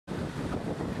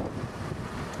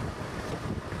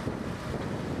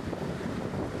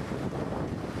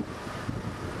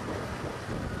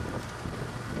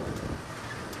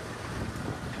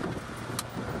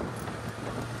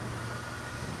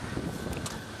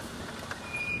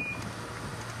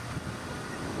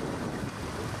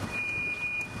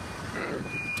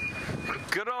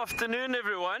afternoon,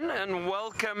 everyone, and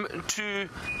welcome to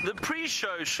the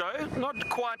pre-show show. Not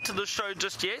quite to the show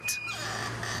just yet.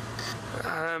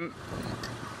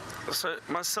 So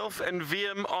myself and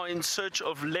VM are in search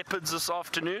of leopards this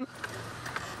afternoon.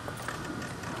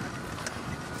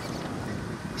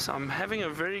 So I'm having a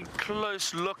very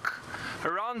close look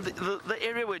around the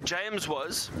area where James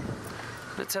was.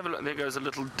 Let's have a look. There goes a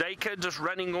little daker just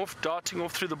running off, darting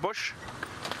off through the bush.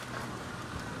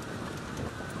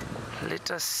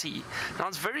 Let us see. Now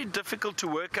it's very difficult to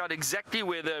work out exactly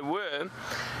where they were,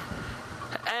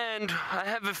 and I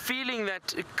have a feeling that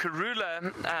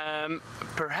Karula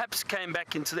perhaps came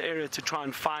back into the area to try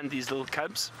and find these little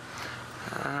cubs,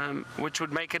 which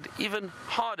would make it even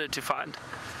harder to find.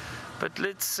 But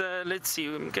let's see.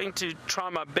 I'm going to try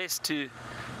my best to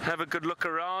have a good look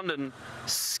around and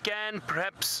scan.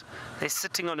 Perhaps they're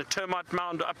sitting on a termite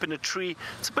mound up in a tree.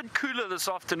 It's a bit cooler this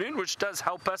afternoon, which does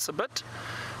help us a bit.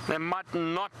 They might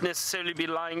not necessarily be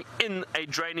lying in a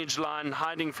drainage line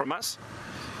hiding from us.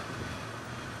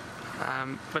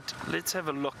 But let's have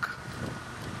a look.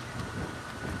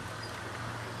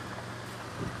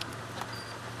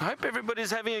 I hope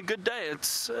everybody's having a good day.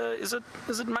 It's is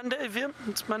it Monday, Viam?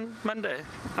 It's Monday,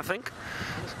 I think.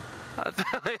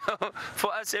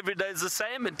 For us, every day is the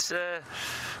same.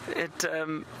 It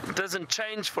doesn't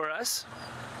change for us.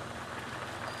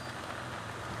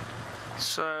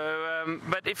 So,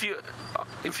 but if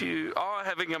you are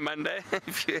having a Monday,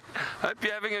 hope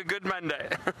you're having a good Monday.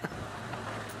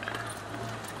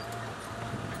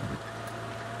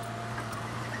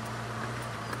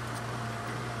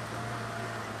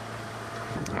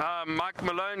 Mike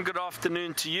Malone, good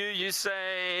afternoon to you. You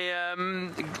say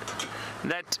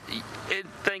that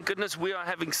thank goodness we are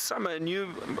having summer and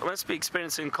you must be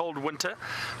experiencing cold winter.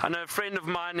 I know a friend of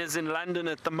mine is in London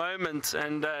at the moment,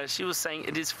 and she was saying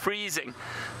it is freezing.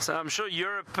 So I'm sure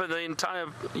Europe, the entire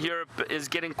Europe is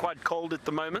getting quite cold at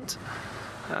the moment,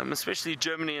 especially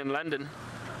Germany and London.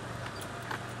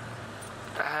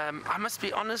 I must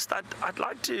be honest, I'd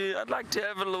like to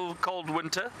have a little cold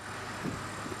winter.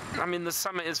 I mean, the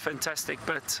summer is fantastic,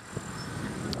 but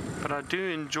I do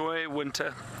enjoy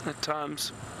winter at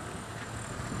times.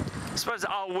 I suppose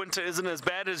our winter isn't as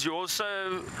bad as yours,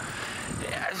 so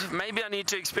maybe I need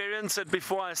to experience it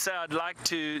before I say I'd like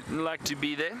to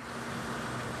be there.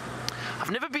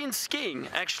 I've never been skiing,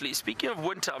 actually. Speaking of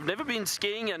winter, I've never been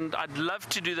skiing, and I'd love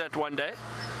to do that one day.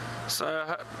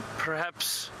 So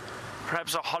perhaps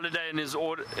a holiday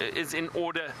is in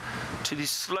order to the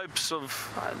slopes of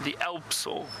the Alps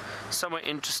or somewhere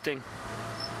interesting.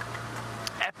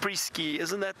 Après-ski,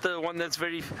 isn't that the one that's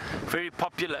very, very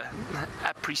popular?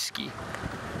 Après-ski.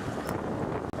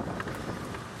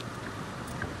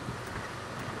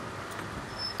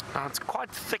 Now it's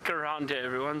quite thick around here,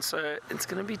 everyone, so it's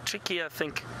going to be tricky, I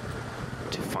think,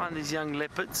 to find these young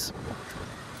leopards.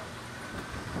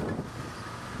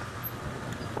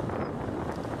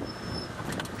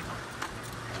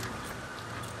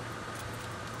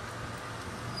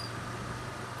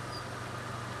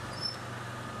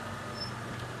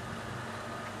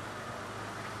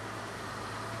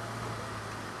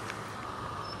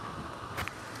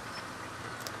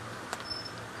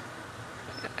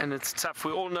 And it's tough.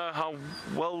 We all know how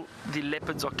well the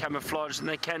leopards are camouflaged, and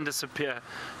they can disappear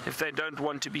if they don't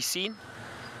want to be seen.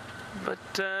 But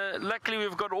luckily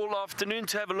we've got all afternoon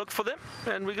to have a look for them,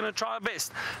 and we're going to try our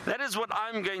best. That is what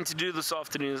I'm going to do this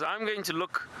afternoon, is I'm going to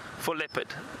look for leopard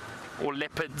or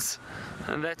leopards,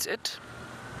 and that's it.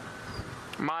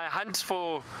 My hunt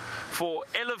for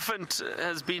elephant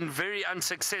has been very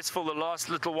unsuccessful the last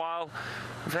little while.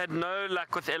 I've had no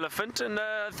luck with elephant, and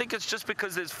I think it's just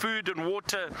because there's food and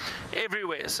water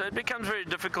everywhere, so it becomes very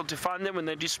difficult to find them when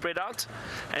they do spread out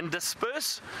and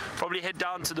disperse. Probably head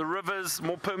down to the rivers,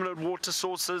 more permanent water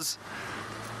sources.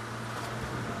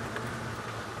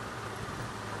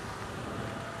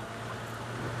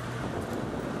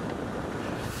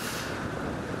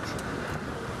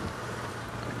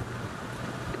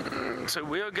 So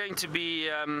we are going to be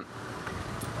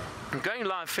going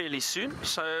live fairly soon,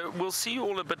 so we'll see you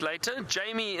all a bit later.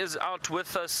 Jamie is out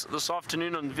with us this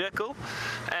afternoon on the vehicle,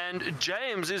 and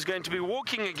James is going to be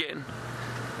walking again.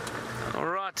 All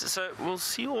right, so we'll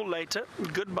see you all later.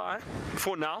 Goodbye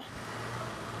for now.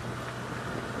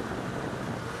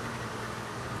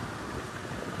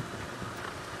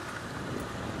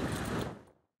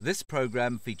 This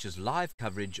program features live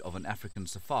coverage of an African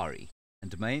safari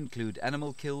and may include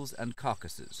animal kills and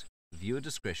carcasses. Viewer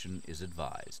discretion is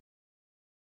advised.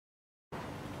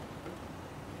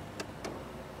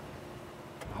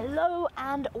 Hello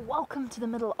and welcome to the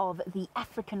middle of the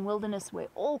African wilderness, where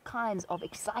all kinds of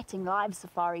exciting live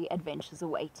safari adventures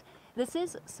await. This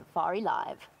is Safari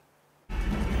Live.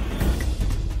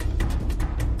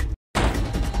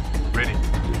 Ready.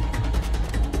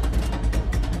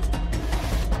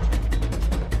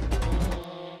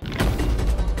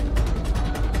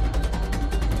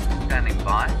 Standing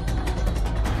by.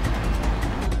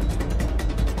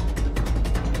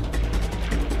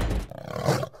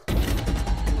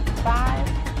 Five,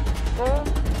 4,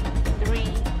 3,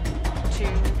 2,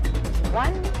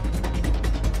 1.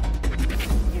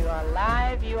 You are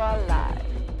live, you are live.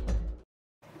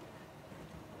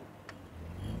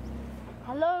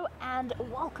 Hello and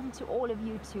welcome to all of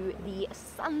you to the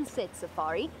Sunset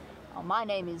Safari. My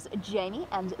name is Jamie,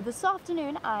 and this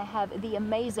afternoon I have the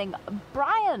amazing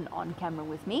Brian on camera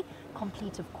with me,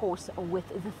 complete of course with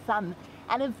the thumb,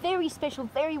 and a very special,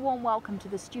 very warm welcome to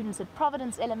the students at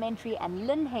Providence Elementary and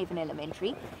Lynnhaven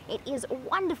Elementary. It is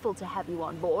wonderful to have you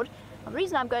on board. The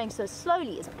reason I'm going so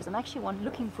slowly is because I'm actually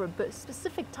looking for a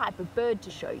specific type of bird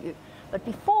to show you. But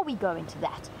before we go into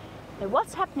that, now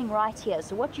what's happening right here,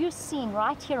 so what you're seeing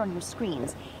right here on your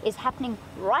screens is happening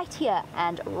right here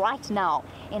and right now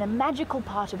in a magical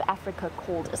part of Africa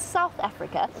called South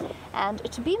Africa, and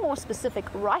to be more specific,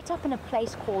 right up in a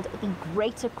place called the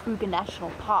Greater Kruger National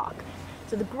Park.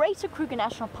 So the Greater Kruger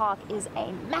National Park is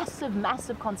a massive,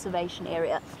 massive conservation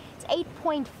area. It's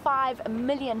 8.5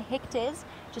 million hectares,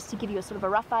 just to give you a sort of a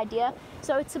rough idea.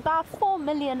 So it's about 4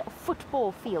 million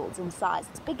football fields in size.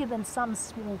 It's bigger than some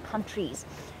small countries.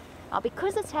 Now,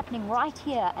 because it's happening right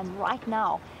here and right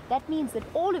now, that means that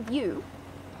all of you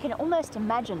can almost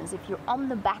imagine as if you're on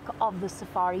the back of the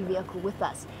safari vehicle with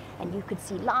us. And you could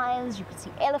see lions, you could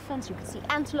see elephants, you could see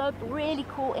antelope, really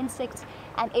cool insects,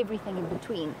 and everything in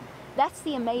between. That's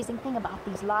the amazing thing about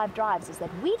these live drives, is that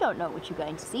we don't know what you're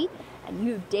going to see, and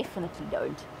you definitely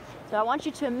don't. So I want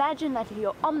you to imagine that if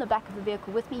you're on the back of the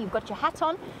vehicle with me, you've got your hat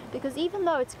on, because even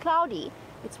though it's cloudy,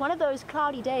 it's one of those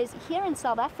cloudy days. Here in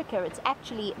South Africa, it's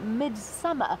actually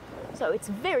midsummer, so it's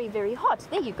very, very hot.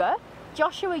 There you go.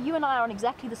 Joshua, you and I are on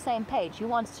exactly the same page. You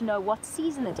want to know what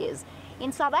season it is.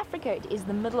 In South Africa, it is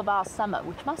the middle of our summer,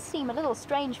 which must seem a little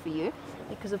strange for you,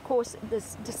 because of course,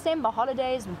 this December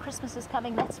holidays when Christmas is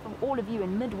coming, that's for all of you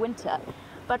in midwinter.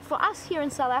 But for us here in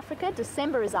South Africa,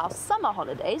 December is our summer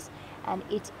holidays, and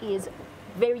it is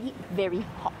very, very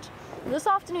hot. This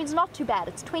afternoon's not too bad.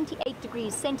 It's 28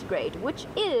 degrees centigrade, which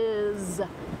is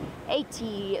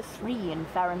 83 in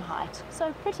Fahrenheit.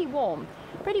 So pretty warm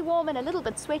and a little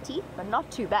bit sweaty, but not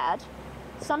too bad.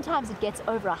 Sometimes it gets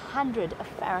over 100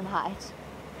 Fahrenheit.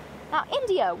 Now,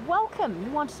 India, welcome.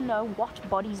 You want to know what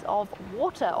bodies of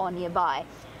water are nearby.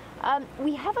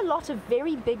 We have a lot of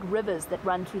very big rivers that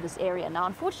run through this area. Now,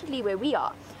 unfortunately, where we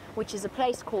are, which is a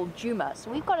place called Djuma. So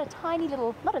we've got a tiny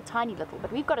little, not a tiny little,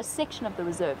 but we've got a section of the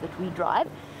reserve that we drive.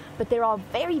 But there are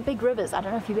very big rivers. I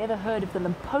don't know if you've ever heard of the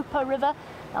Limpopo River.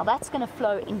 Now that's going to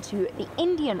flow into the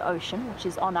Indian Ocean, which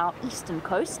is on our eastern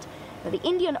coast. Now, the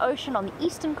Indian Ocean on the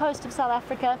eastern coast of South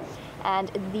Africa,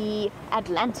 and the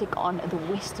Atlantic on the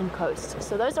western coast.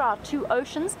 So those are our two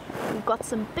oceans. We've got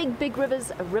some big, big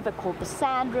rivers, a river called the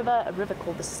Sand River, a river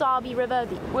called the Sabi River,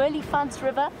 the Olifants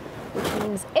River, which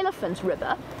means Elephant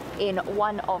River in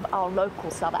one of our local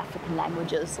South African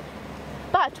languages.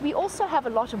 But we also have a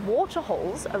lot of water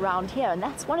holes around here, and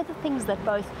that's one of the things that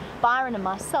both Byron and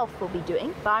myself will be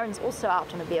doing. Byron's also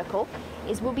out on a vehicle,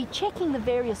 is we'll be checking the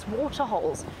various water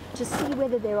holes to see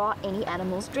whether there are any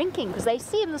animals drinking, because they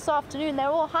see them this afternoon, they're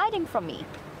all hiding from me.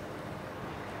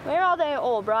 Where are they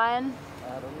all, Brian?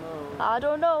 I don't know. I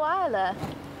don't know either.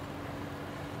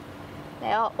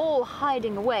 They are all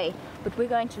hiding away, but we're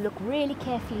going to look really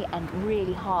carefully and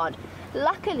really hard.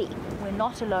 Luckily, we're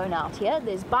not alone out here.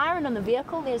 There's Byron on the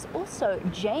vehicle, there's also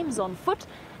James on foot,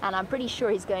 and I'm pretty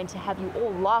sure he's going to have you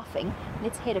all laughing.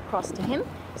 Let's head across to him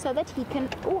so that he can...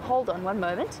 Oh, hold on one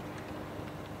moment.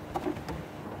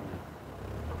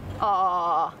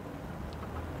 Ah,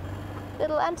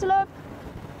 little antelope.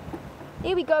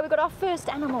 Here we go, we got our first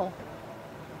animal.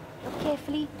 Look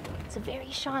carefully, it's a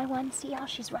very shy one. See how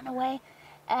she's run away?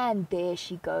 And there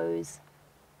she goes.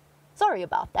 Sorry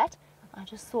about that. I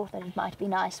just thought that it might be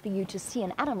nice for you to see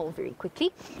an animal very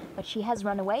quickly, but she has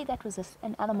run away. That was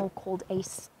an animal called a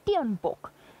steenbok,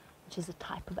 which is a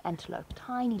type of antelope,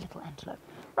 tiny little antelope.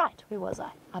 Right, where was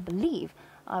I? I believe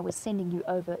I was sending you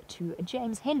over to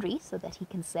James Henry so that he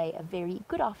can say a very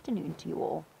good afternoon to you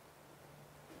all.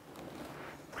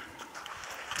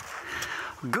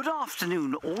 Good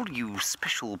afternoon, all you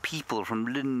special people from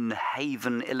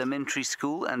Lynnhaven Elementary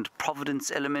School and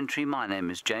Providence Elementary. My name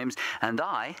is James, and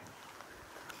I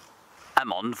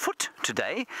I'm on foot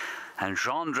today, and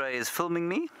Gendre is filming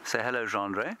me. Say hello,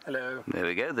 Gendre. Hello. There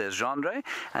we go, there's Gendre.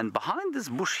 And behind this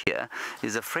bush here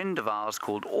is a friend of ours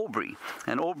called Aubrey.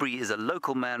 And Aubrey is a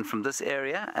local man from this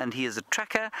area, and he is a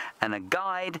tracker and a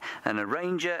guide and a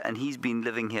ranger, and he's been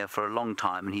living here for a long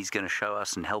time, and he's going to show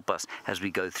us and help us as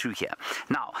we go through here.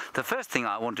 Now, the first thing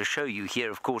I want to show you here,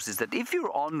 of course, is that if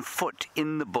you're on foot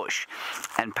in the bush,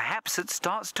 and perhaps it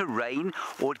starts to rain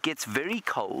or it gets very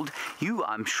cold, you,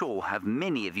 I'm sure,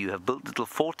 many of you have built little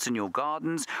forts in your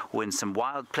gardens or in some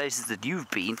wild places that you've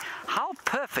been. How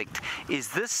perfect is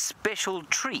this special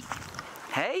tree?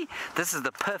 Hey, this is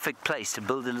the perfect place to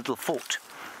build a little fort.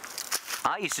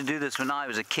 I used to do this when I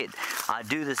was a kid. I'd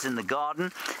do this in the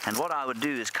garden, and what I would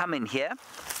do is come in here,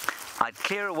 I'd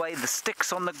clear away the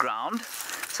sticks on the ground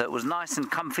so it was nice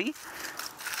and comfy.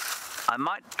 I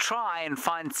might try and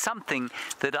find something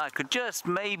that I could just,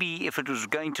 maybe if it was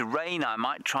going to rain, I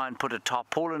might try and put a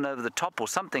tarpaulin over the top or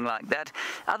something like that.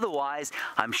 Otherwise,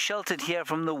 I'm sheltered here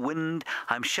from the wind,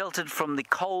 I'm sheltered from the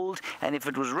cold, and if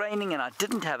it was raining and I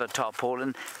didn't have a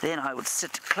tarpaulin, then I would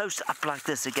sit close up like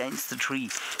this against the tree,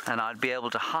 and I'd be able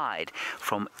to hide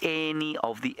from any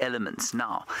of the elements.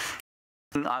 Now,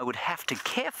 I would have to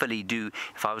carefully do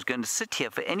if I was going to sit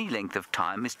here for any length of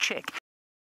time is check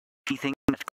anything.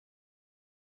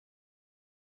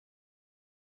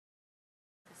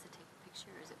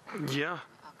 Yeah,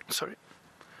 sorry.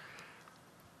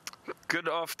 Good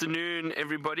afternoon,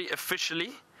 everybody.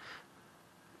 Officially,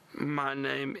 my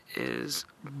name is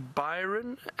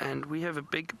Byron, and we have a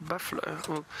big buffalo.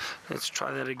 Well, let's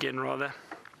try that again, rather.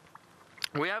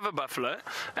 We have a buffalo,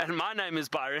 and my name is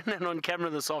Byron, and on camera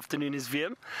this afternoon is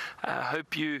Wiem. I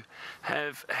hope you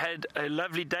have had a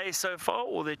lovely day so far,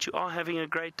 or that you are having a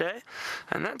great day,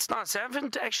 and that's nice. I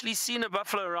haven't actually seen a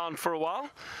buffalo around for a while.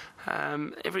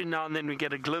 Every now and then we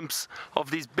get a glimpse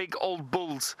of these big old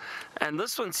bulls, and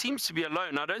this one seems to be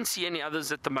alone. I don't see any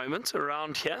others at the moment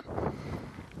around here.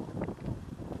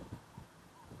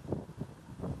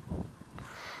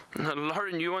 Now,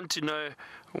 Lauren, you want to know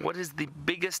what is the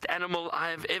biggest animal I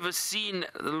have ever seen?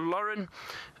 Lauren,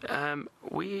 I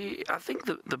think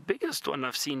the biggest one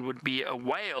I've seen would be a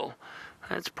whale.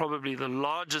 That's probably the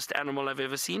largest animal I've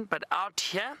ever seen. But out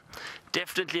here,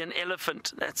 definitely an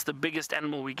elephant. That's the biggest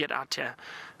animal we get out here.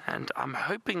 And I'm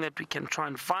hoping that we can try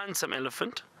and find some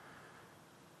elephant.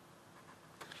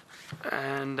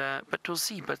 And but we'll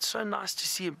see. But so nice to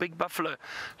see a big buffalo.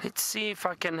 Let's see if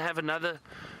I can have another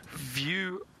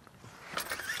view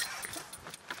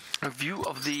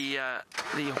of the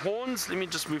horns. Let me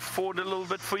just move forward a little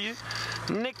bit for you.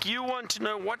 Nick, you want to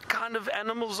know what kind of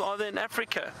animals are there in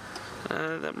Africa?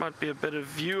 That might be a better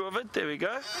view of it. There we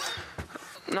go.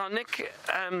 Now, Nick,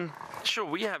 sure,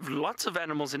 we have lots of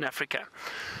animals in Africa.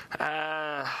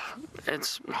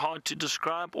 It's hard to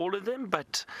describe all of them,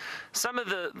 but some of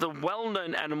the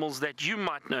well-known animals that you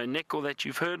might know, Nick, or that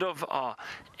you've heard of are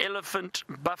elephant,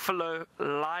 buffalo,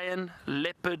 lion,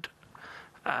 leopard.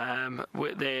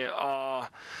 There are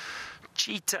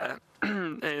cheetah.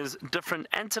 There's different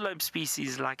antelope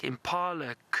species like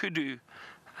impala, kudu.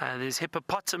 There's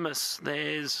hippopotamus.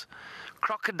 There's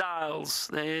crocodiles.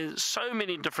 There's so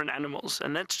many different animals,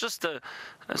 and that's just a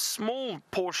small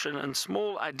portion and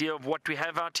small idea of what we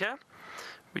have out here.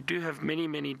 We do have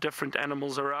many different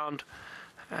animals around,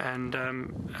 and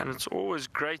it's always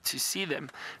great to see them,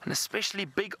 and especially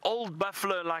big old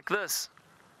buffalo like this.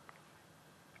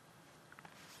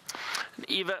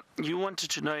 Eva, you wanted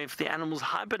to know if the animals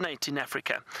hibernate in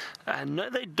Africa. No,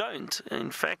 they don't.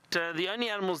 In fact, the only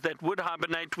animals that would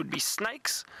hibernate would be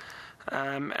snakes.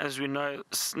 As we know,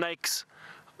 snakes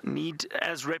need,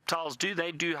 as reptiles do,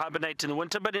 they do hibernate in the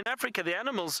winter. But in Africa, the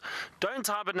animals don't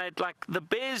hibernate like the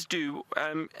bears do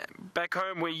back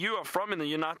home where you are from in the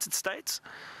United States.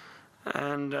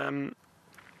 And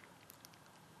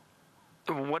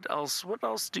what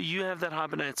else do you have that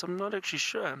hibernates? I'm not actually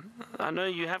sure. I know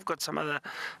you have got some other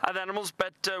animals,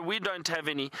 but we don't have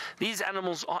any. These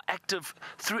animals are active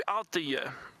throughout the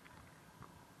year.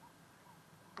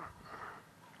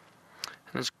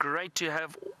 And it's great to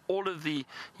have all of the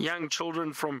young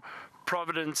children from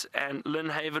Providence and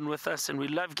Lynnhaven with us, and we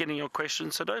love getting your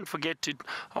questions, so don't forget to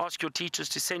ask your teachers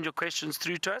to send your questions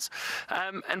through to us.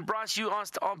 And Bryce, you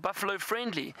asked, are buffalo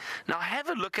friendly? Now have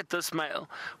a look at this male.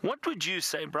 What would you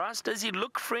say, Bryce? Does he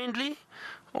look friendly,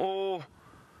 or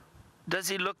does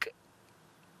he look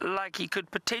like he could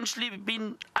potentially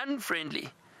be unfriendly?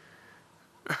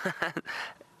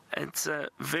 It's a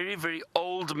very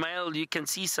old male. You can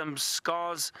see some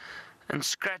scars and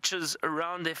scratches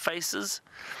around their faces.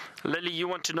 Lily, you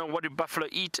want to know what do buffalo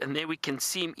eat, and there we can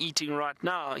see him eating right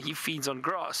now. He feeds on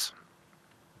grass.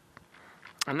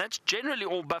 And that's generally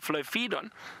all buffalo feed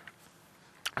on.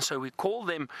 So we call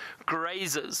them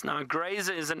grazers. Now, a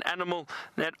grazer is an animal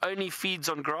that only feeds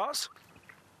on grass.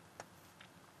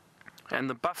 And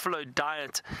the buffalo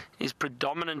diet is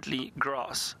predominantly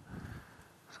grass.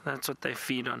 So that's what they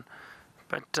feed on.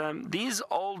 But these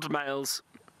old males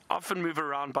often move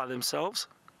around by themselves.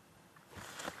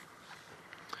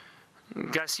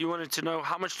 Gus, you wanted to know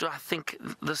how much do I think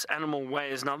this animal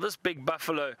weighs. Now, this big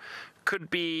buffalo could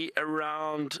be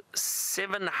around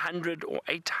 700 or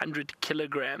 800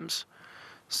 kilograms,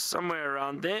 somewhere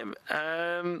around there.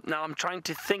 Now, I'm trying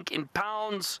to think in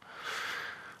pounds.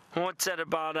 What's that,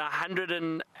 about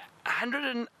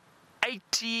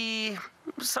 180,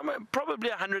 somewhere, probably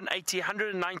 180,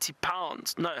 190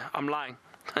 pounds. No, I'm lying.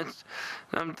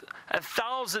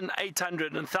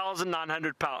 1,800 and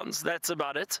 1,900 pounds. That's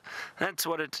about it. That's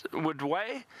what it would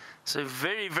weigh. So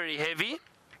very, very heavy.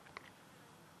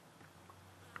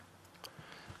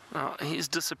 Now, he's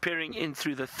disappearing in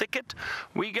through the thicket.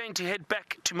 We're going to head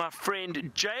back to my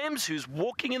friend James, who's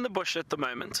walking in the bush at the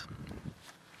moment.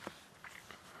 I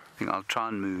think I'll try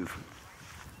and move.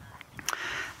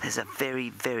 There's a very,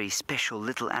 very special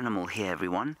little animal here,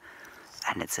 everyone,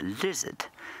 and it's a lizard.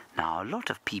 Now, a lot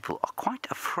of people are quite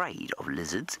afraid of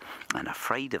lizards and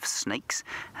afraid of snakes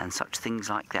and such things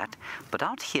like that. But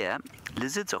out here,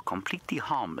 lizards are completely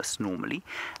harmless normally.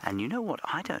 And you know what?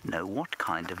 I don't know what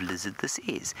kind of lizard this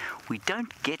is. We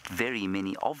don't get very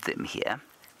many of them here.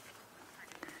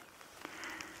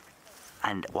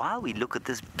 And while we look at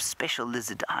this special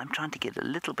lizard, I'm trying to get a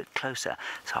little bit closer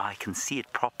so I can see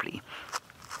it properly.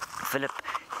 Philip,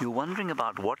 you're wondering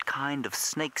about what kind of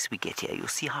snakes we get here. You'll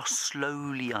see how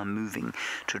slowly I'm moving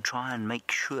to try and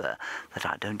make sure that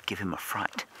I don't give him a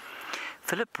fright.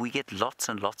 Philip, we get lots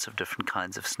and lots of different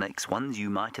kinds of snakes. Ones you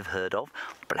might have heard of,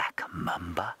 black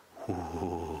mamba.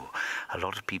 Ooh, a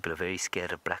lot of people are very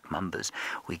scared of black mambas.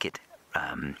 We get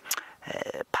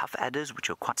puff adders, which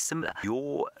are quite similar.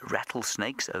 Your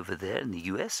rattlesnakes over there in the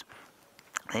US.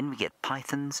 Then we get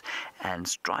pythons and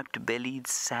striped-bellied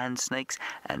sand snakes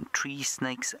and tree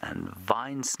snakes and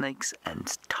vine snakes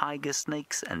and tiger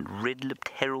snakes and red-lipped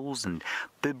heralds and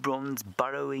bibrons,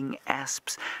 burrowing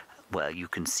asps. Well, you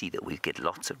can see that we get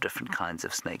lots of different kinds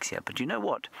of snakes here. But you know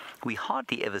what? We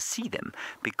hardly ever see them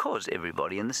because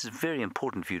everybody, and this is very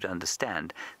important for you to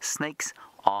understand, snakes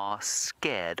are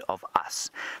scared of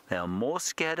us. They are more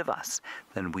scared of us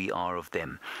than we are of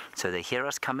them. So they hear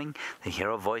us coming, they hear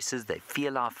our voices, they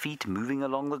feel our feet moving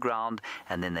along the ground,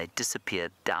 and then they disappear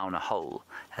down a hole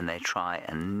and they try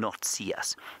and not see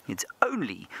us. It's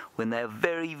only when they're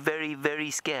very, very, very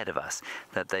scared of us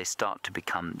that they start to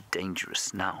become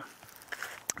dangerous. Now,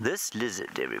 this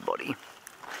lizard, everybody,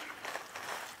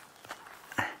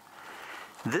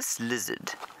 this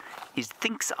lizard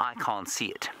thinks I can't see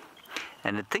it.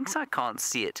 And it thinks I can't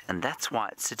see it, and that's why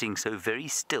it's sitting so very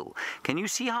still. Can you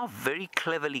see how very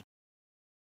cleverly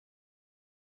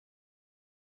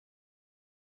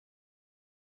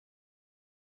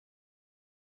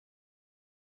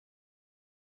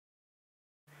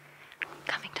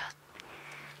coming to us?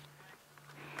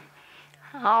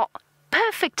 Oh,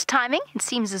 perfect timing. It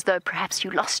seems as though perhaps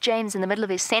you lost James in the middle of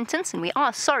his sentence, and we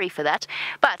are sorry for that.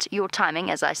 But your timing,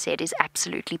 as I said, is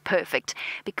absolutely perfect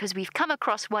because we've come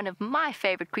across one of my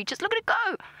favorite creatures. Look at it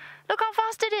go! Look how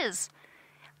fast it is!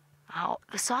 Now,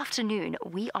 this afternoon,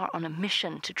 we are on a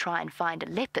mission to try and find a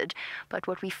leopard, but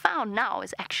what we found now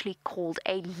is actually called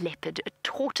a leopard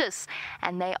tortoise,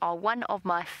 and they are one of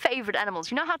my favorite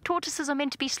animals. You know how tortoises are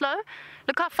meant to be slow?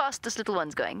 Look how fast this little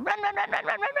one's going. Run, run, run, run,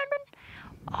 run, run, run, run.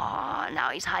 Oh, now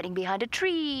he's hiding behind a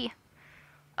tree.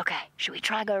 Okay, should we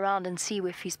try go around and see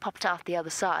if he's popped out the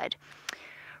other side?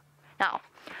 Now,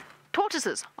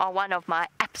 tortoises are one of my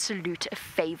absolute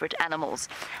favorite animals.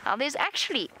 Now, there's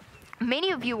actually...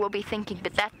 Many of you will be thinking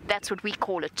that that's what we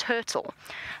call a turtle.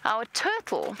 Now, a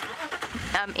turtle,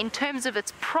 in terms of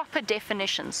its proper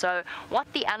definition, so what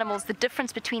the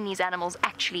difference between these animals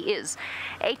actually is.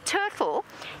 A turtle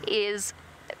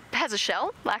has a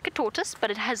shell, like a tortoise, but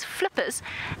it has flippers,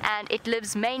 and it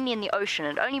lives mainly in the ocean.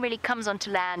 It only really comes onto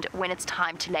land when it's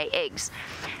time to lay eggs.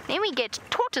 Then we get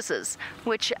tortoises,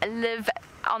 which live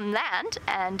on land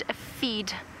and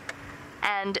feed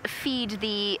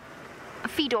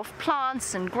off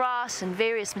plants and grass and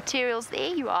various materials.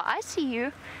 There you are. I see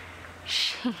you.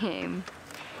 Shame.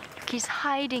 Look, he's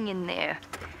hiding in there.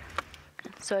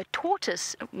 So a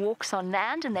tortoise walks on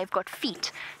land and they've got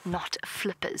feet, not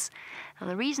flippers. And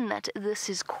the reason that this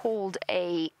is called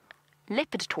a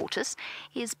leopard tortoise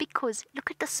is because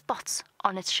look at the spots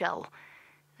on its shell.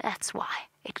 That's why.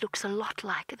 It looks a lot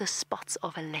like the spots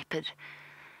of a leopard.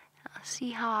 Now, see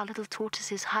how our little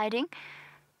tortoise is hiding?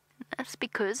 That's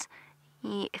because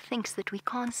he thinks that we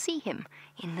can't see him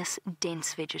in this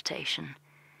dense vegetation.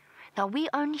 Now, we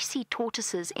only see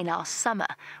tortoises in our summer,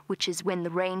 which is when the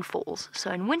rain falls.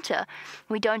 So in winter,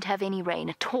 we don't have any rain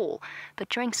at all. But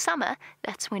during summer,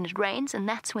 that's when it rains, and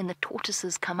that's when the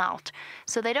tortoises come out.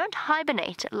 So they don't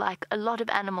hibernate like a lot of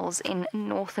animals in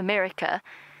North America.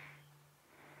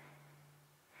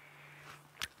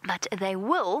 But they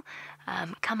will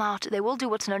come out, they will do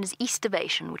what's known as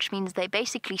estivation, which means they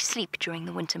basically sleep during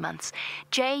the winter months.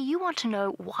 Jay, you want to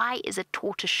know why is a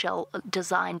tortoise shell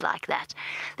designed like that?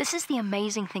 This is the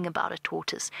amazing thing about a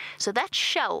tortoise. So that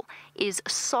shell is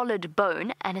solid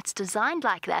bone, and it's designed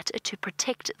like that to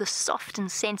protect the soft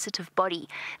and sensitive body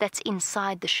that's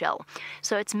inside the shell.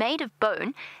 So it's made of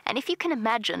bone, and if you can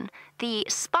imagine, the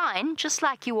spine, just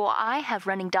like you or I have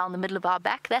running down the middle of our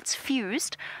back, that's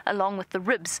fused along with the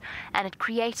ribs, and it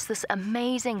creates this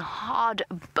amazing hard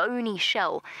bony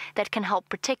shell that can help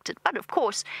protect it. But of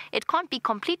course it can't be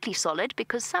completely solid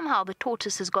because somehow the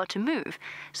tortoise has got to move.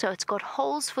 So it's got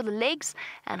holes for the legs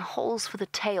and holes for the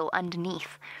tail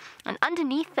underneath. And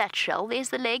underneath that shell there's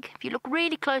the leg. If you look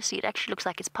really closely, it actually looks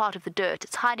like it's part of the dirt.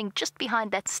 It's hiding just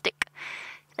behind that stick.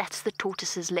 That's the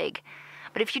tortoise's leg.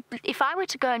 But if I were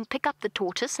to go and pick up the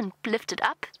tortoise and lift it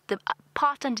up, the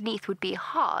part underneath would be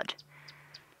hard.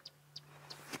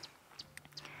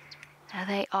 Now,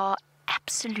 they are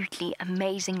absolutely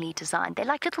amazingly designed. They're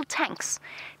like little tanks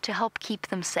to help keep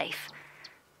them safe.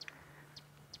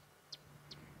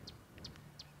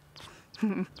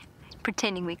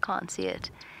 Pretending we can't see it.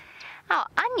 Now,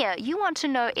 Anya, you want to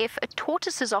know if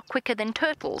tortoises are quicker than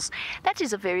turtles. That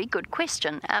is a very good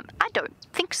question. I don't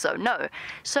think so, no.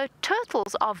 So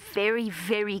turtles are very,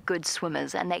 very good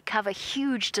swimmers, and they cover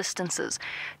huge distances.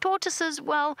 Tortoises,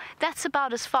 well, that's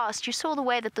about as fast. You saw the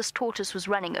way that this tortoise was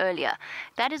running earlier.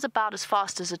 That is about as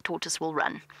fast as a tortoise will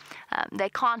run. They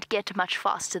can't get much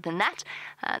faster than that.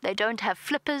 They don't have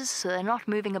flippers, so they're not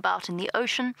moving about in the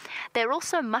ocean. They're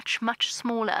also much, much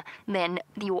smaller than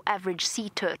your average sea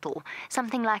turtle.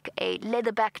 Something like a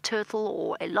leatherback turtle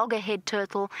or a loggerhead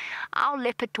turtle. Our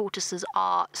leopard tortoises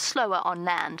are slower on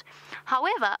land.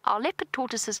 However, our leopard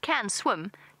tortoises can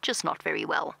swim, just not very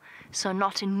well. So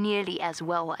not nearly as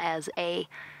well as a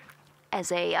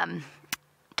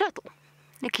turtle.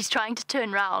 Look, he's trying to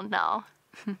turn round now.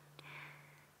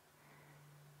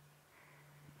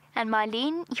 And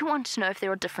Mylene, you want to know if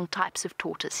there are different types of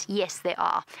tortoise. Yes, there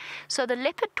are. So the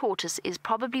leopard tortoise is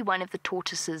probably one of the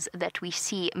tortoises that we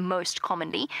see most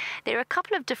commonly. There are a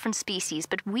couple of different species,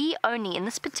 but we only, in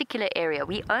this particular area,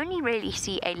 we only really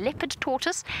see a leopard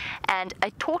tortoise and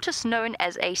a tortoise known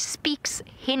as a Speaks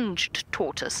hinged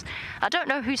tortoise. I don't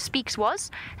know who Speaks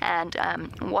was and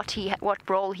what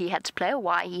role he had to play or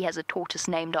why he has a tortoise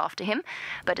named after him,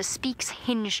 but a Speaks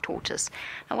hinged tortoise.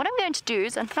 Now what I'm going to do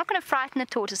is, I'm not going to frighten the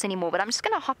tortoise anymore, but I'm just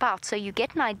going to hop out so you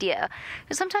get an idea,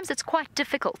 because sometimes it's quite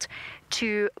difficult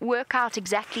to work out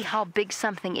exactly how big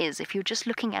something is if you're just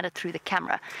looking at it through the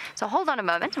camera. So hold on a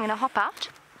moment, I'm going to hop out,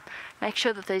 make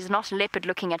sure that there's not a leopard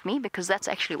looking at me, because that's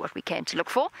actually what we came to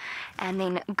look for, and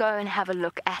then go and have a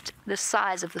look at the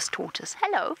size of this tortoise.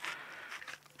 Hello.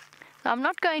 So I'm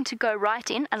not going to go right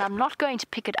in, and I'm not going to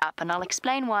pick it up, and I'll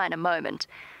explain why in a moment.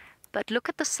 But look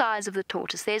at the size of the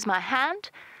tortoise. There's my hand.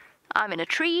 I'm in a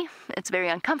tree, it's very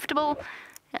uncomfortable,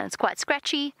 and it's quite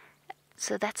scratchy.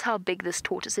 So that's how big this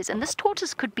tortoise is. And this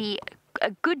tortoise could be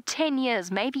a good 10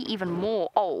 years, maybe even more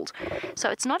old. So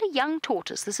it's not a young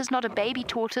tortoise. This is not a baby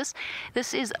tortoise.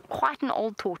 This is quite an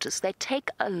old tortoise. They take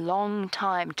a long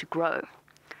time to grow.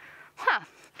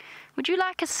 Would you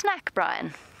like a snack,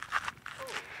 Brian?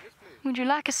 Would you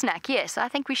like a snack? Yes, I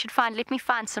think we should let me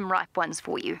find some ripe ones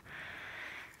for you.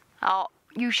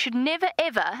 You should never,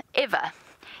 ever, ever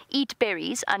eat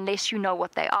berries unless you know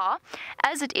what they are.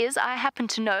 As it is, I happen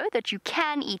to know that you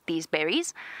can eat these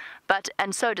berries,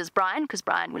 and so does Brian, because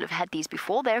Brian will have had these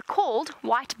before. They're called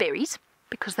white berries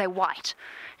because they're white.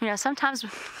 You know, sometimes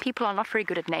people are not very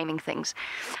good at naming things.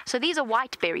 So these are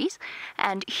white berries,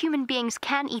 and human beings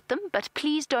can eat them, but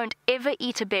please don't ever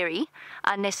eat a berry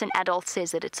unless an adult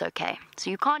says that it's okay. So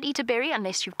you can't eat a berry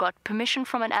unless you've got permission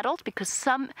from an adult, because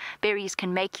some berries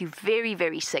can make you very,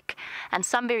 very sick, and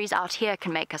some berries out here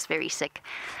can make us very sick.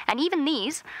 And even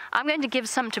these, I'm going to give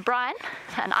some to Brian,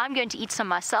 and I'm going to eat some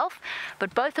myself,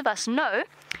 but both of us know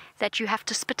that you have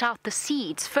to spit out the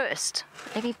seeds first.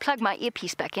 Let me plug my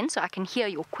earpiece back in so I can hear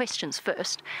your questions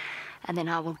first, and then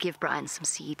I will give Brian some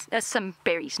seeds, some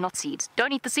berries, not seeds.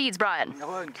 Don't eat the seeds, Brian. I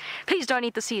won't. Please don't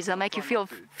eat the seeds. They'll make you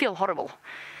feel horrible.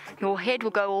 Your head will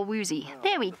go all woozy.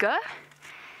 There we go.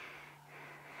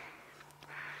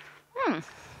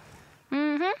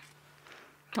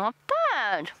 Not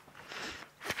bad.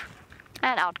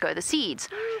 And out go the seeds.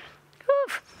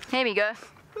 Oof, here we go.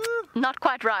 Not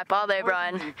quite ripe, are they,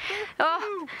 Brian?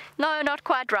 Oh, no, not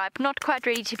quite ripe. Not quite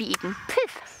ready to be eaten.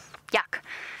 Poof. Yuck.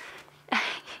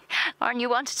 And you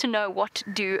wanted to know, what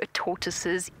do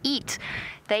tortoises eat?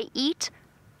 They eat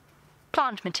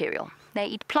plant material. They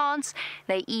eat plants,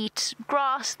 they eat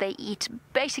grass,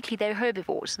 basically they're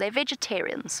herbivores, they're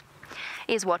vegetarians,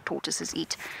 is what tortoises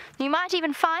eat. You might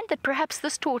even find that perhaps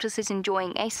this tortoise is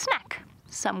enjoying a snack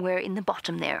somewhere in the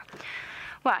bottom there.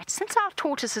 Right, since our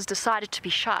tortoise has decided to be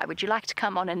shy, would you like to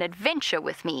come on an adventure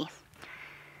with me?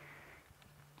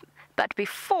 But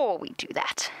before we do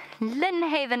that,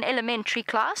 Lynnhaven Elementary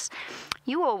class,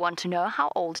 you all want to know,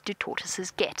 how old do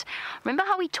tortoises get? Remember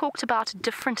how we talked about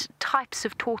different types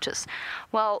of tortoise?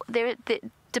 Well,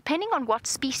 depending on what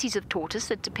species of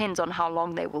tortoise, it depends on how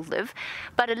long they will live.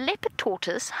 But a leopard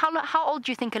tortoise, how old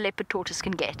do you think a leopard tortoise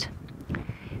can get?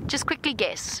 Just quickly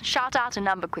guess. Shout out a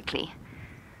number quickly.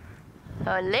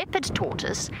 A leopard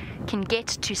tortoise can get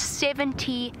to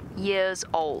 70 years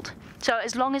old. So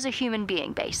as long as a human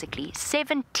being, basically.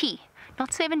 70.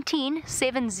 Not 17,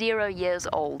 70 years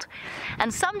old.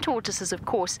 And some tortoises, of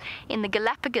course, in the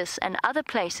Galapagos and other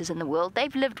places in the world,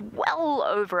 they've lived well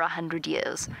over 100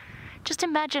 years. Just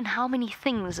imagine how many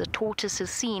things a tortoise has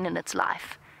seen in its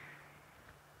life.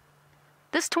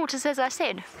 This tortoise, as I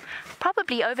said,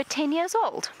 probably over 10 years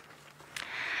old.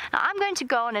 Now, I'm going to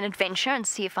go on an adventure and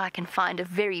see if I can find a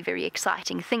very, very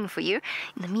exciting thing for you.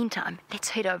 In the meantime, let's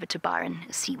head over to Byron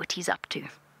and see what he's up to.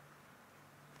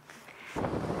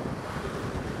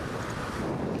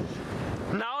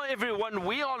 Now, everyone,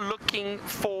 we are looking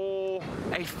for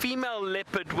a female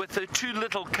leopard with her 2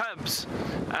 little cubs.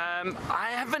 I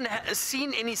haven't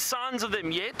seen any signs of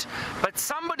them yet, but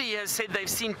somebody has said they've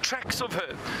seen tracks of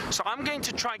her. So I'm going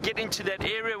to try get into that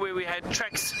area where we had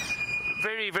tracks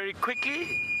very, very quickly.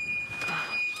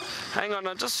 Hang on,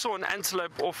 I just saw an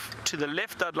antelope off to the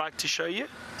left I'd like to show you.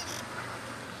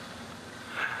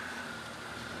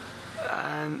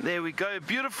 And there we go,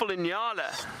 beautiful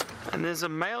Inyala. And there's a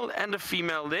male and a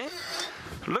female there.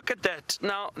 Look at that.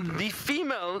 Now, the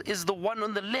female is the one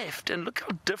on the left, and look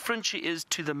how different she is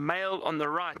to the male on the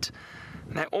right.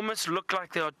 They almost look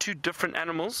like they are 2 different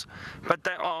animals, but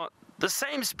they are the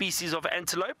same species of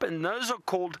antelope, and those are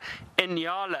called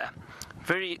Inyala.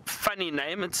 Very funny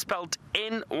name. It's spelled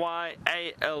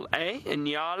N-Y-A-L-A,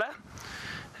 Inyala.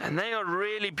 And they are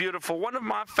really beautiful. One of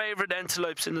my favorite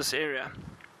antelopes in this area.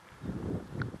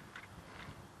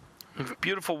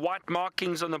 Beautiful white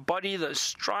markings on the body, those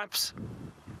stripes.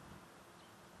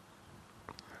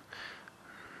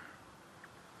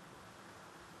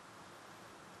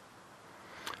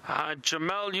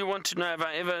 Jamal, you want to know, have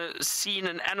I ever seen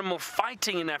an animal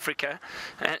fighting in Africa?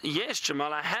 Yes,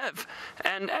 Jamal, I have.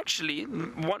 And actually,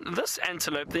 this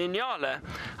antelope, the Inyala,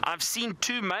 I've seen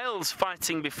 2 males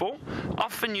fighting before.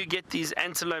 Often you get these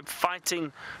antelope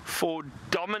fighting for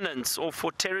dominance or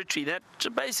for territory. That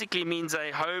basically means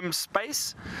a home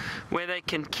space where they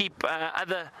can keep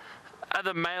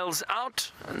other males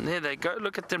out. And there they go,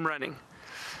 look at them running.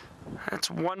 That's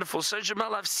wonderful. So,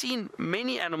 Jamal, I've seen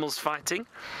many animals fighting.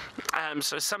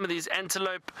 So some of these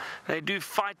antelope, they do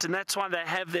fight, and that's why they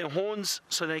have their horns,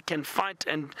 so they can fight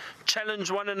and challenge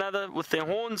one another with their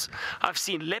horns. I've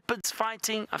seen leopards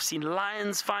fighting. I've seen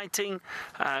lions fighting.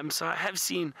 So I have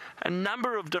seen a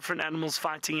number of different animals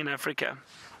fighting in Africa.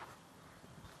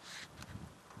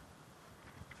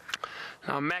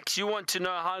 Now, Max, you want to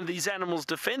know how these animals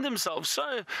defend themselves.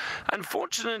 So,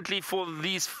 unfortunately for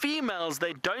these females,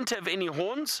 they don't have any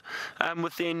horns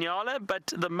with the Inyala, but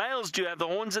the males do have the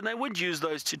horns, and they would use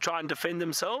those to try and defend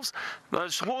themselves.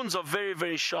 Those horns are very,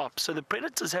 very sharp, so the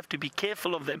predators have to be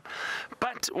careful of them.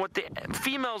 But what the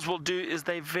females will do is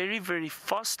they're very, very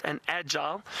fast and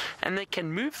agile, and they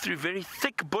can move through very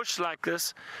thick bush like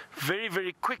this very,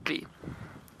 very quickly.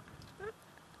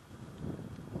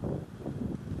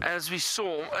 As we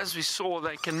saw,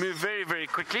 they can move very, very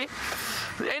quickly.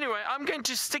 Anyway, I'm going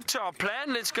to stick to our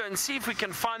plan. Let's go and see if we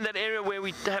can find that area where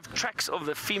we have tracks of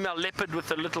the female leopard with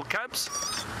the little cubs.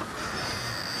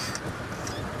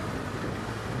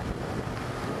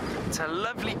 It's a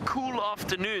lovely, cool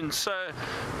afternoon, so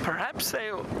perhaps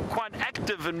they're quite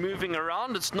active and moving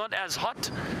around. It's not as hot.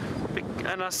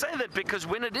 And I say that because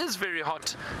when it is very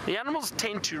hot, the animals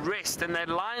tend to rest and they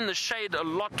lie in the shade a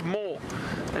lot more.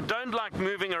 They don't like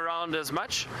moving around as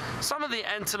much. Some of the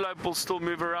antelope will still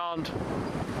move around.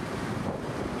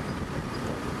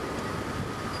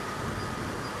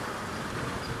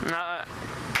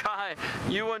 Kai,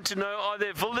 you want to know, are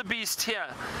there wildebeest here?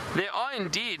 There are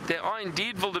indeed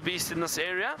wildebeest in this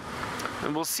area.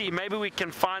 And we'll see, maybe we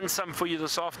can find some for you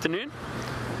this afternoon.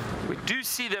 We do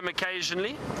see them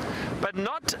occasionally, but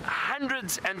not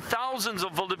hundreds and thousands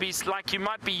of wildebeest like you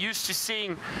might be used to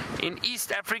seeing in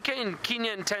East Africa, in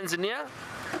Kenya and Tanzania.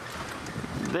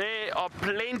 There are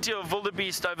plenty of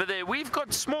wildebeest over there. We've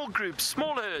got small groups,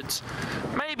 small herds,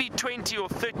 maybe 20 or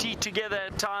 30 together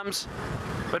at times,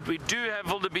 but we do have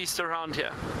wildebeest around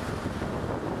here.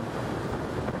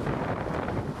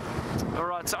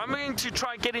 Alright, so I'm going to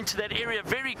try and get into that area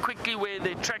very quickly where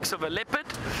there are tracks of a leopard.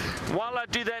 While I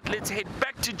do that, let's head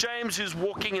back to James, who's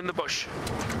walking in the bush.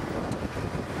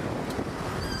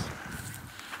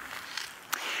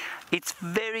 It's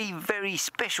very, very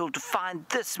special to find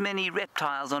this many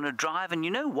reptiles on a drive, and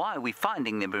you know why we're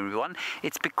finding them, everyone?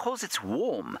 It's because it's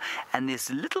warm, and there's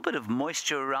a little bit of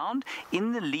moisture around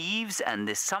in the leaves, and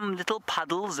there's some little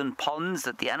puddles and ponds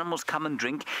that the animals come and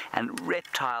drink, and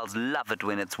reptiles love it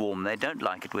when it's warm. They don't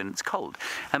like it when it's cold.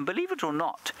 And believe it or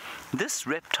not, this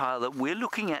reptile that we're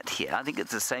looking at here, I think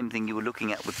it's the same thing you were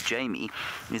looking at with Jamie,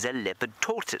 is a leopard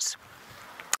tortoise.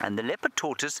 And the leopard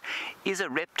tortoise is a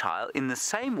reptile in the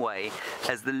same way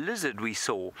as the lizard we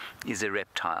saw is a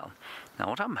reptile. Now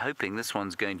what I'm hoping this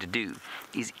one's going to do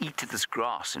is eat this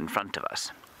grass in front of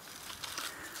us.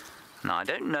 Now I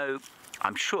don't know,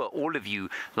 I'm sure all of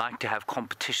you like to have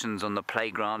competitions on the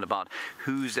playground about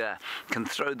who's can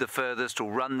throw the furthest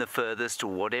or run the furthest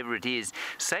or whatever it is.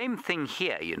 Same thing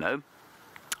here, you know.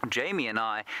 Jamie and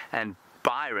I and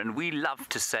Byron, we love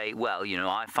to say, well, you know,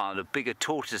 I found a bigger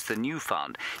tortoise than you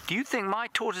found. Do you think my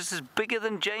tortoise is bigger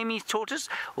than Jamie's tortoise,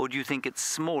 or do you think it's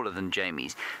smaller than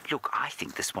Jamie's? Look, I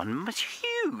think this one is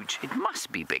huge. It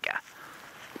must be bigger.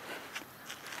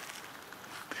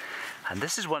 And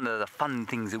this is one of the fun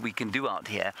things that we can do out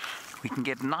here. We can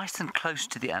get nice and close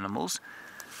to the animals,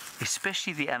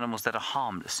 especially the animals that are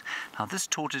harmless. Now this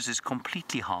tortoise is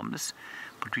completely harmless,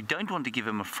 but we don't want to give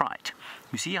him a fright.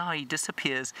 You see how he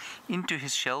disappears into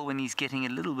his shell when he's getting a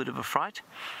little bit of a fright?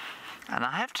 And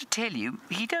I have to tell you,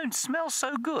 he don't smell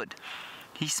so good.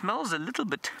 He smells a little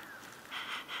bit,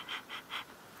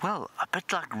 well, a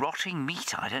bit like rotting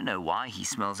meat. I don't know why he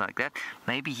smells like that.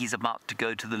 Maybe he's about to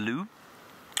go to the loo.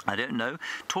 I don't know.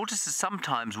 Tortoises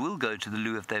sometimes will go to the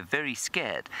loo if they're very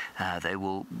scared. They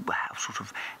will sort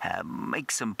of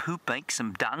make some poop, make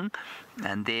some dung,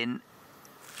 and then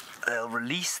they'll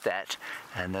release that,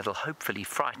 and that'll hopefully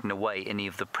frighten away any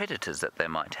of the predators that they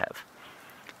might have.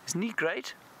 Isn't he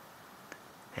great?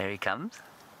 There he comes.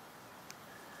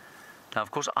 Now, of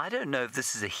course, I don't know if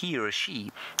this is a he or a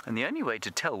she, and the only way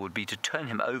to tell would be to turn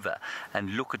him over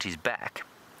and look at his back.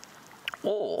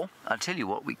 Or, I'll tell you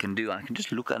what we can do. I can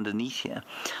just look underneath here.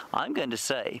 I'm going to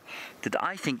say that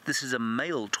I think this is a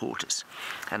male tortoise.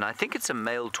 And I think it's a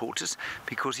male tortoise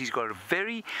because he's got a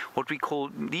very, what we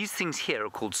call, these things here are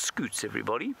called scoots,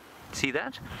 everybody. See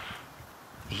that?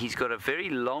 He's got a very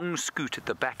long scoot at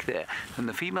the back there. And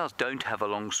the females don't have a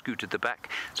long scoot at the back.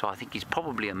 So I think he's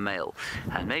probably a male.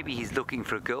 And maybe he's looking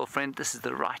for a girlfriend. This is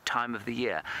the right time of the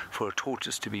year for a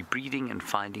tortoise to be breeding and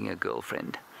finding a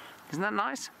girlfriend. Isn't that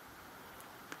nice?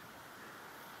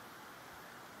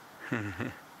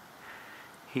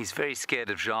 He's very scared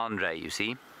of Jean-Ray, you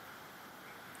see.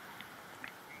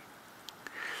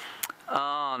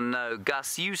 Oh no,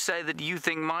 Gus, you say that you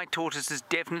think my tortoise is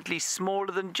definitely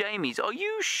smaller than Jamie's. Are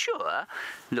you sure?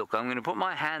 Look, I'm going to put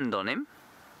my hand on him.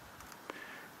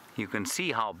 You can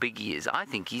see how big he is. I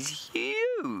think he's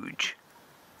huge.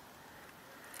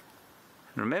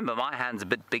 Remember, my hand's a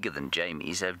bit bigger than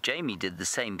Jamie's, so if Jamie did the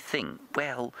same thing,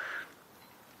 well,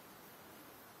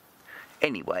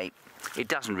 anyway, it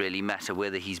doesn't really matter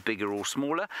whether he's bigger or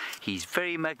smaller. He's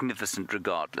very magnificent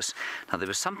regardless. Now, there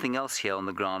was something else here on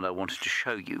the ground I wanted to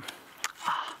show you.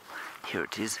 Ah, here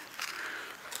it is.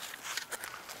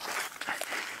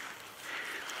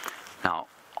 Now,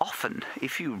 often,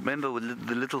 if you remember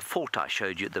the little fort I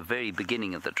showed you at the very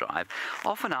beginning of the drive,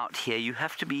 often out here you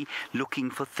have to be looking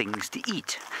for things to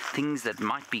eat. Things that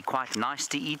might be quite nice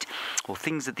to eat, or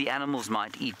things that the animals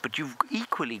might eat, but you've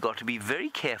equally got to be very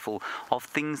careful of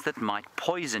things that might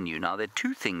poison you. Now, there are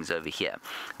two things over here.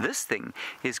 This thing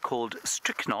is called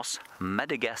Strychnos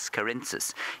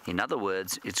madagascarensis. In other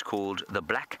words, it's called the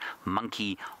black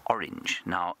monkey orange.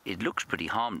 Now, it looks pretty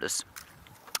harmless,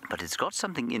 but it's got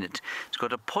something in it. It's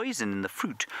got a poison in the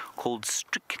fruit called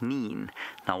strychnine.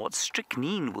 Now, what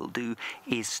strychnine will do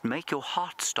is make your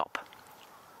heart stop.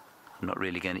 I'm not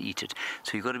really going to eat it.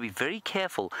 So you've got to be very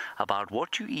careful about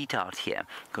what you eat out here.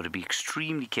 You've got to be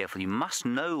extremely careful. You must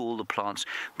know all the plants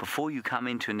before you come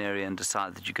into an area and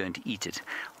decide that you're going to eat it.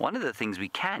 One of the things we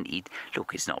can eat,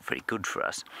 look, it's not very good for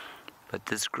us, but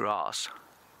this grass,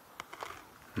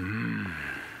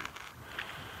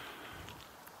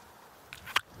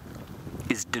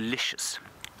 is delicious.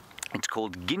 It's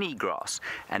called guinea grass,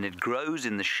 and it grows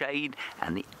in the shade,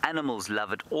 and the animals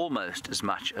love it almost as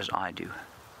much as I do.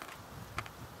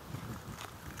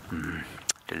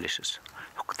 Delicious.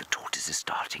 Look, the tortoise is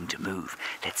starting to move.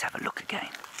 Let's have a look again.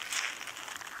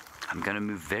 I'm going to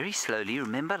move very slowly,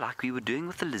 remember, like we were doing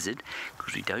with the lizard,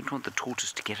 because we don't want the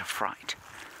tortoise to get a fright.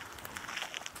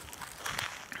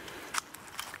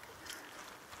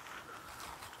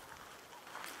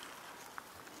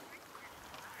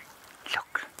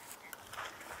 Look.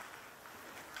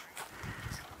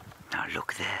 Now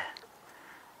look there.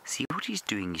 See what he's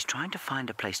doing? He's trying to find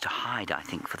a place to hide, I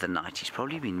think, for the night. He's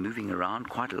probably been moving around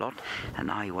quite a lot, and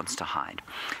now he wants to hide.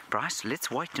 Bryce,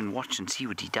 let's wait and watch and see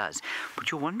what he does.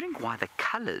 But you're wondering why the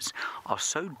colours are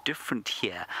so different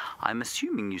here. I'm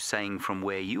assuming you're saying from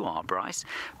where you are, Bryce.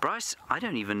 Bryce, I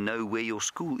don't even know where your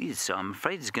school is, so I'm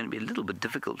afraid it's going to be a little bit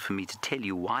difficult for me to tell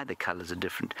you why the colours are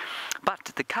different.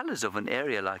 But the colours of an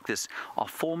area like this are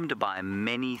formed by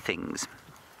many things.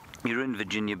 You're in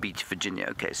Virginia Beach, Virginia.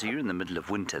 Okay, so you're in the middle of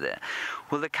winter there.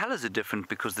 Well, the colors are different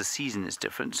because the season is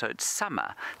different. So it's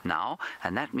summer now,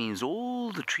 and that means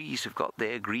all the trees have got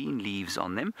their green leaves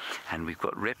on them, and we've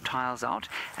got reptiles out.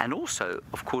 And also,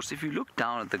 of course, if you look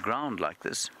down at the ground like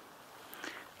this,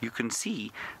 you can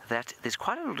see that there's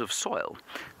quite a lot of soil.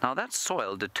 Now that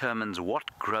soil determines what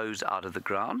grows out of the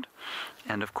ground,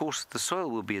 and of course the soil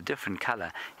will be a different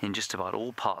color in just about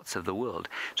all parts of the world.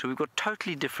 So we've got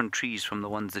totally different trees from the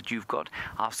ones that you've got.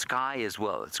 Our sky as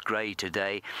well, it's grey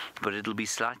today, but it'll be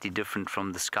slightly different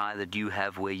from the sky that you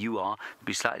have where you are. It'll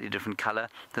be slightly different color.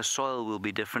 The soil will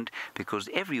be different because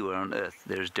everywhere on earth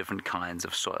there's different kinds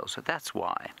of soil, so that's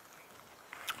why.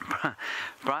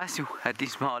 Bryce, at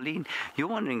least Marlene, you're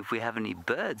wondering if we have any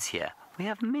birds here. We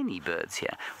have many birds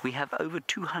here. We have over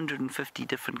 250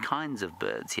 different kinds of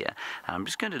birds here. And I'm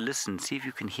just going to listen, see if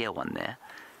you can hear one there.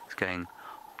 It's going...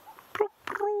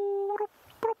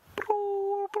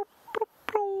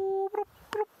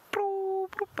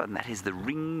 and that is the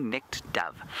ring-necked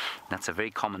dove. That's a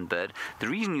very common bird. The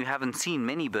reason you haven't seen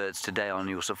many birds today on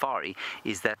your safari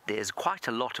is that there's quite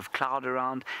a lot of cloud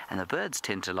around, and the birds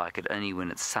tend to like it only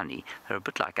when it's sunny. They're a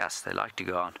bit like us. They like to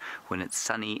go out when it's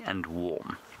sunny and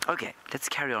warm. Okay, let's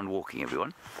carry on walking,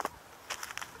 everyone.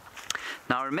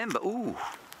 Now remember,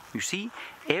 you see,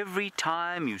 every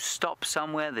time you stop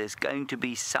somewhere, there's going to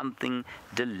be something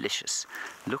delicious.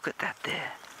 Look at that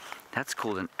there. That's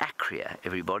called an acria,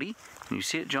 everybody. Can you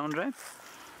see it, Jandre?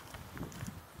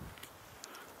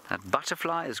 That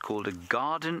butterfly is called a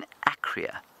garden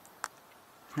acria.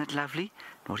 Isn't that lovely?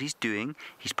 What he's doing,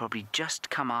 he's probably just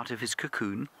come out of his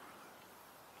cocoon,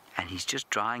 and he's just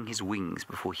drying his wings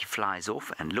before he flies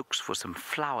off and looks for some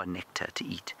flower nectar to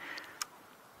eat.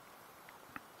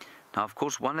 Now, of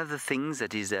course, one of the things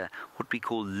that is what we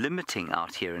call limiting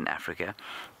out here in Africa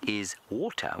is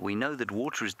water. We know that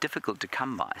water is difficult to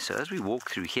come by. So as we walk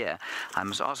through here, I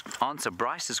must answer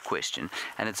Bryce's question,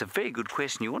 and it's a very good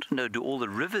question. You want to know, do all the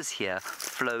rivers here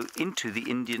flow into the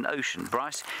Indian Ocean?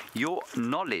 Bryce, your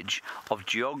knowledge of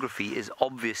geography is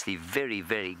obviously very,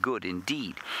 very good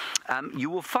indeed. You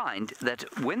will find that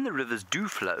when the rivers do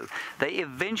flow, they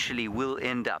eventually will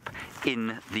end up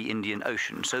in the Indian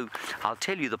Ocean. So I'll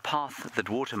tell you the path that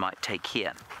water might take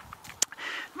here.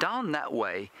 Down that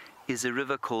way is a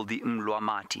river called the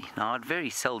Umlwamati. Now, it very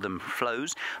seldom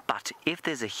flows, but if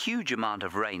there's a huge amount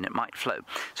of rain, it might flow.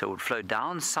 So it would flow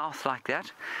down south like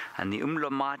that, and the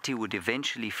Umlwamati would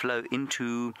eventually flow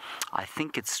into, I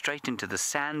think it's straight into the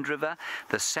Sand River.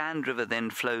 The Sand River then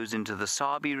flows into the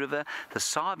Sabi River. The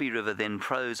Sabi River then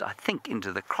flows, I think,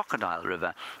 into the Crocodile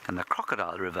River, and the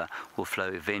Crocodile River will flow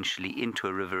eventually into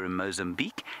a river in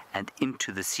Mozambique and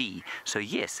into the sea. So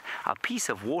yes, a piece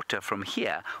of water from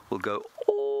here will go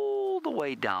all the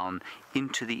way down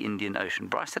into the Indian Ocean.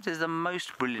 Bryce, that is the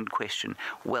most brilliant question.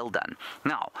 Well done.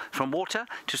 Now, from water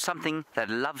to something that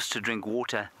loves to drink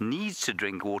water, needs to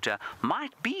drink water,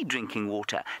 might be drinking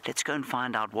water. Let's go and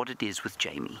find out what it is with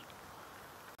Jamie.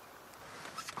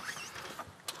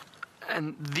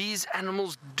 And these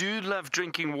animals do love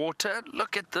drinking water.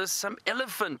 Look at this, some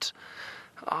elephant.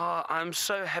 I'm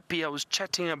so happy. I was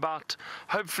chatting about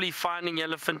hopefully finding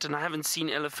elephant, and I haven't seen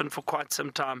elephant for quite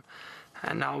some time.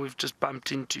 And now we've just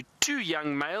bumped into two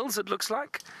young males, it looks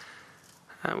like,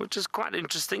 which is quite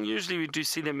interesting. Usually we do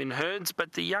see them in herds,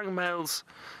 but the young males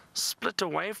split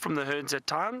away from the herds at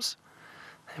times.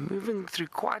 They're moving through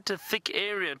quite a thick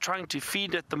area trying to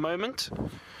feed at the moment,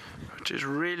 which is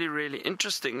really, really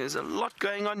interesting. There's a lot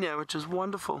going on here, which is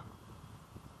wonderful.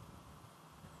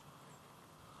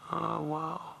 Oh,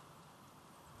 wow.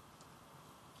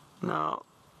 Now,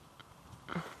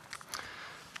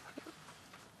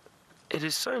 it It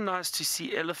is so nice to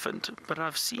see elephant, but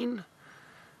I've seen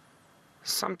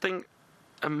something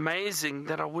amazing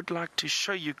that I would like to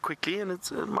show you quickly, and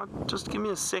it might just give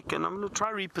me a second. I'm going to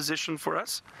try reposition for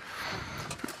us,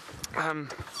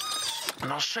 and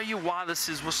I'll show you why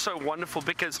this was so wonderful,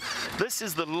 because this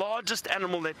is the largest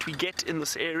animal that we get in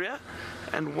this area,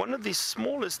 and one of the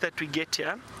smallest that we get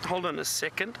here. Hold on a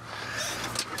second.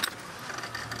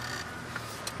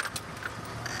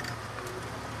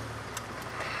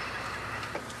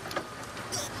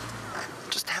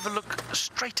 Have a look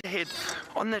straight ahead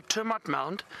on that termite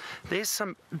mound. There's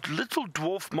some little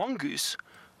dwarf mongoose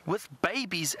with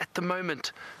babies at the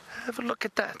moment. Have a look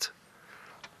at that.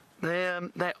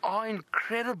 They are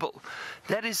incredible.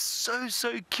 That is so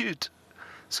cute.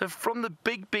 So from the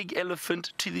big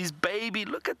elephant to these baby,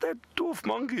 look at that dwarf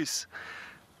mongoose.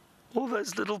 All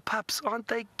those little pups, aren't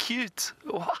they cute?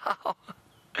 Wow.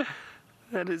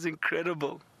 That is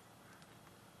incredible.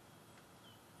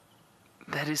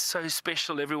 That is so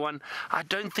special, everyone. I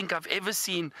don't think I've ever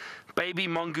seen baby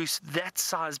mongoose that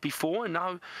size before, and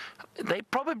now they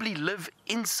probably live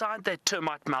inside that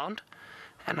termite mound,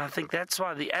 and I think that's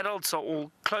why the adults are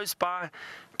all close by,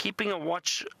 keeping a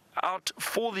watch out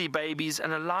for the babies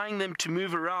and allowing them to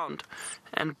move around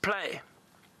and play.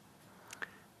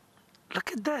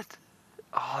 Look at that.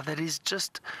 Oh, that is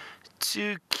just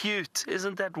too cute.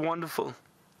 Isn't that wonderful?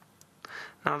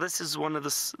 Now this is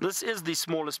the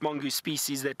smallest mongoose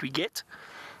species that we get,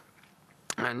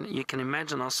 and you can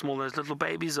imagine how small those little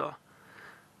babies are.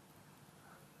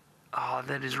 Oh,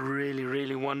 that is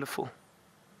really wonderful.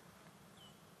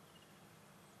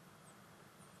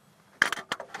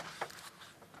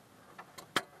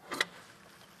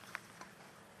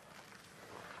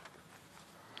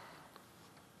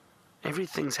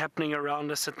 Everything's happening around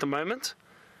us at the moment.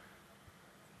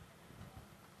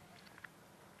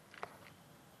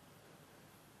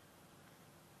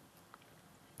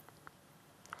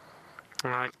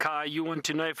 Kai, you want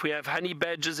to know if we have honey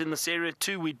badgers in this area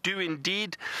too? We do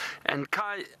indeed. And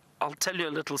Kai, I'll tell you a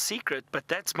little secret, but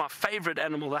that's my favorite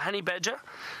animal, the honey badger.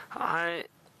 I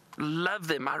love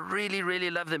them. I really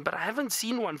love them, but I haven't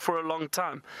seen one for a long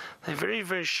time. They're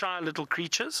very shy little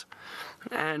creatures,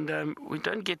 and we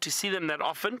don't get to see them that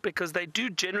often because they do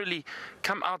generally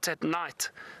come out at night,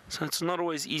 so it's not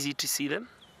always easy to see them.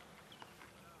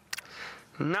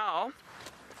 Now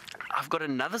I've got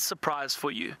another surprise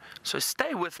for you, so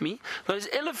stay with me. Those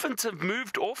elephants have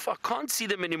moved off. I can't see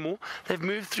them anymore. They've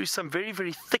moved through some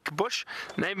very thick bush,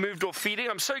 and they've moved off feeding.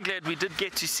 I'm so glad we did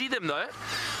get to see them though.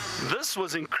 This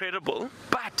was incredible,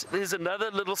 but there's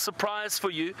another little surprise for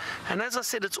you, and as I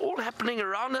said, it's all happening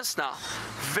around us now.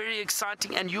 Very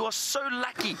exciting, and you are so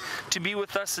lucky to be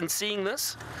with us and seeing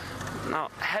this. Now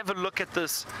have a look at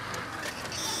this.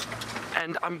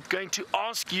 And I'm going to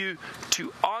ask you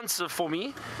to answer for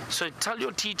me. So tell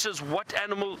your teachers what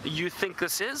animal you think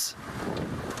this is.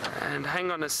 And hang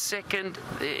on a second.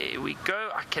 There we go.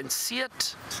 I can see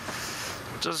it.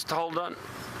 Just hold on.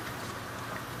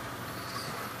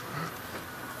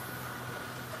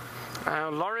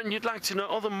 Lauren, you'd like to know,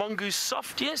 are the mongoose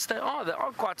soft? Yes, they are. They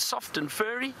are quite soft and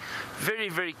furry.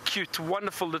 Very cute,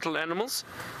 wonderful little animals.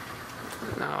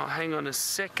 Now, hang on a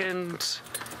second.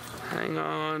 Hang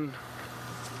on.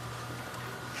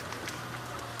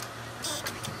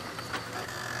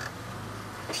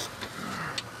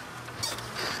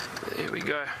 There we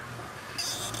go.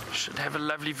 Should have a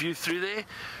lovely view through there.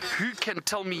 Who can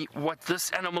tell me what this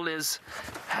animal is?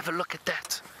 Have a look at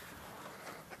that.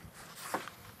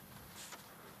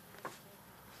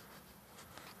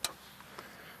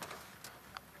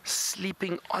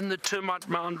 Sleeping on the termite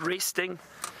mound, resting.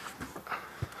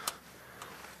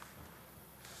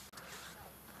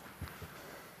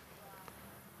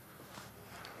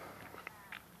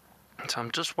 So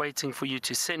I'm just waiting for you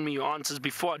to send me your answers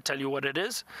before I tell you what it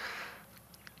is.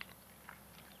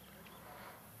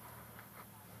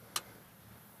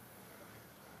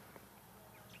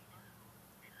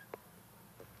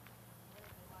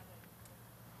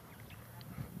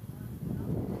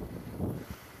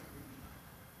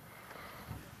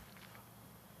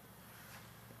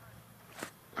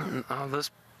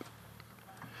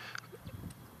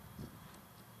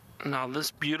 Now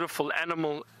this beautiful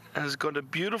animal has got a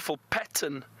beautiful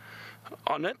pattern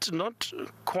on it, not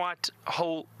quite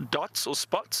whole dots or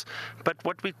spots, but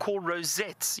what we call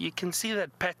rosettes. You can see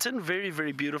that pattern,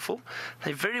 very beautiful.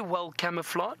 They're very well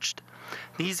camouflaged.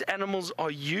 These animals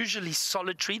are usually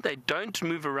solitary. They don't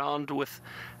move around with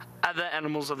other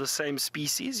animals of the same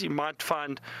species. You might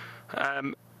find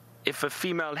if a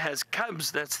female has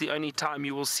cubs, that's the only time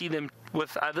you will see them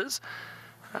with others.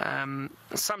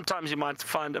 Sometimes you might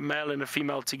find a male and a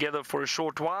female together for a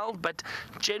short while, but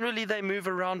generally they move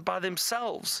around by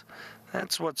themselves.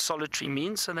 That's what solitary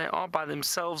means, so they are by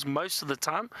themselves most of the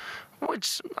time,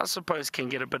 which I suppose can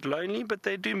get a bit lonely, but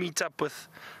they do meet up with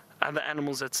other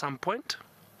animals at some point.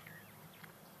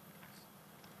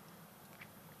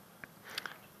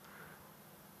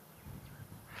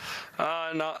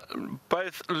 Now,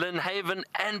 both Lynnhaven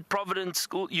and Providence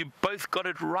School, you both got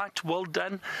it right. Well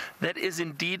done. That is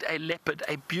indeed a leopard,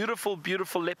 a beautiful,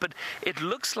 beautiful leopard. It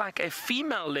looks like a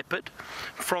female leopard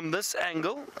from this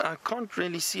angle. I can't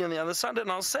really see on the other side,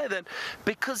 and I'll say that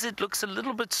because it looks a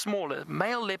little bit smaller.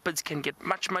 Male leopards can get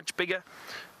much, much bigger,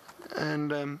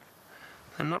 and they're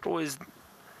not always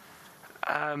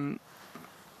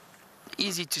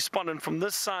easy to spot. And from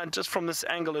this side, just from this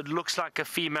angle, it looks like a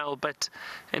female, but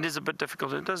it is a bit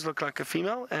difficult. It does look like a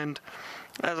female, and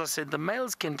as I said, the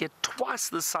males can get twice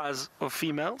the size of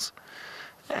females.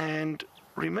 And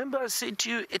remember, I said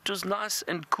to you it was nice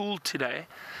and cool today,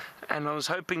 and I was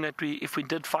hoping that if we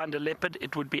did find a leopard,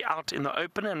 it would be out in the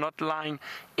open and not lying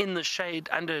in the shade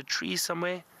under a tree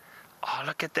somewhere. Oh,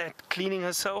 look at that, cleaning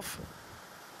herself.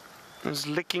 Just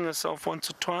licking herself once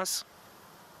or twice.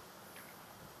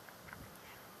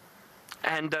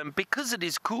 And because it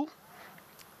is cool,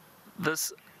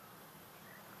 this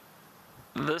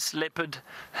leopard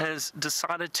has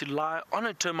decided to lie on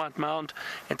a termite mound.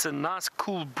 It's a nice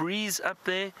cool breeze up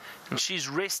there, and she's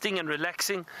resting and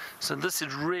relaxing. So this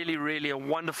is really, really a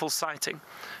wonderful sighting.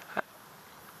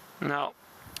 Now,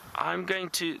 I'm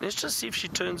going to, let's just see if she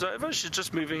turns over. She's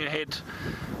just moving ahead.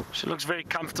 She looks very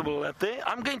comfortable up there.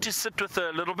 I'm going to sit with her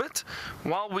a little bit.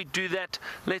 While we do that,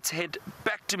 let's head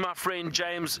back to my friend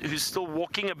James, who's still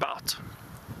walking about.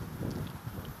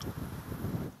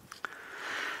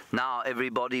 Now,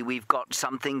 everybody, we've got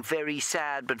something very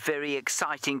sad but very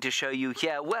exciting to show you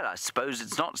here. Well, I suppose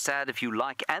it's not sad if you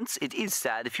like ants. It is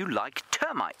sad if you like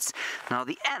termites. Now,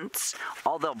 the ants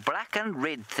are the black and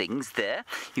red things there.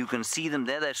 You can see them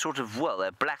there. They're sort of, well,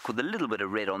 they're black with a little bit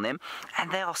of red on them.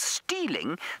 And they are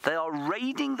stealing, they are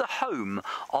raiding the home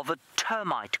of a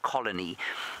termite colony.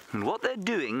 And what they're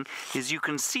doing is, you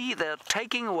can see they're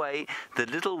taking away the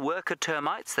little worker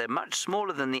termites. They're much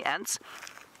smaller than the ants.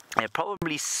 They're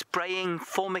probably spraying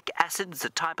formic acid, it's a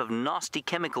type of nasty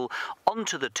chemical,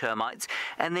 onto the termites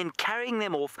and then carrying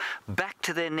them off back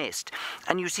to their nest.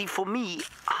 And you see, for me,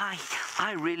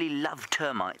 I really love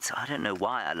termites. I don't know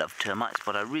why I love termites,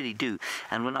 but I really do.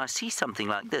 And when I see something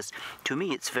like this, to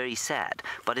me it's very sad,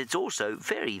 but it's also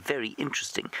very, very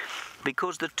interesting.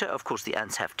 Because, of course, the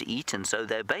ants have to eat, and so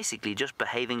they're basically just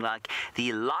behaving like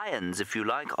the lions, if you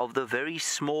like, of the very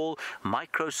small,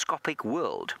 microscopic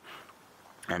world.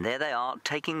 And there they are,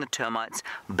 taking the termites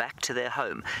back to their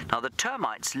home. Now, the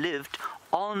termites lived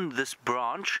on this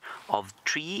branch of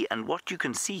tree, and what you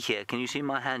can see here, can you see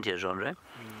my hand here, Jean-Ray?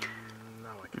 No,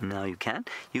 I can't. No, you can.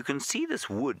 You can see this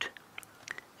wood,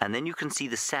 and then you can see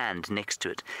the sand next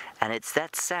to it. And it's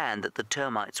that sand that the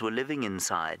termites were living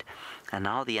inside. And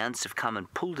now the ants have come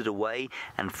and pulled it away,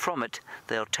 and from it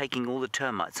they are taking all the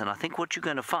termites. And I think what you're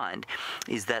going to find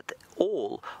is that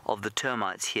all of the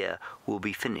termites here will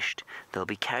be finished. They'll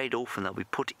be carried off and they'll be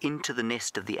put into the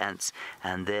nest of the ants,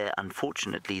 and there,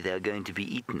 unfortunately, they're going to be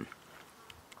eaten.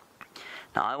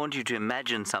 Now, I want you to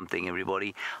imagine something,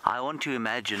 everybody. I want to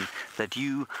imagine that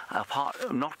you are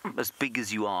not as big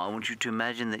as you are. I want you to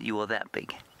imagine that you are that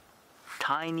big.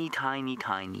 Tiny, tiny,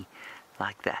 tiny,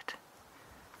 like that.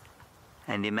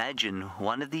 And imagine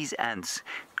one of these ants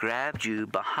grabbed you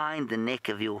behind the neck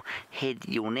of your head,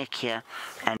 your neck here,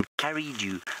 and carried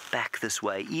you back this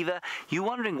way. Eva, you're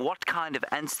wondering what kind of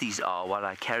ants these are while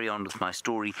I carry on with my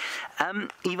story.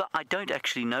 Eva, I don't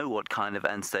actually know what kind of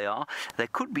ants they are. There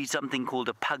could be something called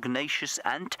a pugnacious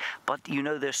ant, but you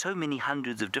know, there's so many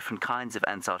hundreds of different kinds of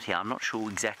ants out here. I'm not sure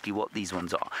exactly what these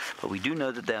ones are, but we do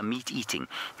know that they are meat-eating.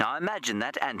 Now, imagine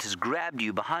that ant has grabbed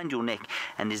you behind your neck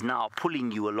and is now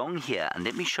pulling you along here, and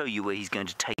let me show you where he's going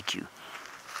to take you.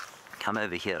 Come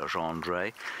over here,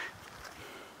 Jean-Ray.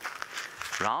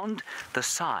 Round the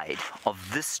side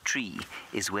of this tree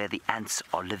is where the ants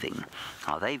are living.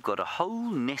 Now, they've got a whole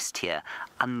nest here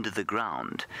under the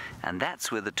ground, and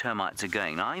that's where the termites are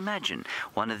going. Now, imagine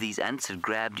one of these ants had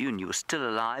grabbed you and you were still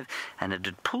alive, and it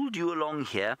had pulled you along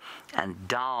here and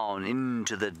down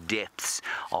into the depths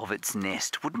of its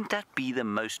nest. Wouldn't that be the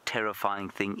most terrifying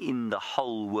thing in the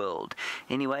whole world?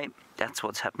 Anyway, that's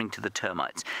what's happening to the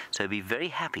termites. So be very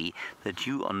happy that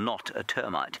you are not a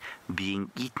termite being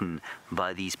eaten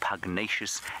by these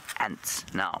pugnacious ants.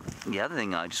 Now, the other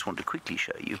thing I just want to quickly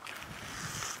show you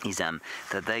is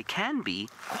that they can be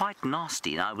quite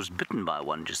nasty. Now, I was bitten by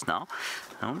one just now.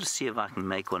 I want to see if I can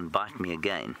make one bite me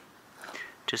again,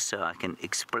 just so I can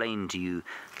explain to you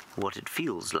what it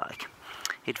feels like.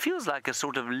 It feels like a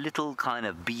sort of little kind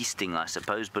of bee sting, I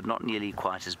suppose, but not nearly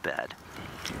quite as bad.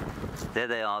 There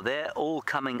they are. They're all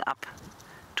coming up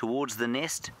towards the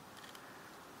nest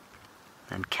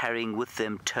and carrying with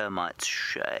them termites.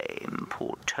 Shame,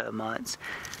 poor termites.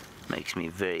 Makes me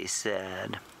very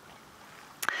sad.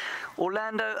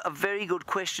 Orlando, a very good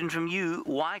question from you.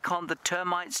 Why can't the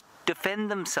termites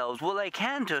defend themselves? Well, they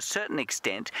can to a certain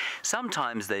extent.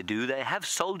 Sometimes they do. They have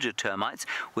soldier termites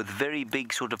with very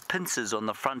big sort of pincers on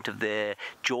the front of their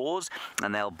jaws,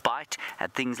 and they'll bite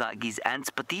at things like these ants.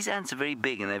 But these ants are very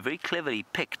big, and they're very cleverly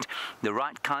picked, the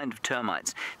right kind of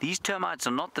termites. These termites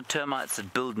are not the termites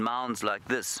that build mounds like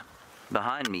this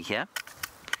behind me here.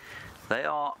 They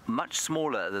are much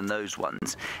smaller than those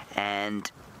ones,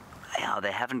 and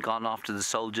they haven't gone after the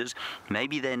soldiers.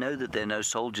 Maybe they know that there are no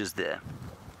soldiers there.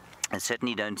 There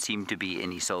certainly don't seem to be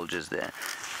any soldiers there.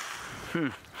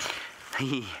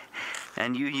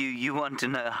 And you want to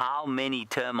know how many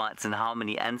termites and how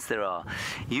many ants there are.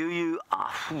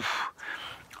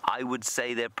 I would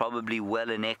say there are probably well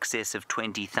in excess of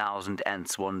 20,000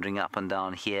 ants wandering up and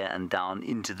down here and down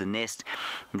into the nest.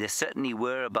 There certainly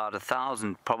were about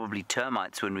 1,000 probably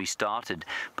termites when we started,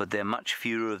 but there are much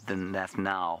fewer than that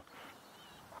now.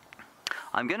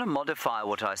 I'm going to modify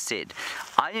what I said.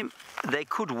 They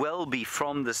could well be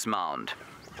from this mound.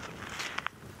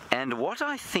 And what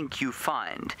I think you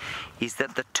find is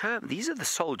that these are the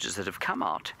soldiers that have come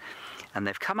out, and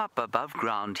they've come up above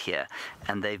ground here,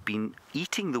 and they've been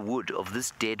eating the wood of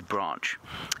this dead branch.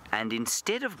 And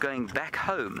instead of going back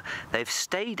home, they've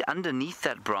stayed underneath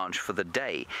that branch for the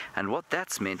day. And what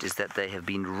that's meant is that they have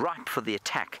been ripe for the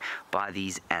attack by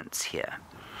these ants here.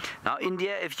 Now,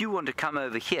 India, if you want to come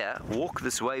over here, walk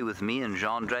this way with me and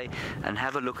Gendre and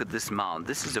have a look at this mound.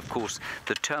 This is, of course,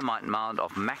 the termite mound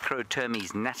of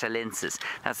Macrotermes natalensis.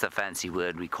 That's the fancy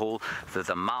word we call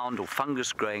the mound or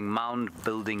fungus-growing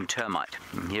mound-building termite.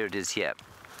 And here it is here.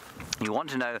 You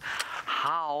want to know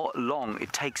how long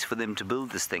it takes for them to build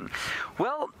this thing.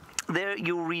 Well, there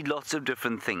you'll read lots of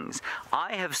different things.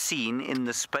 I have seen in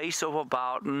the space of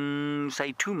about,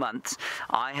 say 2 months,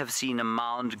 I have seen a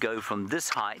mound go from this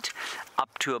height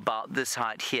up to about this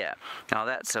height here. Now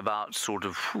that's about sort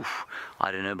of,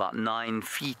 I don't know, about 9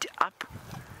 feet up.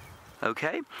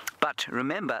 Okay, but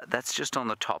remember, that's just on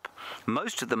the top.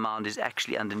 Most of the mound is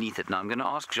actually underneath it. Now I'm going to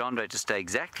ask Gendre to stay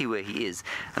exactly where he is,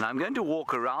 and I'm going to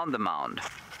walk around the mound.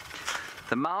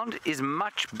 The mound is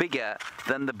much bigger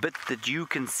than the bit that you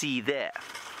can see there.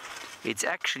 It's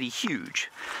actually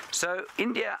huge. So,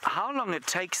 India, how long it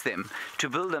takes them to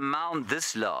build a mound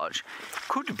this large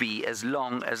could be as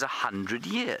long as 100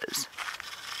 years.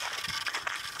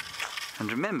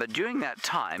 And remember, during that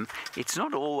time, it's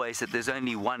not always that there's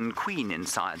only one queen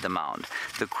inside the mound.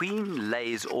 The queen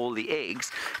lays all the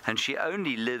eggs, and she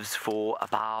only lives for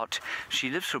about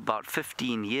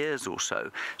 15 years or so.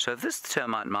 So if this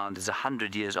termite mound is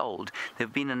 100 years old, there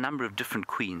have been a number of different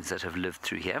queens that have lived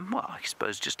through here. Well, I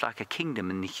suppose just like a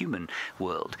kingdom in the human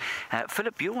world.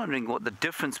 Philip, you're wondering what the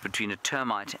difference between a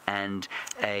termite and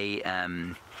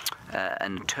an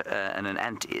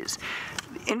ant is.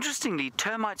 Interestingly,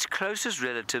 termites' closest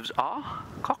relatives are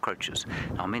cockroaches.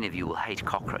 Now, many of you will hate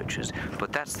cockroaches,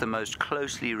 but that's the most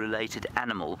closely related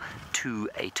animal to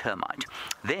a termite.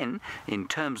 Then, in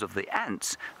terms of the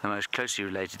ants, the most closely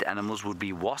related animals would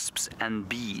be wasps and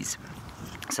bees.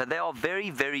 So they are very,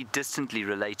 very distantly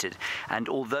related, and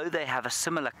although they have a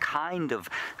similar kind of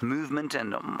movement,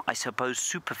 and I suppose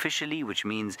superficially, which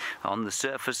means on the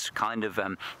surface kind of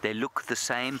they look the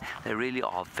same, they really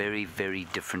are very, very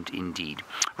different indeed.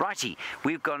 Righty,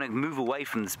 we're going to move away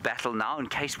from this battle now in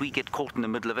case we get caught in the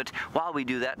middle of it. While we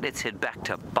do that, let's head back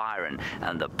to Byron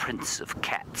and the Prince of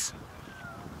Cats.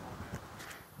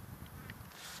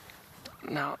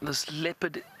 Now, this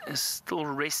leopard is still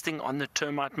resting on the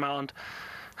termite mound,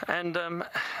 and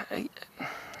I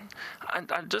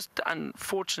just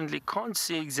unfortunately can't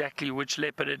see exactly which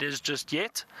leopard it is just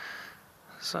yet.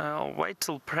 So I'll wait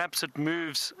till perhaps it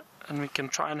moves and we can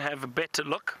try and have a better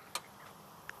look.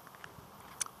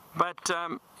 But,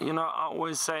 you know, I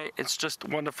always say it's just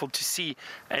wonderful to see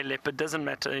a leopard. Doesn't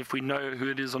matter if we know who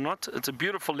it is or not. It's a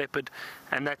beautiful leopard,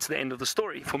 and that's the end of the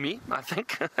story for me, I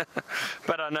think.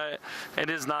 But I know it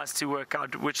is nice to work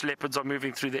out which leopards are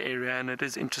moving through the area, and it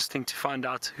is interesting to find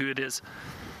out who it is.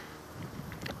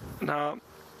 Now,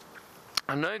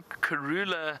 I know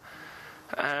Karula,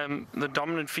 the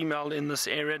dominant female in this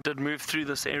area, did move through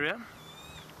this area.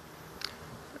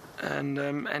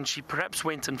 and she perhaps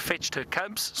went and fetched her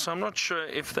cubs. So I'm not sure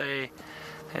if they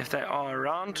are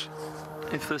around,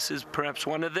 if this is perhaps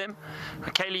one of them.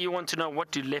 Kaylee, you want to know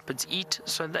what do leopards eat?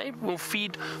 So they will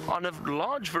feed on a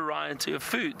large variety of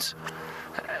foods,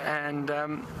 and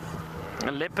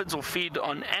leopards will feed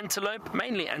on antelope,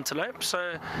 mainly antelope.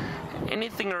 So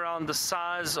anything around the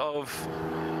size of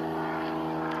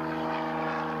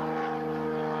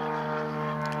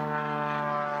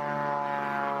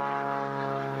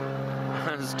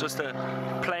there's just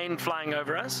a plane flying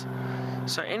over us.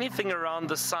 So anything around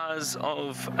the size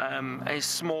of a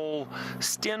small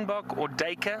steenbok or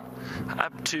duiker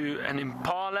up to an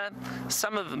impala.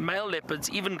 Some of the male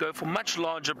leopards even go for much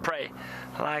larger prey,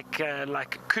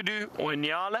 like kudu or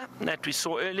nyala that we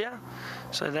saw earlier.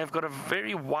 So they've got a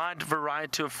very wide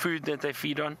variety of food that they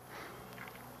feed on.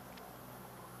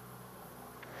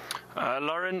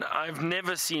 Lauren, I've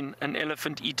never seen an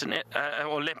elephant eat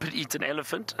or leopard eat an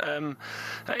elephant.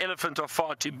 Elephants are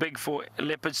far too big for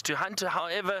leopards to hunt.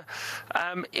 However,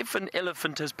 if an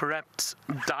elephant has perhaps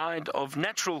died of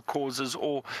natural causes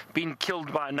or been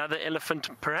killed by another elephant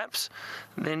perhaps,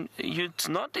 then it's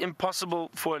not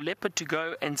impossible for a leopard to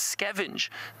go and scavenge.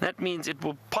 That means it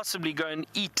will possibly go and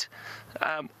eat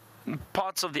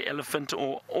parts of the elephant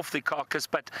or off the carcass.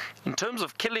 But in terms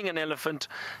of killing an elephant,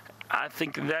 I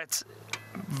think that's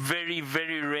very,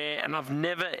 very rare, and I've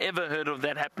never ever heard of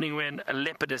that happening when a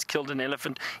leopard has killed an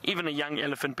elephant, even a young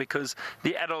elephant, because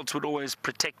the adults would always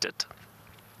protect it.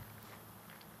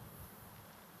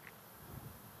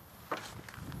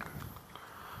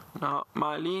 Now,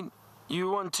 Mylene, you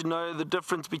want to know the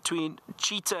difference between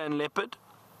cheetah and leopard,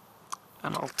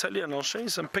 and I'll tell you, and I'll show you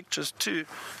some pictures too.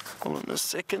 Hold on a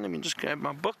second, let me just grab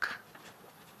my book.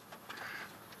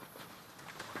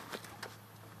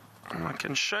 I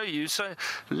can show you. So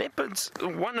leopards,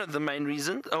 one of the main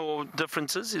reasons or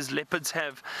differences is leopards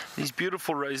have these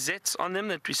beautiful rosettes on them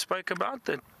that we spoke about.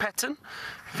 That pattern,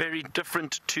 very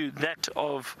different to that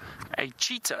of a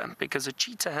cheetah, because a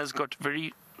cheetah has got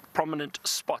very prominent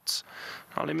spots.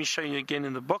 Now let me show you again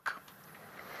in the book.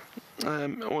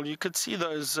 Well, you could see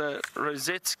those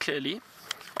rosettes clearly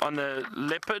on the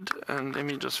leopard, and let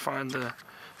me just find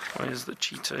where's the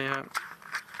cheetah here.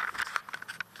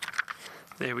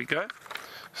 There we go.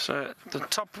 So the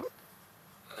top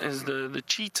is the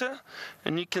cheetah,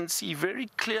 and you can see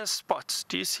very clear spots.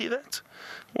 Do you see that?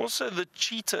 Also, the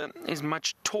cheetah is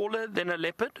much taller than a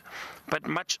leopard, but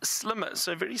much slimmer,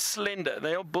 so very slender.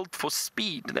 They are built for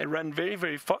speed. They run very,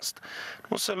 very fast.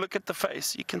 Also, look at the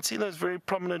face. You can see those very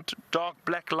prominent dark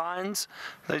black lines,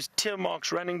 those tear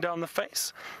marks running down the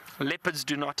face. Leopards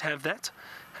do not have that.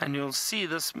 And you'll see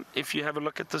this if you have a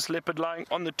look at this leopard lying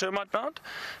on the termite mound.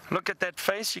 Look at that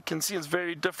face. You can see it's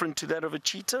very different to that of a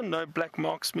cheetah. No black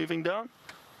marks moving down.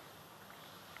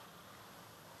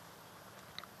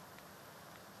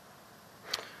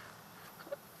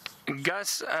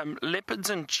 Gus,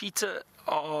 leopards and cheetah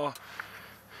are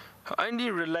only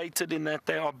related in that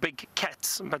they are big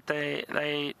cats, but they're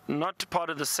not part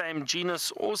of the same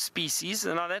genus or species.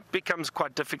 And now that becomes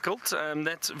quite difficult.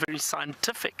 That's very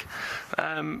scientific,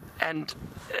 and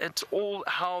it's all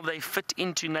how they fit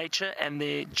into nature and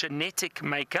their genetic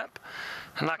makeup.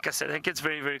 And like I said, it gets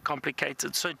very, very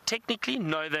complicated. So technically,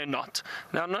 no, they're not.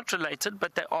 They're not related,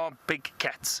 but they are big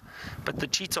cats. But the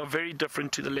cheetah are very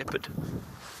different to the leopard.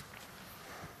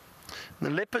 The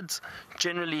leopards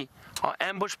generally are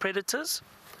ambush predators,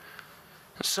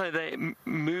 so they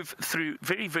move through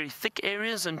very, very thick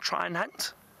areas and try and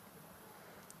hunt.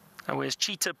 Whereas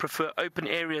cheetah prefer open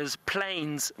areas,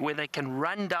 plains, where they can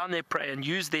run down their prey and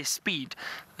use their speed.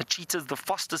 The cheetah is the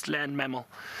fastest land mammal.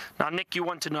 Now, Nick, you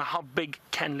want to know how big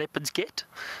can leopards get?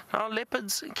 Now,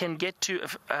 leopards can get to,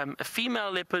 a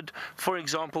female leopard, for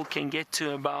example, can get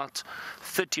to about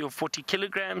 30 or 40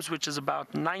 kilograms, which is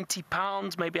about 90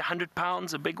 pounds, maybe 100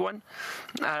 pounds, a big one.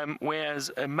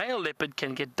 Whereas a male leopard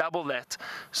can get double that,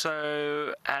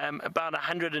 so about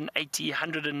 180,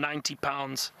 190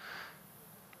 pounds.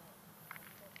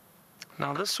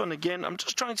 Now this one again, I'm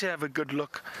just trying to have a good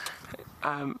look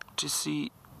to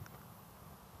see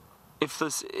if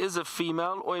this is a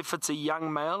female or if it's a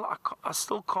young male. I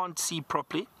still can't see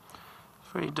properly.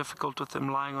 It's very difficult with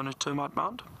them lying on a termite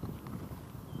mound.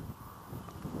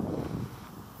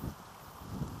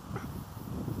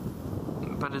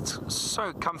 But it's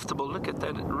so comfortable. Look at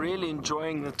that, really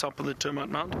enjoying the top of the termite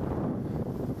mound.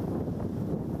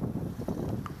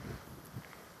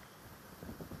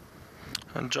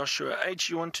 And Joshua H,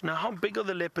 you want to know how big are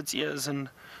the leopard's ears and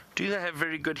do they have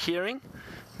very good hearing?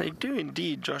 They do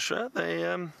indeed, Joshua.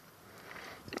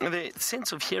 their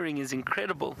sense of hearing is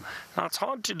incredible. Now, it's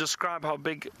hard to describe how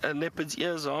big a leopard's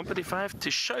ears are, but if I have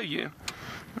to show you,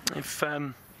 if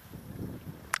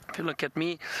you look at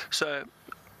me, so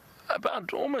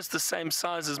about almost the same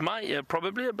size as my ear,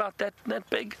 probably about that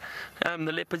big,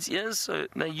 the leopard's ears. So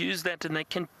they use that, and they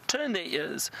can turn their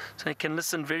ears so they can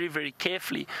listen very, very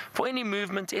carefully for any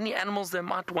movement, any animals they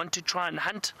might want to try and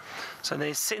hunt. So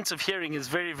their sense of hearing is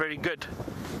very, very good.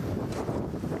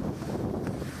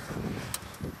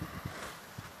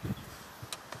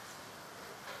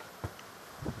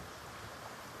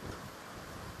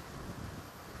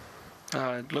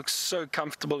 It looks so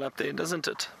comfortable up there, doesn't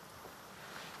it?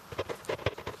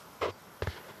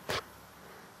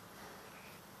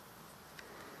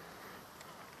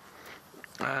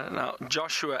 Now,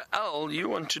 Joshua L., you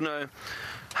want to know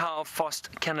how fast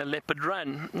can a leopard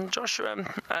run? And Joshua,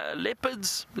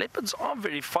 leopards are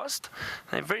very fast.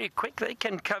 They're very quick. They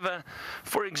can cover,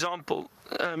 for example,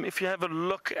 if you have a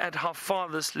look at how far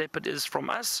this leopard is from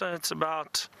us, so it's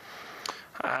about,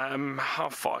 how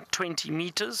far? 20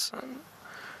 meters.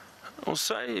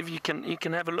 Also, if you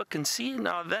can have a look and see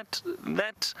now that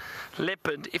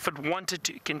leopard, if it wanted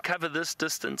to, can cover this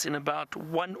distance in about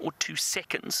 1 or 2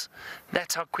 seconds.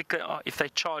 That's how quick they are if they're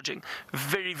charging.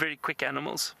 Very, very quick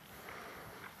animals.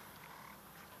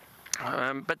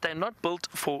 But they're not built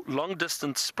for long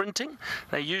distance sprinting.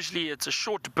 It's a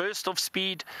short burst of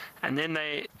speed, and then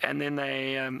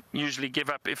they usually give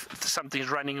up if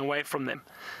something's running away from them.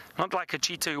 Not like a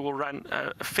cheetah who will run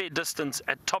a fair distance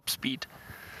at top speed.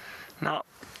 Now,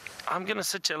 I'm going to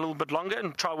sit here a little bit longer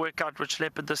and try to work out which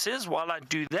leopard this is. While I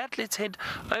do that, let's head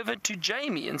over to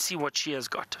Jamie and see what she has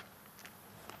got.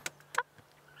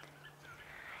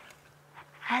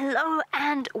 Hello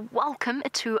and welcome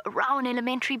to Rowan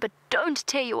Elementary, but don't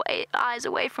tear your eyes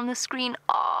away from the screen.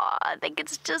 Oh, I think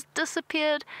it's just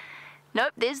disappeared.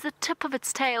 Nope, there's the tip of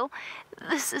its tail.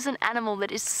 This is an animal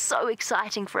that is so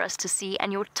exciting for us to see,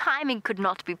 and your timing could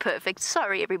not be perfect.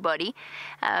 Sorry, everybody.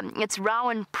 It's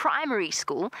Rowan Primary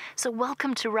School, so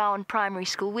welcome to Rowan Primary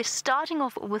School. We're starting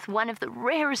off with one of the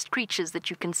rarest creatures that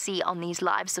you can see on these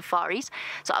live safaris,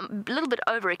 so I'm a little bit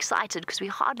overexcited because we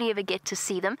hardly ever get to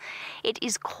see them. It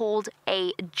is called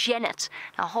a genet.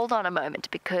 Now, hold on a moment,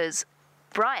 because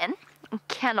Brian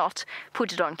cannot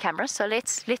put it on camera, so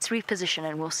let's reposition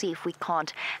and we'll see if we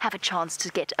can't have a chance to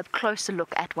get a closer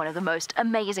look at one of the most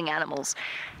amazing animals.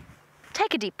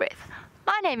 Take a deep breath.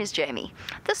 My name is Jamie.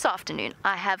 This afternoon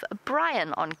I have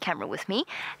Brian on camera with me,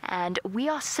 and we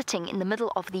are sitting in the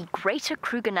middle of the Greater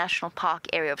Kruger National Park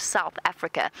area of South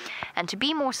Africa, and to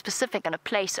be more specific, in a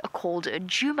place called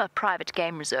Djuma Private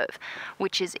Game Reserve,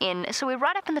 which is so we're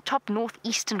right up in the top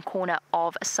northeastern corner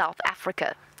of South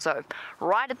Africa. So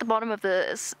right at the bottom of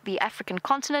the African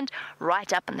continent,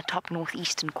 right up in the top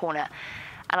northeastern corner.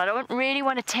 And I don't really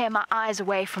want to tear my eyes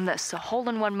away from this, so hold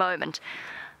on one moment.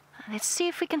 Let's see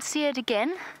if we can see it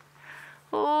again.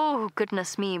 Oh,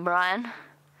 goodness me, Brian.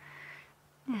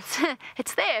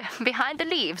 It's there, behind the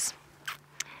leaves.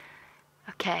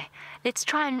 Okay, let's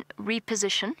try and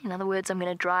reposition. In other words, I'm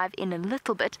going to drive in a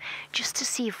little bit just to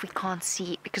see if we can't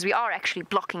see, because we are actually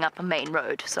blocking up a main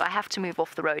road, so I have to move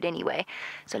off the road anyway.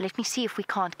 So let me see if we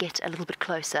can't get a little bit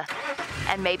closer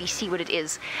and maybe see what it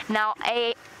is. Now,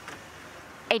 a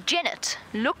genet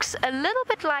looks a little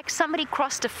bit like somebody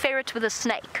crossed a ferret with a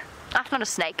snake. Not a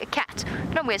snake, a cat. I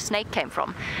don't know where a snake came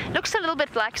from. Looks a little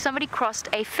bit like somebody crossed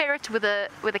a ferret with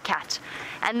a cat.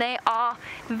 And they are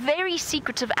very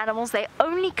secretive animals. They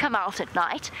only come out at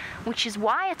night, which is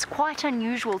why it's quite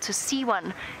unusual to see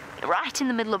one right in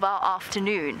the middle of our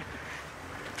afternoon.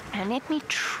 And let me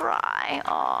try.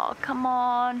 Oh, come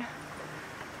on.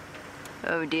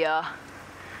 Oh dear.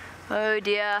 Oh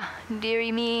dear.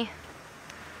 Dearie me.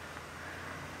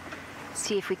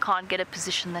 See if we can't get a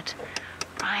position that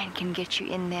Brian can get you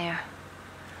in there.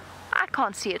 I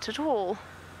can't see it at all.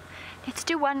 Let's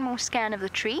do one more scan of the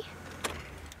tree.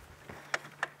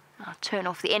 I'll turn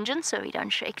off the engine so we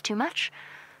don't shake too much.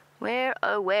 Where,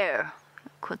 oh where,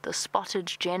 could the spotted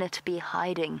genet be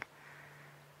hiding?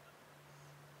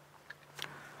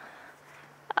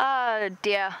 Oh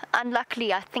dear,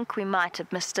 unluckily I think we might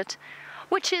have missed it.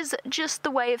 Which is just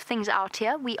the way of things out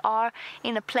here. We are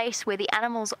in a place where the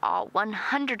animals are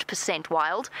 100%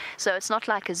 wild, so it's not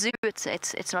like a zoo,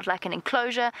 it's not like an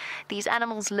enclosure. These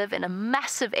animals live in a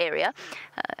massive area,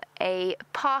 a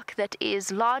park that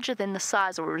is larger than the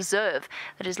size, or a reserve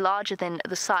that is larger than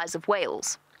the size of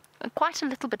Wales. Quite a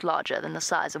little bit larger than the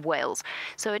size of Wales.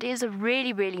 So it is a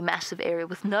really, really massive area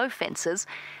with no fences,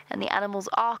 and the animals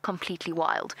are completely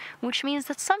wild, which means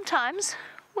that sometimes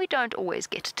we don't always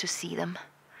get to see them.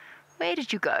 Where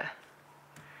did you go?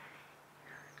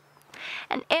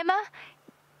 And Emma,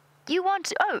 you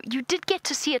did get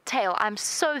to see a tail. I'm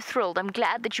so thrilled. I'm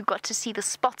glad that you got to see the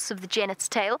spots of the genet's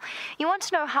tail. You want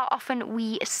to know how often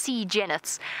we see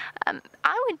genets.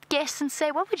 I would guess and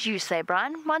say, what would you say,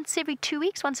 Brian? Once every 2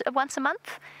 weeks? Once a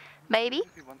month? Maybe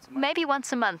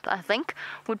once a month, I think,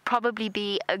 would probably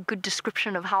be a good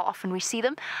description of how often we see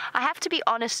them. I have to be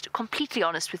honest, completely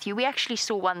honest with you. We actually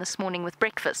saw one this morning with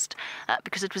breakfast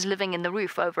because it was living in the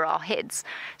roof over our heads.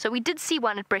 So we did see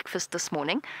one at breakfast this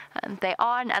morning. They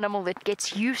are an animal that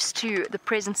gets used to the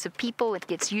presence of people. It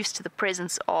gets used to the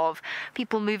presence of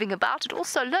people moving about. It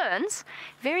also learns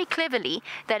very cleverly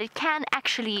that it can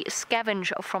actually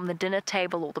scavenge from the dinner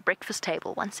table or the breakfast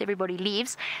table. Once everybody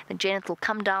leaves, the genet will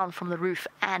come down from the roof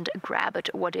and grab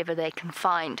at whatever they can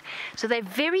find. So they're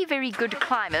very, very good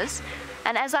climbers,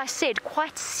 and as I said,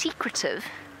 quite secretive.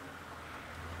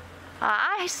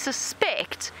 I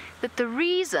suspect that the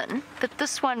reason that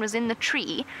this one was in the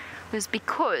tree was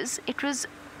because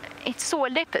it saw a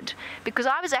leopard, because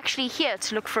I was actually here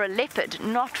to look for a leopard,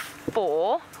 not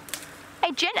for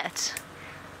a genet.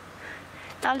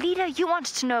 Now, Lida, you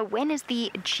wanted to know, when is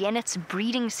the genet's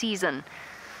breeding season?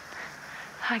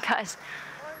 Hi, guys.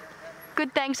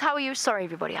 Good, thanks. How are you? Sorry,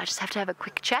 everybody. I just have to have a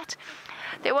quick chat.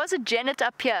 There was a genet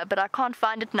up here, but I can't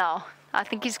find it now. I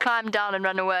think he's climbed down and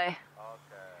run away.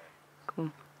 Okay.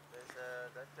 Cool.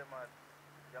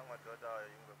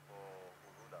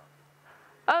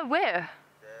 Oh, where?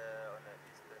 There on the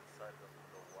eastern side of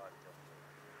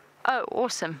the water. Oh,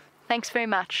 awesome. Thanks very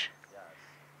much. Yes,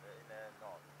 in the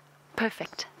north.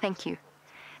 Perfect. Thank you.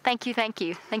 Thank you.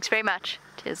 Thanks very much.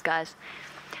 Cheers, guys.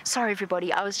 Sorry,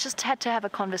 everybody. I just had to have a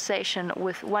conversation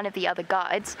with one of the other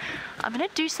guides. I'm going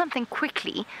to do something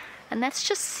quickly, and let's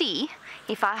just see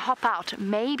if I hop out.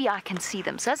 Maybe I can see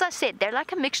them. So as I said, they're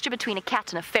like a mixture between a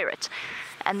cat and a ferret,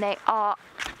 and it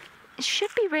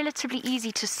should be relatively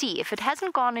easy to see. If it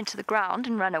hasn't gone into the ground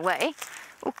and run away,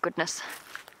 oh goodness.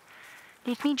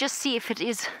 Let me just see if it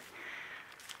is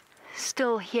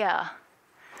still here.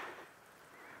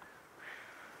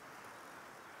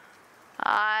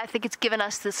 I think it's given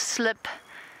us this slip.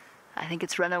 I think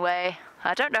it's run away.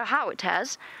 I don't know how it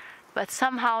has, but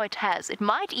somehow it has. It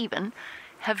might even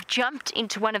have jumped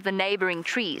into one of the neighboring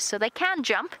trees. So they can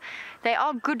jump. They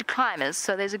are good climbers,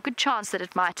 so there's a good chance that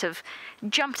it might have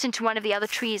jumped into one of the other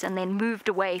trees and then moved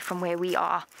away from where we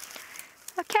are.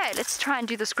 Okay, let's try and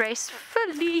do this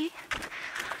gracefully.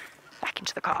 Back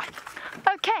into the car.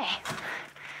 Okay.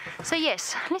 So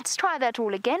yes, let's try that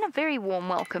all again. A very warm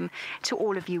welcome to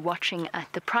all of you watching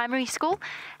at the primary school,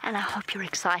 and I hope you're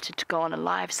excited to go on a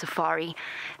live safari.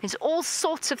 There's all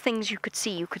sorts of things you could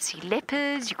see. You could see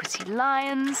leopards, you could see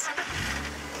lions.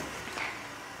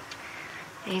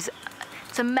 It's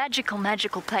a magical,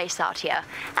 magical place out here.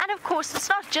 And of course, it's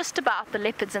not just about the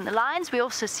leopards and the lions. We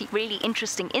also see really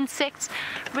interesting insects,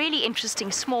 really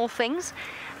interesting small things.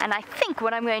 And I think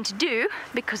what I'm going to do,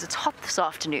 because it's hot this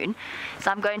afternoon, is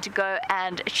I'm going to go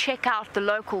and check out the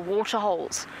local water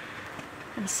holes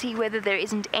and see whether there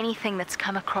isn't anything that's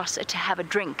come across it to have a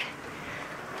drink.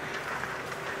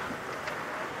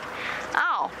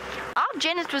 Oh, our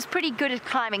genet was pretty good at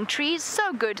climbing trees,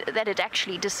 so good that it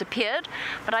actually disappeared.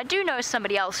 But I do know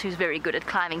somebody else who's very good at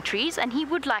climbing trees, and he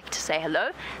would like to say hello,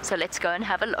 so let's go and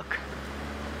have a look.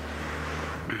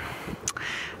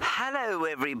 Hello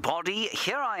everybody,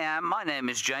 here I am. My name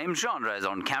is James, Genre is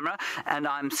on camera, and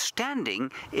I'm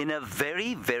standing in a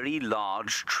very, very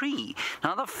large tree.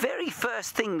 Now the very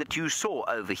first thing that you saw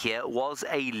over here was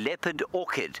a leopard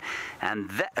orchid, and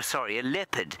a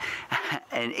leopard,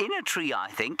 and in a tree I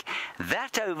think.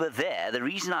 That over there, the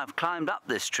reason I've climbed up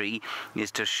this tree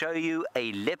is to show you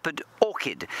a leopard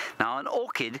orchid. Now an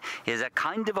orchid is a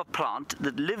kind of a plant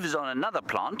that lives on another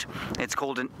plant. It's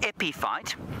called an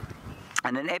epiphyte.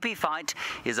 And an epiphyte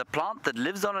is a plant that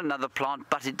lives on another plant,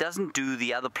 but it doesn't do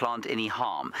the other plant any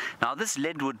harm. Now, this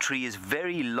leadwood tree is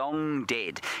very long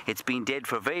dead. It's been dead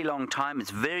for a very long time. It's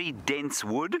very dense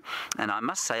wood, and I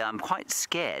must say I'm quite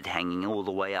scared hanging all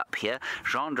the way up here.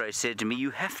 Gendre said to me, you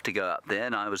have to go up there,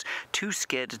 and I was too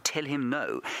scared to tell him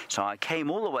no. So I came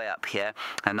all the way up here,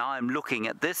 and now I'm looking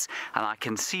at this, and I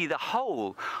can see the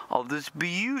whole of this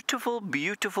beautiful,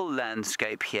 beautiful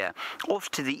landscape here. Off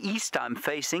to the east I'm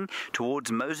facing towards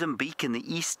Mozambique in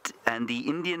the east and the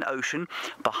Indian Ocean.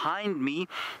 Behind me,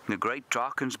 the great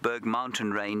Drakensberg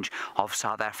mountain range of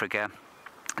South Africa.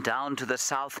 Down to the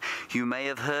south, you may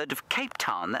have heard of Cape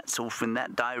Town. That's off in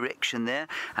that direction there.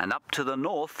 And up to the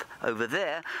north, over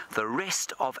there, the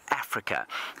rest of Africa.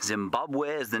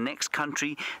 Zimbabwe is the next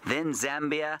country, then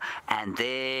Zambia, and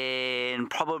then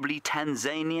probably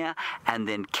Tanzania, and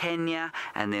then Kenya,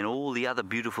 and then all the other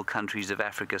beautiful countries of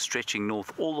Africa stretching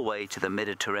north all the way to the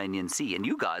Mediterranean Sea. And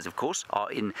you guys, of course,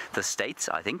 are in the States,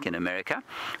 I think, in America,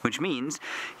 which means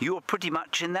you're pretty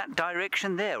much in that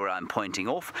direction there where I'm pointing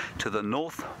off to the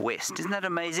northwest. Isn't that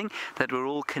amazing that we're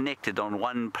all connected on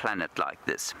one planet like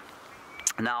this?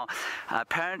 Now,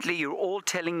 apparently you're all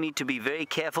telling me to be very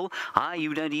careful.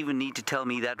 You don't even need to tell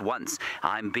me that once.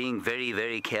 I'm being very,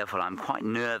 very careful. I'm quite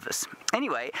nervous.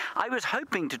 Anyway, I was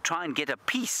hoping to try and get a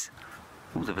piece.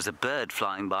 Oh, there was a bird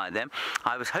flying by them.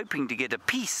 I was hoping to get a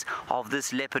piece of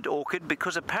this leopard orchid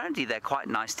because apparently they're quite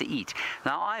nice to eat.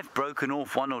 Now, I've broken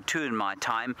off one or two in my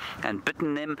time and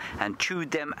bitten them and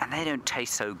chewed them, and they don't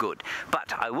taste so good.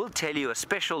 But I will tell you a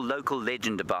special local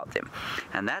legend about them,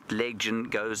 and that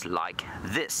legend goes like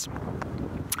this.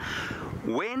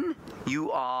 When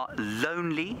you are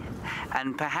lonely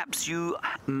and perhaps you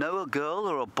know a girl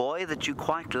or a boy that you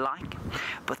quite like,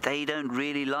 but they don't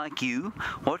really like you,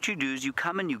 what you do is you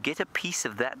come and you get a piece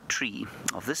of that tree,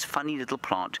 of this funny little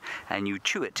plant, and you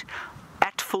chew it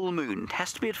at full moon. It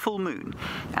has to be at full moon.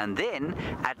 And then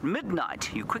at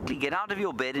midnight, you quickly get out of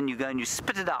your bed and you go and you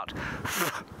spit it out.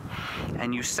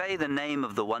 And you say the name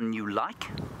of the one you like,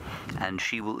 and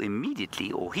she will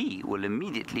immediately, or he will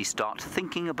immediately start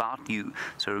thinking about you.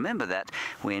 So remember that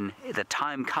when the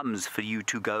time comes for you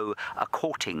to go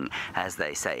a-courting, as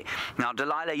they say. Now,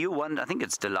 Delilah, I think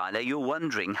it's Delilah, you're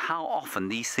wondering how often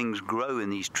these things grow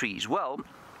in these trees. Well,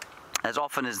 as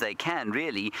often as they can,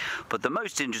 really. But the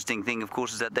most interesting thing, of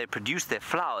course, is that they produce their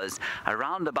flowers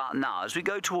around about now. As we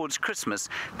go towards Christmas,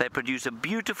 they produce a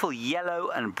beautiful yellow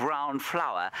and brown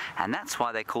flower, and that's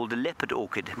why they're called a leopard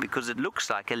orchid, because it looks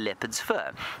like a leopard's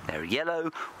fur. They're yellow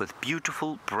with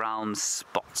beautiful brown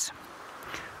spots.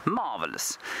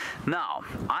 Marvelous. Now,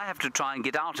 I have to try and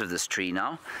get out of this tree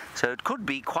now, so it could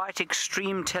be quite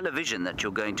extreme television that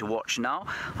you're going to watch now.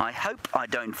 I hope I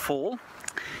don't fall.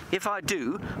 If I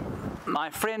do, my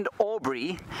friend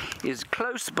Aubrey is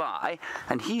close by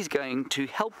and he's going to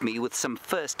help me with some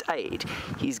first aid.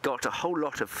 He's got a whole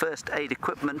lot of first aid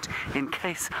equipment in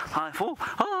case I fall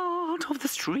out of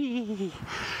this tree.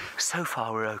 So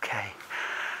far we're okay.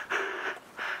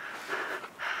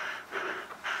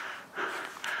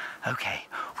 Okay,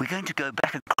 we're going to go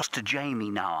back across to Jamie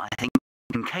now, I think.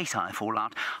 In case I fall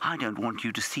out, I don't want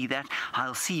you to see that.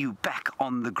 I'll see you back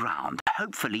on the ground,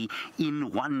 hopefully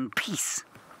in one piece.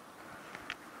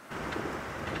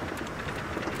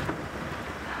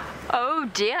 Oh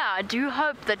dear, I do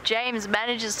hope that James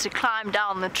manages to climb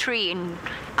down the tree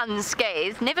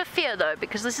unscathed. Never fear though,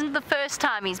 because this isn't the first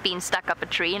time he's been stuck up a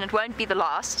tree, and it won't be the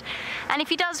last. And if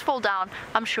he does fall down,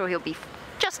 I'm sure he'll be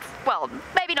well,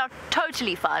 maybe not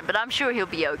totally fine, but I'm sure he'll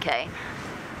be okay.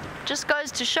 Just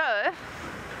goes to show,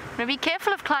 be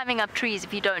careful of climbing up trees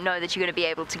if you don't know that you're going to be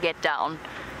able to get down.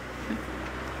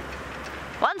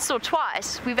 Once or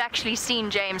twice, we've actually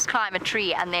seen James climb a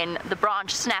tree and then the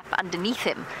branch snap underneath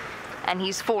him, and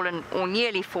he's fallen or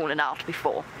nearly fallen out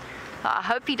before. I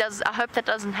hope that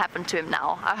doesn't happen to him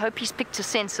now. I hope he's picked a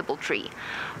sensible tree.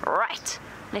 Right,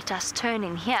 let us turn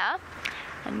in here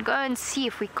and go and see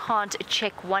if we can't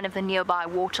check one of the nearby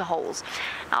water holes.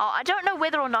 Now, I don't know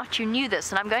whether or not you knew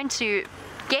this, and I'm going to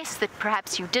guess that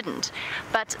perhaps you didn't,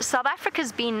 but South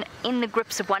Africa's been in the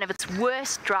grips of one of its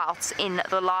worst droughts in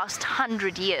the last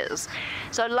 100 years.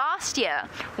 So last year,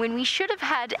 when we should have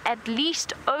had at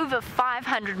least over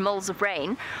 500 mils of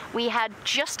rain, we had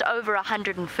just over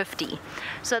 150.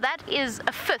 So that is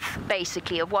a fifth,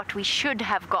 basically, of what we should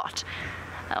have got.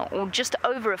 Or just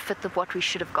over a fifth of what we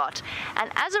should have got.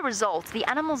 And as a result, the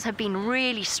animals have been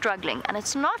really struggling. And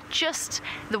it's not just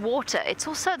the water, it's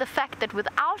also the fact that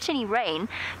without any rain,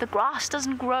 the grass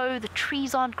doesn't grow, the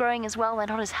trees aren't growing as well, they're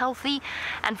not as healthy.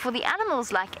 And for the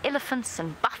animals like elephants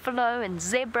and buffalo and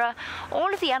zebra,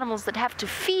 all of the animals that have to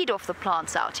feed off the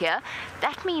plants out here,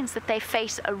 that means that they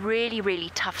face a really,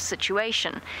 really tough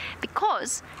situation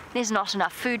because there's not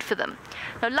enough food for them.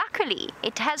 Now, luckily,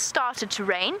 it has started to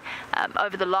rain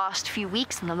over the last few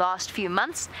weeks and the last few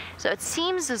months, so it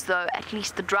seems as though at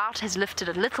least the drought has lifted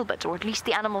a little bit, or at least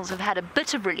the animals have had a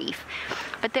bit of relief.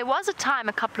 But there was a time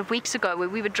a couple of weeks ago where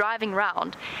we were driving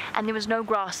around and there was no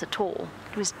grass at all.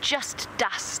 It was just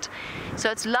dust. So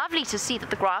it's lovely to see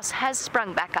that the grass has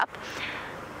sprung back up.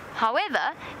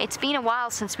 However, it's been a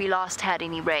while since we last had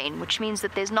any rain, which means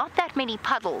that there's not that many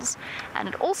puddles, and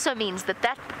it also means that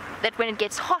that that when it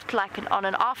gets hot, like on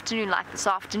an afternoon like this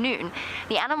afternoon,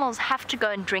 the animals have to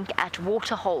go and drink at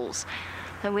water holes.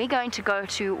 And we're going to go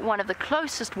to one of the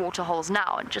closest water holes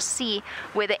now and just see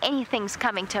whether anything's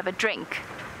coming to have a drink.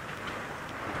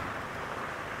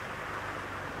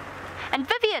 And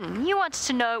Vivian, you wanted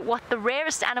to know what the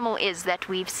rarest animal is that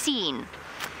we've seen.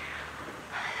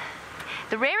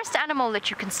 The rarest animal that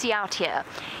you can see out here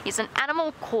is an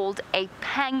animal called a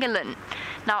pangolin.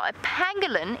 Now, a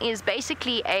pangolin is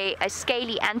basically a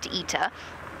scaly anteater,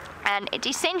 and it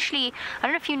essentially, I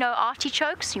don't know if you know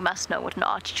artichokes, you must know what an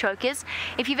artichoke is.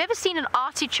 If you've ever seen an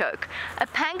artichoke, a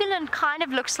pangolin kind of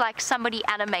looks like somebody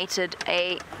animated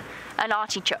an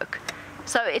artichoke.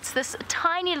 So it's this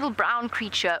tiny little brown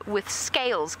creature with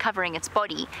scales covering its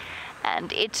body,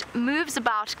 and it moves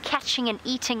about catching and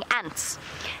eating ants,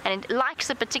 and it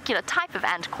likes a particular type of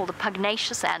ant called a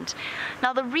pugnacious ant.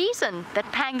 Now, the reason that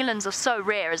pangolins are so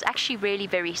rare is actually really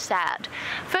very sad.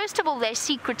 First of all, they're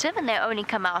secretive and they only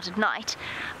come out at night,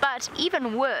 but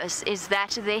even worse is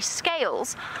that their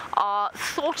scales are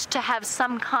thought to have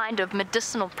some kind of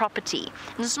medicinal property.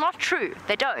 And it's not true,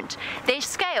 they don't. Their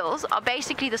scales are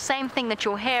basically the same thing that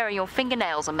your hair and your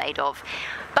fingernails are made of.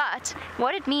 But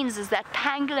what it means is that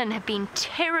pangolin have been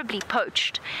terribly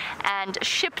poached and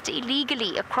shipped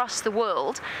illegally across the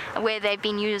world, where they've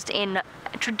been used in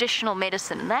traditional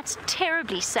medicine. And that's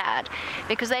terribly sad,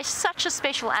 because they're such a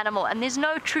special animal and there's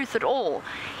no truth at all.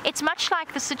 It's much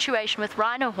like the situation with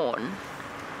rhino horn.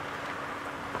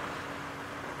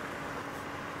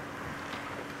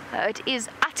 It is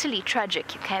utterly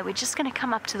tragic. Okay, we're just going to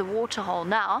come up to the water hole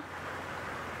now.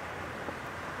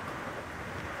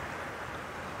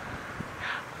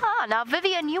 Now,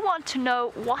 Vivian, you want to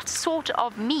know what sort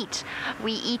of meat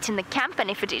we eat in the camp and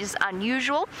if it is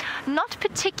unusual. Not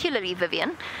particularly,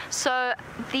 Vivian. So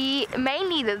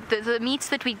mainly the meats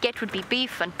that we get would be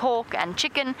beef and pork and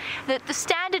chicken, the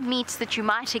standard meats that you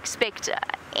might expect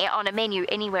on a menu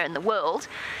anywhere in the world.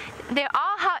 There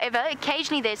are, however,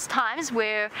 occasionally there's times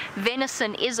where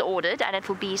venison is ordered, and it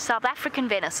will be South African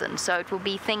venison. So it will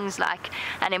be things like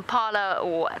an impala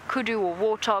or a kudu or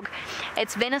warthog.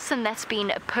 It's venison that's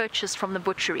been purchased from the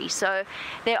butchery. So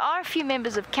there are a few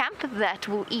members of camp that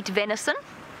will eat venison,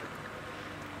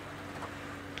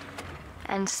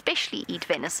 and especially eat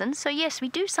venison. So yes, we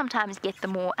do sometimes get the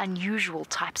more unusual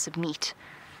types of meat.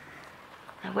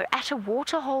 Now, we're at a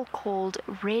waterhole called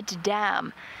Red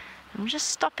Dam. I'm just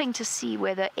stopping to see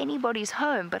whether anybody's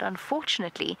home, but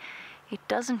unfortunately, it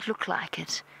doesn't look like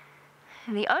it.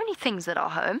 And the only things that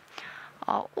are home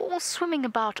are all swimming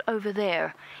about over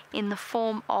there in the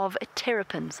form of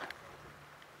terrapins.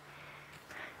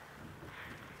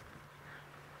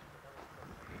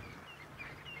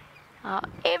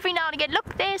 Every now and again,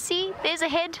 look there, see, there's a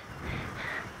head.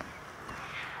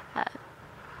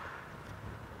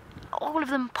 All of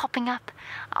them popping up.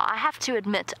 I have to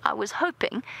admit, I was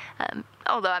hoping,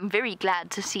 although I'm very glad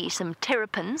to see some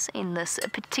terrapins in this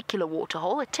particular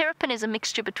waterhole. A terrapin is a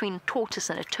mixture between a tortoise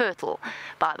and a turtle,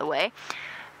 by the way.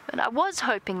 And I was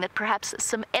hoping that perhaps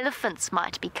some elephants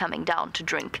might be coming down to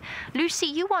drink. Lucy,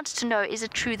 you wanted to know, is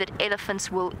it true that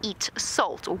elephants will eat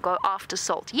salt or go after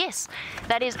salt? Yes,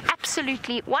 that is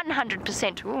absolutely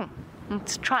 100%. Ooh.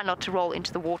 Let's try not to roll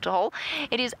into the waterhole.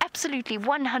 It is absolutely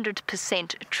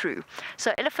 100% true.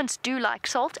 So elephants do like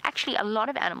salt. Actually, a lot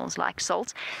of animals like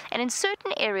salt. And in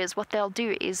certain areas, what they'll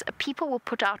do is people will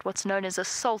put out what's known as a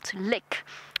salt lick,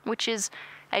 which is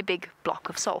a big block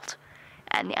of salt.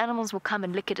 And the animals will come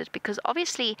and lick at it, because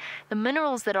obviously the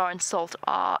minerals that are in salt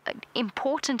are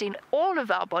important in all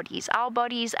of our bodies,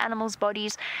 animals'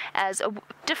 bodies, as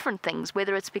different things,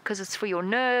 whether it's because it's for your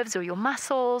nerves or your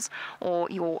muscles or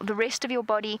the rest of your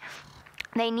body.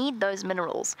 They need those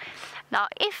minerals. Now,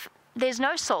 if there's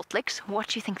no salt licks, what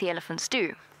do you think the elephants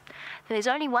do? There's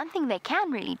only one thing they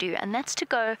can really do, and that's to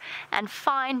go and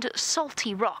find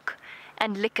salty rock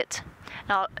and lick it.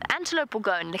 Now, antelope will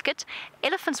go and lick it.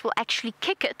 Elephants will actually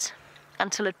kick it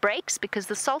until it breaks, because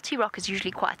the salty rock is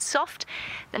usually quite soft.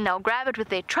 Then they'll grab it with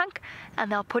their trunk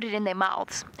and they'll put it in their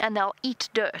mouths and they'll eat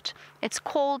dirt. It's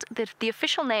called, the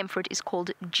official name for it is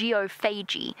called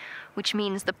geophagy, which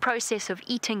means the process of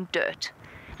eating dirt.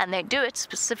 And they do it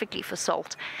specifically for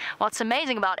salt. What's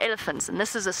amazing about elephants, and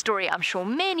this is a story I'm sure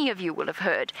many of you will have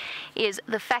heard, is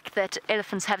the fact that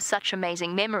elephants have such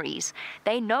amazing memories.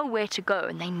 They know where to go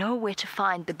and they know where to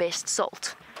find the best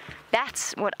salt.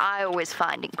 That's what I always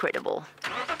find incredible.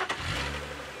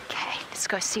 Okay, let's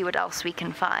go see what else we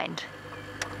can find.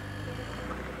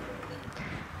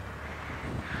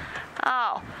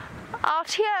 Oh,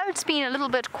 Out here, it's been a little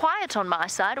bit quiet on my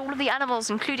side. All of the animals,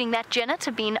 including that Janet,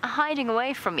 have been hiding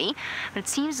away from me. But it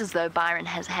seems as though Byron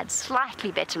has had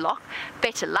slightly better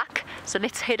luck. So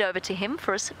let's head over to him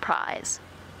for a surprise.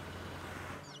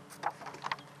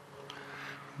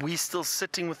 We're still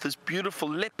sitting with this beautiful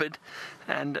leopard,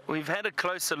 and we've had a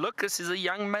closer look. This is a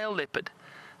young male leopard,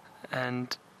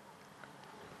 and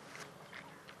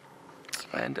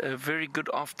a very good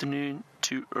afternoon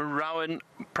to Rowan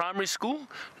Primary School.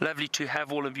 Lovely to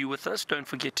have all of you with us. Don't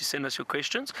forget to send us your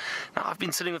questions. Now, I've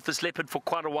been sitting with this leopard for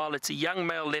quite a while. It's a young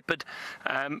male leopard.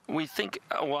 We think,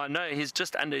 well, I know he's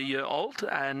just under a year old,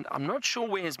 and I'm not sure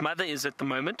where his mother is at the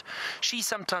moment. She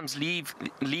sometimes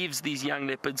leaves these young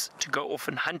leopards to go off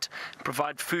and hunt,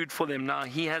 provide food for them. Now,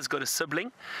 he has got a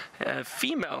sibling,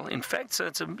 female, in fact, so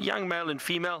it's a young male and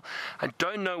female. I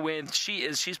don't know where she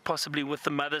is. She's possibly with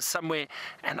the mother somewhere,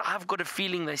 and I've got a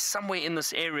feeling they're somewhere in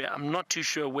this area. I'm not too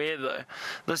sure where, though.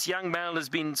 This young male has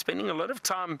been spending a lot of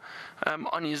time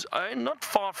on his own, not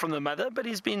far from the mother, but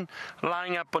he's been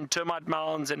lying up on termite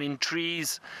mounds and in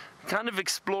trees, kind of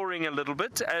exploring a little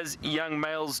bit, as young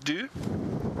males do.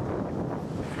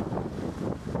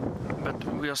 But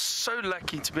we are so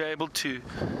lucky to be able to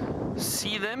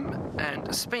see them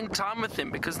and spend time with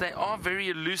them, because they are very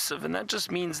elusive, and that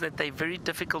just means that they're very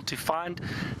difficult to find.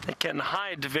 They can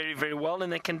hide very, very well,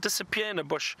 and they can disappear in a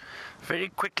bush very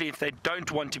quickly if they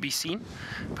don't want to be seen.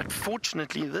 But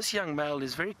fortunately, this young male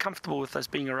is very comfortable with us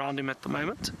being around him at the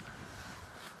moment.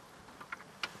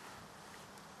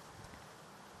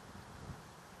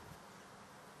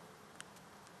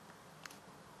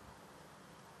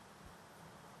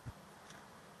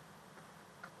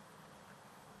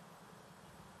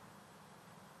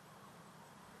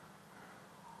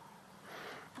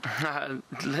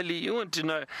 Lily, you want to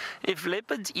know if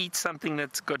leopards eat something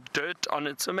that's got dirt on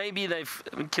it. So maybe they've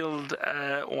killed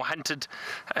or hunted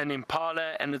an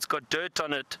impala and it's got dirt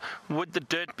on it. Would the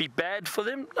dirt be bad for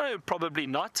them? No, probably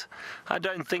not. I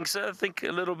don't think so. I think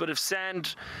a little bit of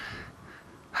sand,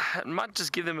 it might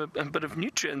just give them a bit of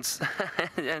nutrients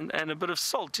and a bit of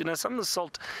salt. You know, some of the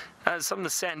salt, some of the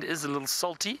sand is a little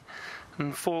salty,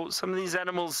 and for some of these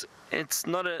animals, it's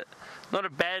not a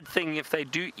bad thing if they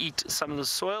do eat some of the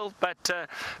soil. But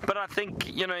I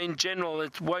think, you know, in general,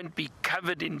 it won't be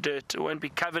covered in dirt, it won't be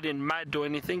covered in mud or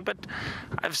anything. But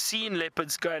I've seen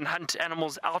leopards go and hunt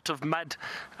animals out of mud.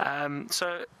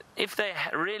 So if they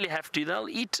really have to, they'll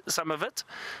eat some of it,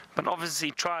 but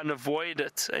obviously try and avoid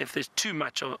it if there's too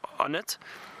much on it.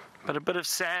 But a bit of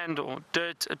sand or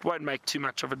dirt, it won't make too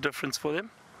much of a difference for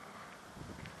them.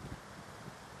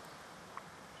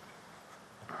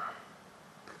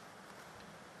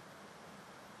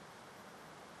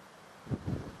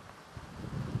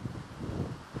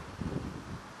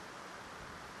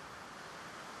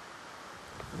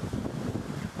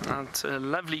 It's a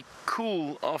lovely,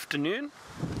 cool afternoon.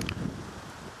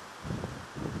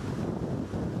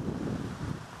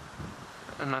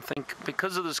 And I think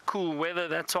because of this cool weather,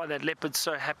 that's why that leopard's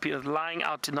so happy with lying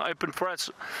out in the open for us.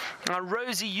 Now,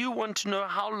 Rosie, you want to know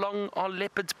how long are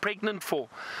leopards pregnant for?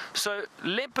 So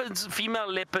leopards,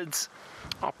 female leopards,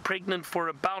 are pregnant for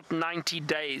about 90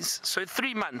 days, so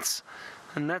 3 months.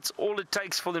 And that's all it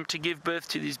takes for them to give birth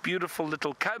to these beautiful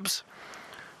little cubs.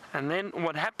 And then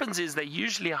what happens is they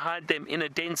usually hide them in a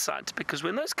den site, because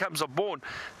when those cubs are born,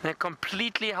 they're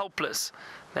completely helpless.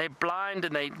 They're blind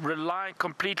and they rely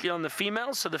completely on the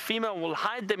female. So the female will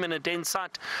hide them in a den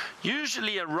site,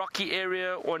 usually a rocky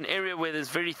area or an area where there's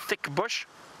very thick bush.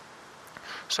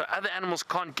 So other animals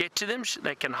can't get to them.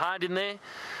 They can hide in there.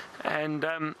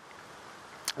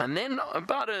 And then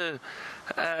about a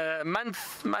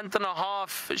month and a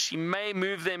half, she may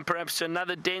move them perhaps to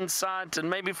another den site, and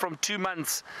maybe from 2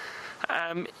 months,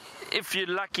 if you're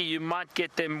lucky, you might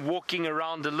get them walking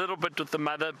around a little bit with the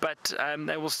mother, but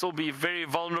they will still be very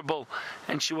vulnerable,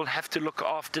 and she will have to look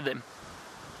after them.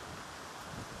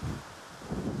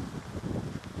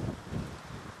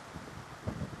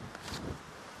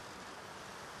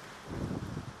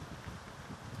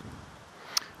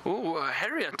 Oh,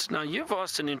 Harriet, now you've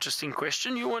asked an interesting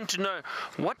question. You want to know,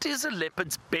 what is a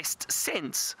leopard's best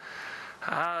sense?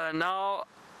 Now,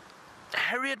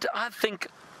 Harriet, I think,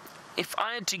 if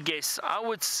I had to guess, I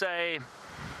would say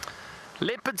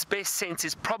leopard's best sense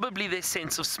is probably their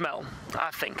sense of smell,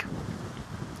 I think.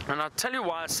 And I'll tell you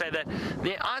why I say that.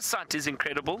 Their eyesight is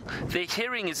incredible, their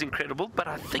hearing is incredible, but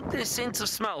I think their sense of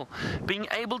smell, being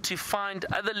able to find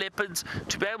other leopards,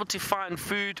 to be able to find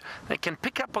food, they can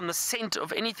pick up on the scent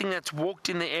of anything that's walked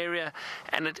in the area,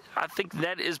 and I think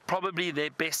that is probably their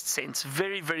best sense.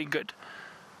 Very, very good.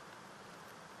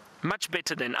 Much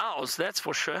better than ours, that's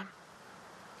for sure.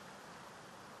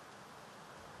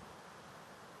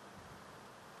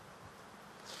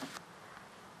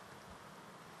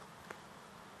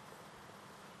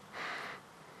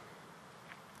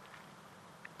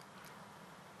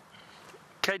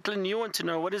 Caitlin, you want to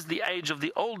know what is the age of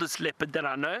the oldest leopard that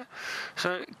I know.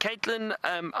 So, Caitlin,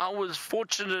 I was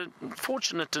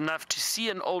fortunate enough to see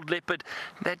an old leopard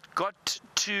that got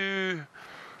to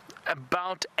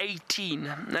about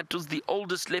 18. That was the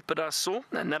oldest leopard I saw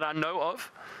and that I know of.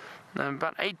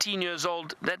 About 18 years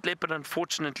old. That leopard,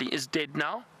 unfortunately, is dead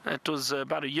now. It was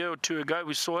about a year or two ago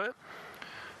we saw her.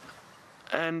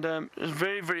 And a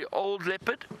very, very old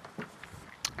leopard.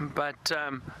 But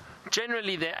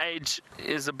generally their age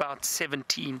is about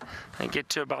 17. They get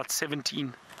to about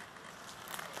 17.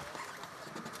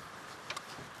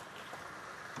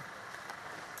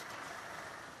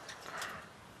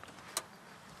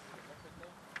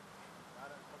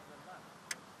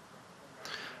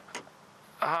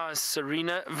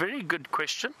 Serena, very good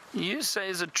question. You say,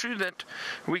 is it true that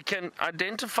we can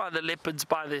identify the leopards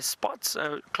by their spots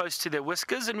close to their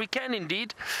whiskers? And we can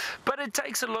indeed, but it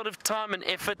takes a lot of time and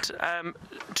effort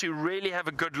to really have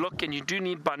a good look, and you do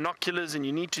need binoculars and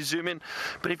you need to zoom in.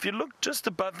 But if you look just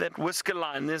above that whisker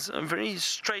line, there's a very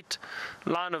straight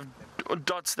line of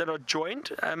dots that are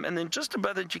joined, and then just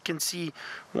above it you can see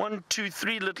 1, 2,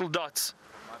 3 little dots.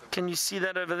 Can you see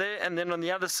that over there? And then on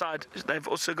the other side, they've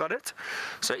also got it.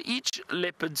 So each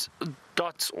leopard's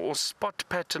dots or spot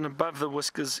pattern above the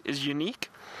whiskers is unique.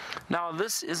 Now,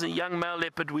 this is a young male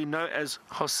leopard we know as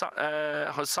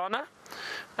Hosanna.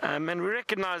 And we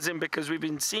recognize him because we've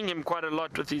been seeing him quite a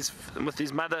lot with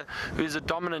his mother, who is a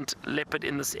dominant leopard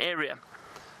in this area.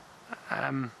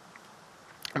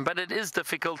 But it is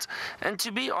difficult, and to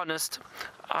be honest,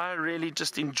 I really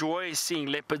just enjoy seeing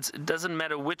leopards. It doesn't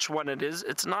matter which one it is.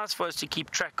 It's nice for us to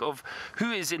keep track of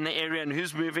who is in the area and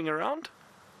who's moving around.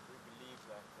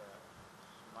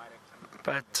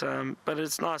 But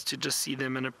it's nice to just see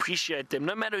them and appreciate them,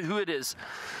 no matter who it is.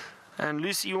 And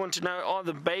Lucy, you want to know, are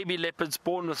the baby leopards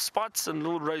born with spots and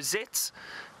little rosettes?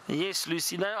 Yes,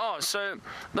 Lucy, they are. So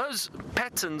those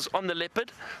patterns on the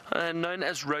leopard are known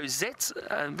as rosettes.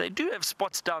 They do have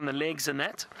spots down the legs and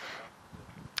that,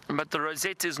 but the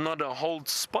rosette is not a whole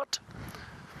spot.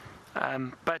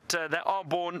 But they are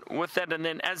born with that, and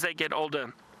then as they get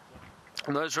older,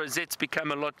 those rosettes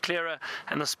become a lot clearer,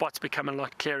 and the spots become a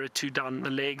lot clearer too down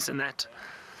the legs and that.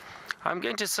 I'm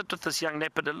going to sit with this young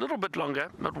leopard a little bit longer,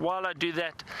 but while I do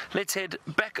that, let's head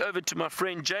back over to my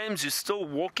friend James, who's still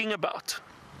walking about.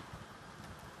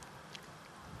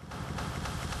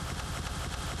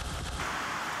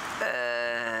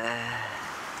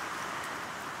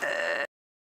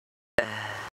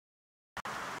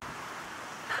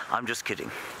 I'm just kidding.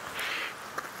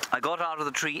 I got out of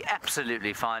the tree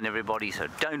absolutely fine, everybody, so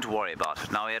don't worry about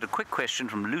it. Now, we had a quick question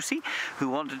from Lucy, who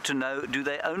wanted to know, do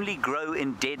they only grow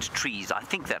in dead trees? I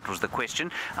think that was the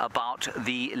question about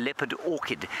the leopard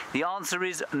orchid. The answer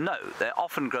is no. They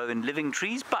often grow in living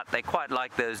trees, but they quite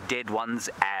like those dead ones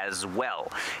as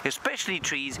well, especially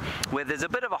trees where there's a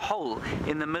bit of a hole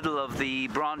in the middle of the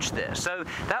branch there. So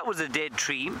that was a dead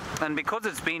tree, and because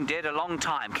it's been dead a long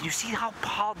time, can you see how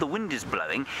hard the wind is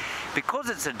blowing? Because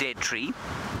it's a dead tree,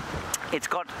 it's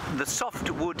got the soft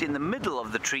wood in the middle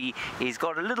of the tree is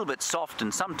got a little bit soft,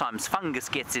 and sometimes fungus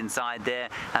gets inside there,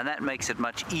 and that makes it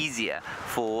much easier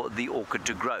for the orchid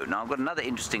to grow. Now, I've got another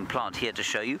interesting plant here to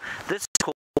show you. This is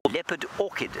called leopard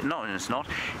orchid. No, it's not.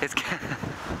 It's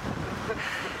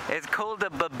it's called a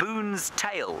baboon's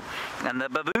tail, and the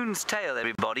baboon's tail,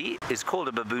 everybody, is called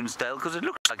a baboon's tail because it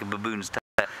looks like a baboon's tail.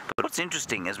 But what's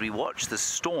interesting as we watch the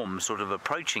storm sort of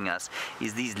approaching us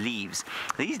is these leaves.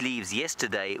 These leaves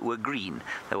yesterday were green.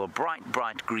 They were bright,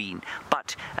 bright green.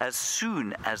 But as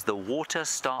soon as the water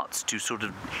starts to sort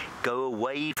of go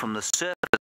away from the surface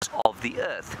of the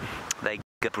earth, they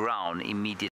go brown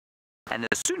immediately. And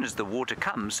as soon as the water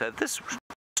comes, so this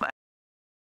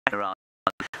around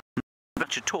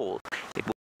much at all, it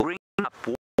will bring up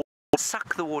water,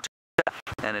 suck the water,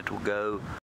 and it will go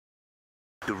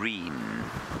green.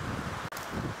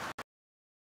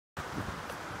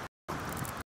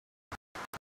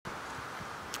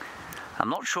 I'm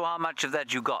not sure how much of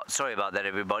that you got. Sorry about that,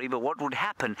 everybody. But what would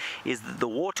happen is that the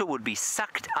water would be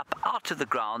sucked up out of the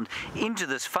ground into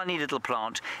this funny little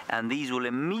plant, and these will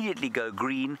immediately go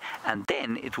green, and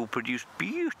then it will produce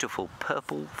beautiful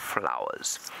purple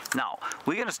flowers. Now,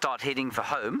 we're going to start heading for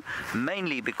home,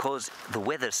 mainly because the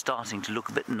weather's starting to look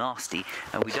a bit nasty,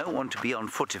 and we don't want to be on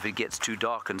foot if it gets too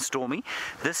dark and stormy.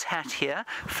 This hat here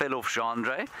fell off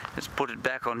Jean-Andre. Let's put it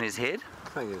back on his head.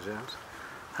 Thank you, James.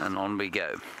 And on we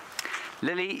go.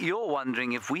 Lily, you're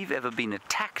wondering if we've ever been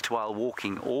attacked while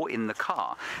walking or in the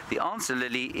car. The answer,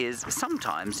 Lily, is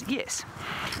sometimes yes.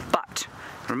 But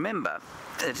remember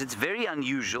that it's very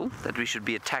unusual that we should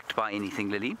be attacked by anything,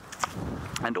 Lily.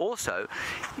 And also,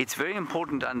 it's very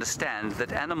important to understand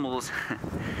that animals...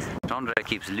 Andre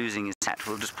keeps losing his hat.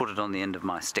 We'll just put it on the end of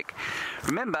my stick.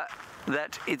 Remember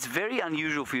that it's very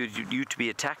unusual for you to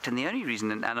be attacked, and the only reason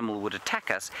an animal would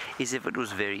attack us is if it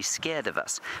was very scared of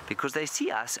us, because they see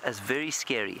us as very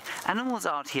scary. Animals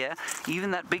out here,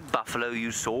 even that big buffalo you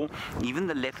saw, even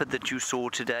the leopard that you saw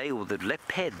today, or the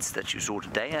leopards that you saw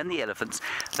today, and the elephants,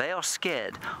 they are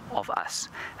scared of us.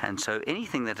 And so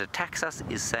anything that attacks us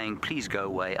is saying, please go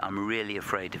away, I'm really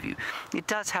afraid of you. It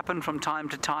does happen from time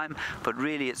to time, but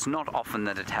really it's not often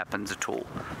that it happens at all.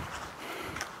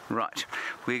 Right,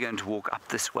 we're going to walk up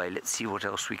this way. Let's see what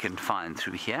else we can find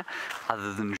through here,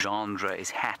 other than Jean-André's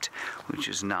hat, which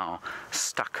is now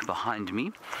stuck behind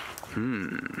me.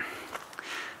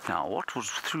 Now, what was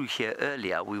through here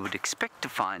earlier, we would expect to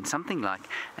find something like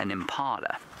an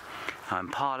impala. Now,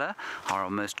 impala are our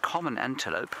most common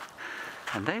antelope,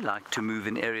 and they like to move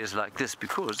in areas like this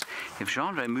because if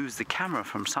Jean-André moves the camera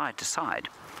from side to side,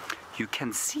 you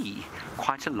can see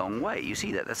quite a long way. You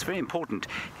see that? That's very important.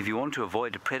 If you want to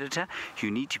avoid a predator, you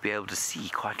need to be able to see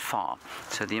quite far.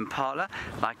 So the impala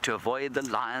like to avoid the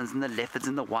lions and the leopards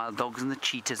and the wild dogs and the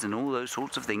cheetahs and all those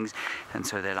sorts of things, and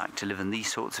so they like to live in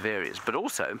these sorts of areas. But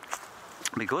also,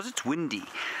 because it's windy,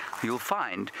 you'll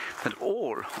find that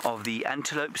all of the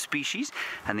antelope species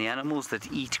and the animals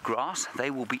that eat grass,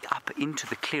 they will be up into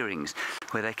the clearings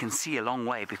where they can see a long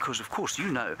way, because of course you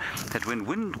know that when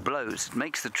wind blows it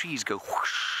makes the trees go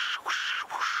whoosh, whoosh,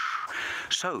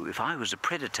 whoosh. So if I was a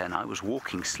predator and I was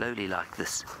walking slowly like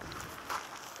this,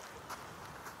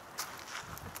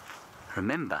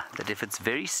 remember that if it's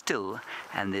very still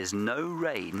and there's no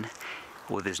rain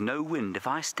or there's no wind, if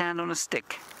I stand on a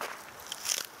stick,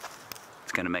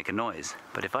 it's going to make a noise.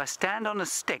 But if I stand on a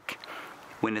stick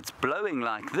when it's blowing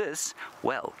like this,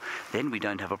 well, then we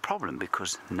don't have a problem,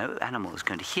 because no animal is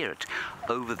going to hear it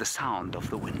over the sound of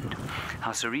the wind.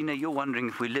 Now, Serena, you're wondering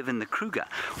if we live in the Kruger.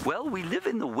 Well, we live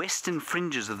in the western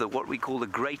fringes of what we call the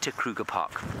Greater Kruger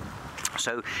Park.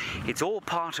 So it's all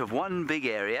part of one big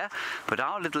area, but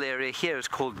our little area here is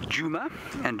called Djuma,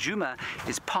 and Djuma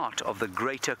is part of the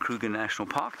Greater Kruger National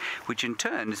Park, which in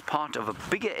turn is part of a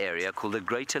bigger area called the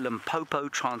Greater Limpopo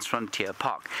Transfrontier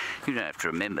Park. You don't have to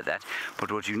remember that,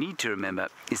 but what you need to remember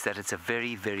is that it's a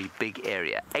very, very big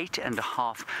area.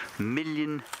 8.5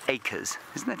 million acres.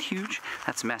 Isn't that huge?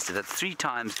 That's massive. That's 3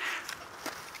 times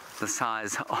the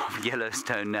size of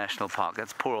Yellowstone National Park.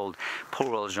 That's poor old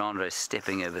Jean-André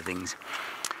stepping over things.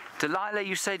 Delilah,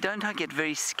 you say, don't I get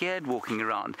very scared walking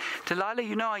around? Delilah,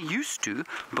 you know, I used to,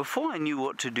 before I knew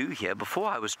what to do here, before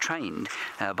I was trained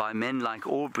by men like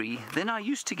Aubrey, then I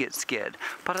used to get scared,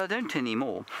 but I don't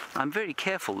anymore. I'm very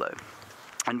careful though.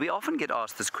 And we often get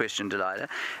asked this question, Delilah,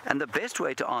 and the best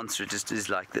way to answer it is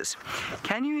like this.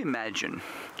 Can you imagine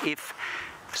if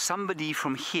somebody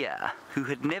from here who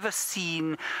had never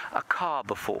seen a car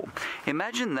before,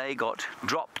 imagine they got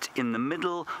dropped in the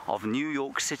middle of New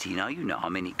York City. Now you know how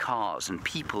many cars and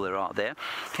people there are there.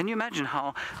 Can you imagine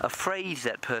how afraid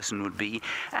that person would be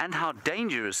and how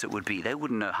dangerous it would be? They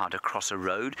wouldn't know how to cross a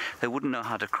road, they wouldn't know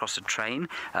how to cross a train,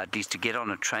 at least to get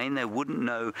on a train. They wouldn't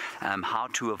know how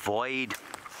to avoid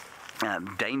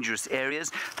dangerous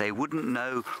areas. They wouldn't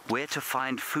know where to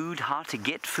find food, how to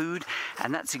get food,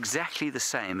 and that's exactly the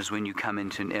same as when you come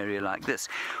into an area like this.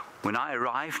 When I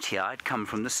arrived here, I'd come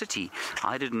from the city.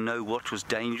 I didn't know what was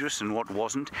dangerous and what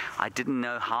wasn't. I didn't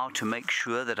know how to make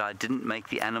sure that I didn't make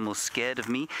the animals scared of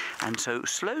me. And so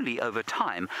slowly over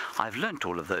time, I've learnt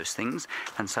all of those things.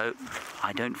 And so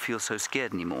I don't feel so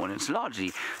scared anymore. And it's largely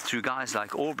through guys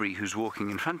like Aubrey, who's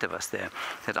walking in front of us there,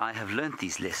 that I have learnt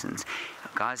these lessons.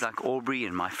 Guys like Aubrey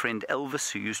and my friend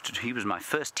Elvis, he was my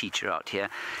first teacher out here.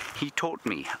 He taught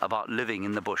me about living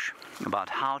in the bush, about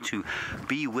how to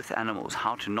be with animals,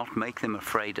 how to not make them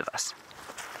afraid of us.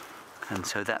 And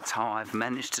so that's how I've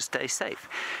managed to stay safe.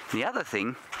 And the other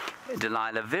thing,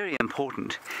 Delilah, very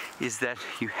important, is that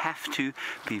you have to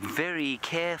be very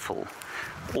careful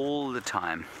all the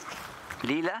time.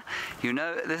 Leela, you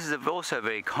know, this is also a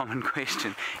very common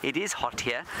question. It is hot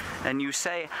here, and you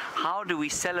say, how do we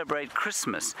celebrate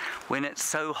Christmas when it's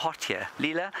so hot here?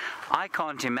 Leela, I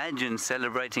can't imagine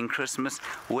celebrating Christmas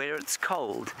where it's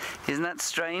cold. Isn't that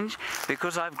strange?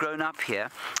 Because I've grown up here,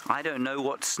 I don't know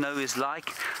what snow is like.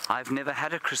 I've never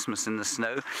had a Christmas in the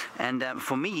snow, and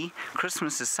for me,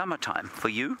 Christmas is summertime. For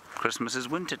you, Christmas is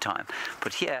wintertime.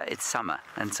 But here, it's summer,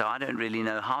 and so I don't really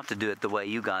know how to do it the way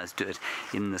you guys do it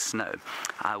in the snow.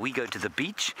 We go to the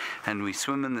beach and we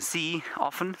swim in the sea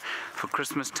often for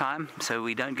Christmas time, so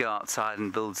we don't go outside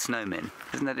and build snowmen.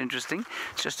 Isn't that interesting?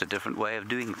 It's just a different way of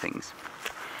doing things.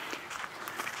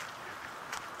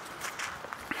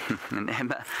 And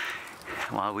Emma,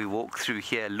 while we walk through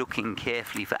here looking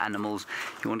carefully for animals,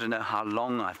 you want to know how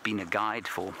long I've been a guide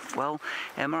for? Well,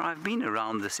 Emma, I've been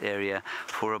around this area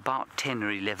for about 10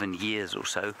 or 11 years or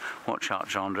so. Watch out,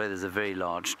 Chandra, there's a very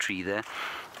large tree there.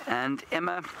 And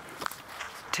Emma,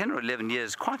 10 or 11 years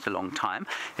is quite a long time,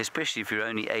 especially if you're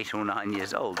only 8 or 9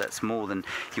 years old. That's more than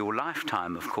your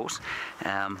lifetime, of course.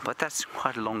 But that's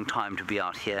quite a long time to be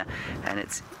out here,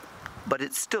 and but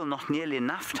it's still not nearly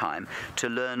enough time to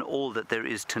learn all that there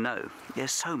is to know.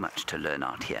 There's so much to learn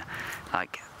out here,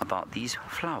 like about these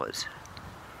flowers.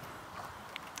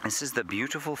 This is the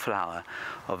beautiful flower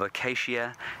of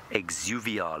Acacia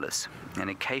exuvialis.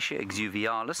 And Acacia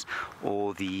exuvialis,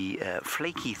 or the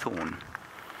flaky thorn,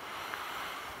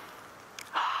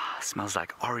 smells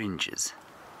like oranges.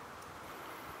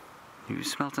 You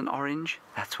smelt an orange?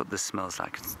 That's what this smells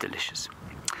like. It's delicious.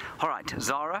 All right,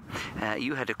 Zara,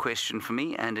 you had a question for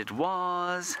me, and it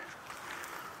was...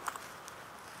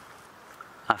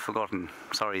 I've forgotten.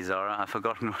 Sorry, Zara, I've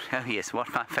forgotten. Oh, yes,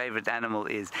 what my favorite animal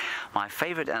is. My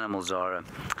favorite animal, Zara,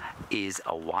 is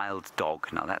a wild dog.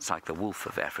 Now, that's like the wolf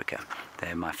of Africa.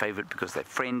 They're my favorite because they're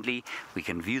friendly. We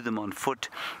can view them on foot.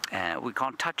 We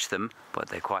can't touch them, but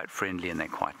they're quite friendly and they're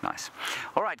quite nice.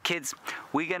 All right, kids,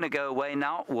 we're going to go away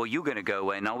now. Well, you're going to go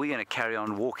away now. We're going to carry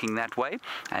on walking that way,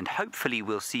 and hopefully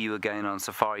we'll see you again on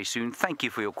safari soon. Thank you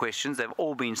for your questions. They've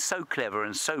all been so clever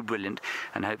and so brilliant,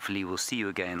 and hopefully we'll see you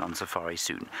again on safari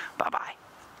soon. Bye-bye.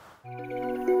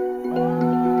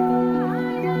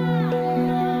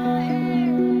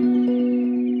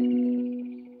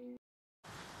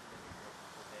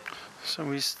 So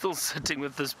we're still sitting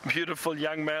with this beautiful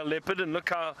young male leopard, and look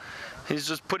how he's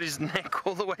just put his neck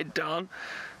all the way down.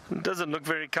 It doesn't look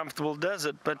very comfortable, does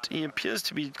it? But he appears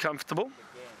to be comfortable.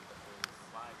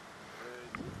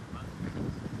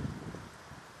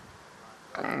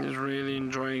 And he's really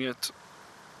enjoying it.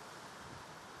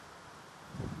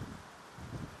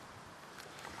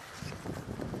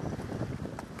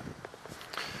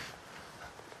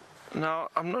 Now,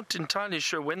 I'm not entirely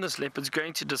sure when this leopard's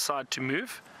going to decide to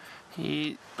move.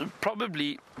 He's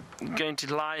probably going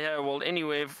to lie here, well,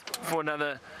 anywhere for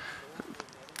another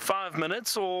 5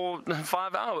 minutes or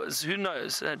 5 hours. Who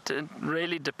knows? It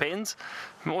really depends.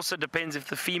 It also depends if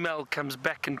the female comes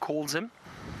back and calls him.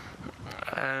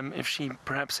 If she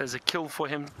perhaps has a kill for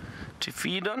him to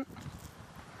feed on.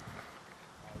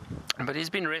 But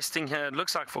he's been resting here, it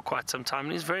looks like, for quite some time,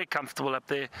 and he's very comfortable up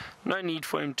there. No need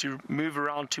for him to move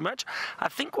around too much. I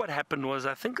think what happened was,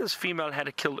 I think this female had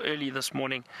a kill early this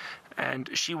morning, and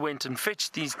she went and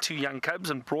fetched these 2 young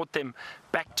cubs and brought them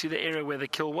back to the area where the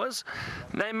kill was.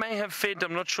 They may have fed.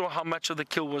 I'm not sure how much of the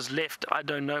kill was left. I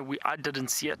don't know. I didn't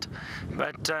see it.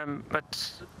 But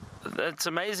it's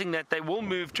amazing that they will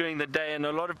move during the day, and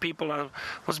a lot of people, I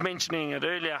was mentioning it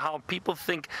earlier, how people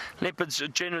think leopards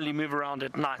generally move around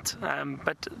at night,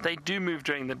 but they do move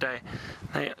during the day.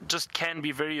 They just can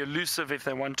be very elusive if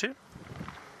they want to.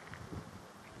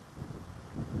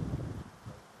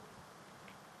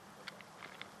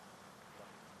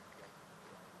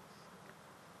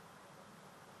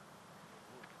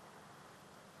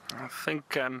 I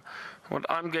think what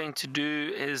I'm going to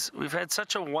do is, we've had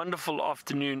such a wonderful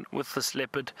afternoon with this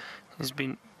leopard. He's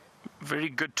been very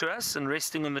good to us and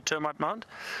resting on the termite mound.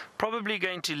 Probably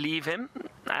going to leave him,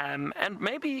 and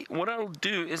maybe what I'll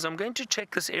do is I'm going to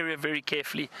check this area very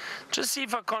carefully, just see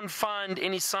if I can't find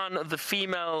any sign of the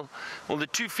female, or the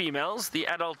 2 females, the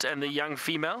adult and the young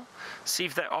female, see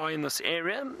if they are in this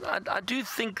area. I do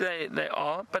think they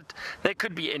are, but they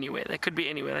could be anywhere. They could be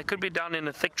anywhere. They could be down in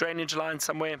a thick drainage line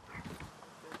somewhere,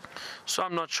 so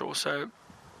I'm not sure. So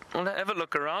I'll have a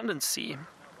look around and see.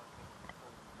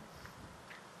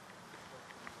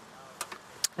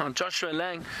 Now, Joshua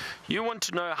Lang, you want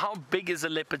to know how big is a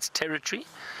leopard's territory?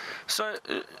 So,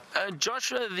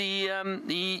 Joshua,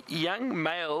 the young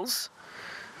males,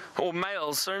 or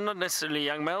males, so not necessarily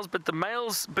young males, but the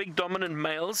males, big dominant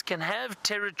males, can have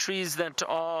territories that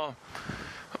are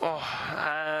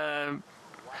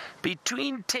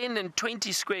between 10 and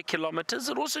 20 square kilometers.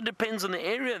 It also depends on the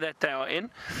area that they are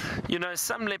in. You know,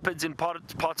 some leopards in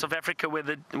parts of Africa where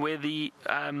the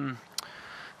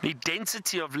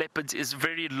density of leopards is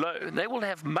very low, they will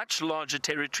have much larger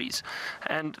territories.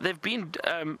 And there have been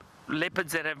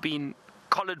leopards that have been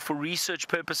collared for research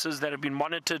purposes that have been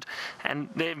monitored, and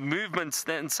their movements,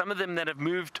 and some of them that have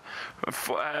moved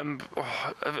for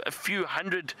a few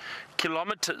hundred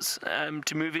kilometers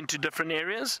to move into different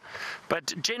areas.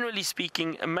 But generally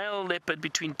speaking, a male leopard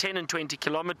between 10 and 20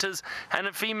 kilometers, and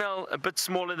a female a bit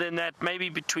smaller than that, maybe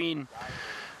between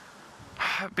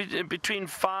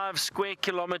 5 square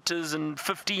kilometers and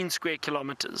 15 square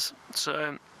kilometers.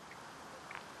 So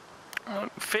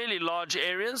fairly large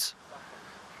areas,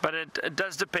 but it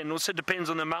does depend. Also depends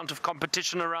on the amount of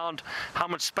competition around, how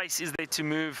much space is there to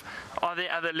move, are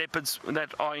there other leopards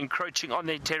that are encroaching on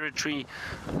their territory.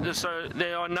 So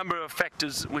there are a number of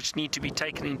factors which need to be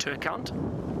taken into account.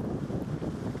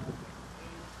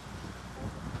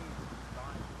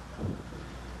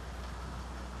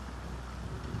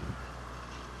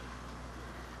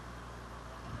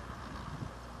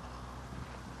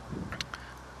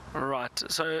 Right,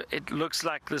 so it looks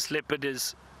like this leopard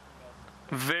is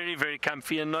very, very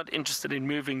comfy and not interested in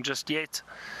moving just yet.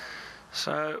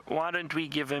 So why don't we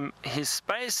give him his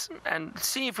space and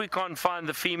see if we can't find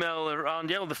the female around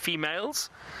here, or the females.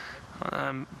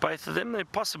 Both of them, they're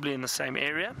possibly in the same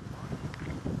area.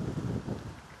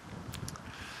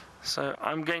 So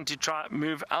I'm going to try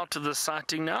move out of the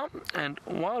sighting now, and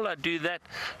while I do that,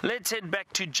 let's head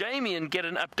back to Jamie and get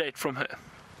an update from her.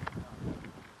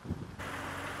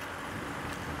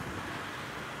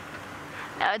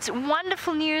 Now, it's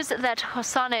wonderful news that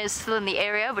Hosanna is still in the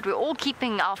area, but we're all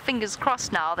keeping our fingers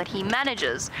crossed now that he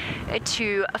manages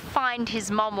to find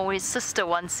his mom or his sister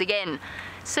once again.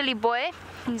 Silly boy,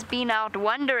 he's been out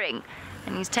wandering,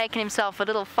 and he's taken himself a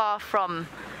little far from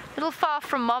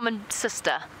mom and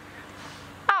sister.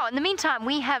 Oh, in the meantime,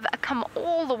 we have come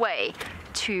all the way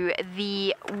to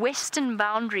the western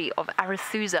boundary of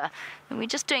Arethusa, and we're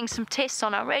just doing some tests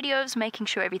on our radios, making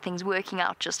sure everything's working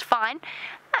out just fine.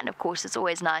 And of course, it's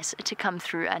always nice to come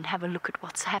through and have a look at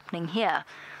what's happening here.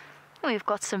 We've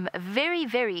got some very,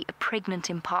 very pregnant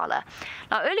impala.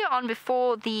 Now, earlier on,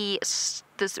 before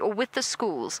with the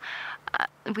schools,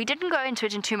 we didn't go into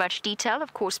it in too much detail,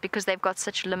 of course, because they've got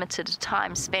such limited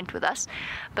time spent with us.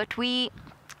 But we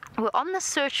were on the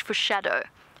search for shadow.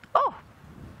 Oh,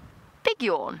 big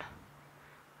yawn.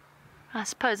 I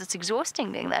suppose it's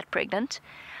exhausting being that pregnant.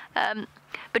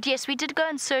 But yes, we did go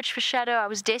and search for shadow. I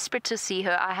was desperate to see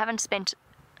her. I haven't spent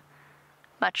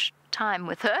much time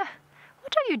with her.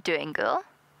 What are you doing, girl?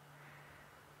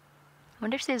 I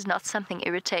wonder if there's not something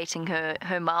irritating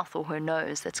her mouth or her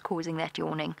nose that's causing that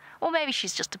yawning. Or maybe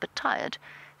she's just a bit tired,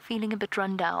 feeling a bit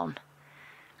run down.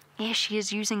 Yes, she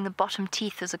is using the bottom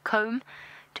teeth as a comb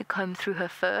to comb through her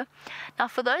fur. Now,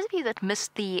 for those of you that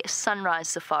missed the sunrise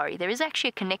safari, there is actually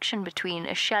a connection between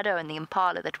a shadow and the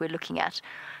impala that we're looking at.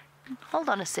 Hold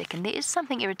on a second, there is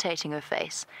something irritating her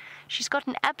face. She's got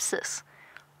an abscess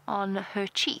on her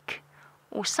cheek,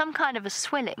 or some kind of a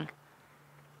swelling.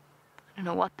 I don't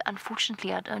know what,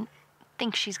 unfortunately I don't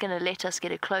think she's going to let us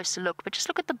get a closer look, but just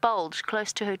look at the bulge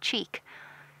close to her cheek.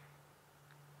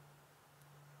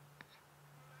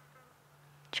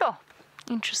 Sure,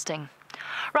 interesting.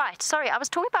 Right, sorry, I was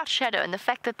talking about shadow and the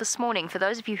fact that this morning, for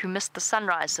those of you who missed the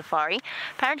sunrise safari,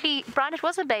 apparently, Brian, it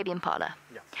was a baby impala.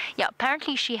 Yeah,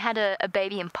 apparently she had a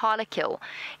baby impala kill,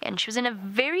 and she was in a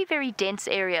very, very dense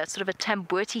area, sort of a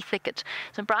tamboti thicket.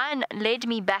 So Brian led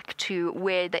me back to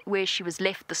where she was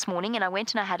left this morning, and I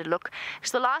went and I had a look.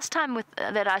 Because the last time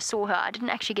that I saw her, I didn't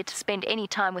actually get to spend any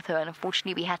time with her, and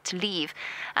unfortunately we had to leave.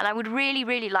 And I would really,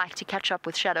 really like to catch up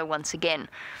with Shadow once again.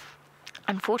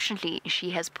 Unfortunately,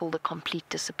 she has pulled a complete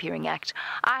disappearing act.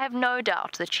 I have no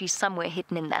doubt that she's somewhere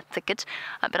hidden in that thicket,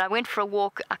 but I went for a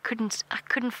walk. I couldn't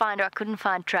find her. I couldn't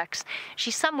find tracks.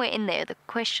 She's somewhere in there. The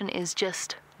question is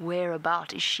just,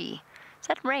 whereabout is she? Is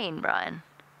that rain, Brian?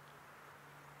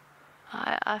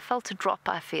 I felt a drop,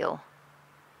 I feel.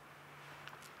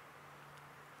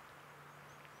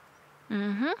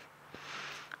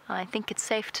 I think it's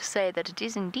safe to say that it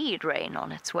is indeed rain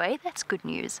on its way. That's good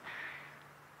news.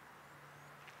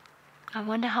 I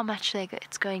wonder how much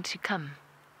it's going to come.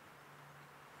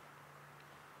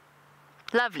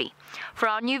 Lovely. For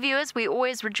our new viewers, we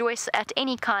always rejoice at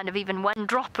any kind of even one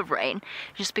drop of rain,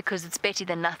 just because it's better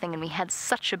than nothing, and we had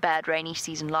such a bad rainy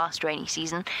season last rainy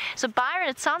season. So Byron,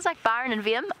 it sounds like Byron and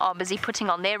VM are busy putting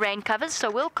on their rain covers, so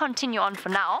we'll continue on for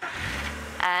now.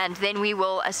 And then we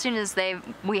will, as soon as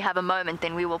we have a moment,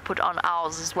 then we will put on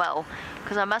ours as well.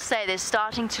 Because I must say, the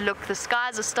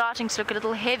skies are starting to look a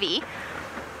little heavy.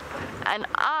 And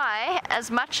as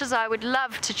much as I would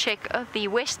love to check the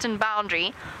western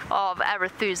boundary of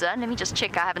Arethusa, let me just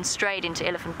check I haven't strayed into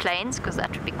Elephant Plains, because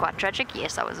that would be quite tragic.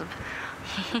 Yes, I was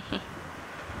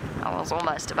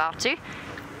almost about to.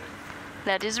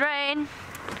 That is rain.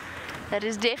 That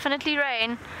is definitely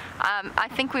rain. I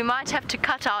think we might have to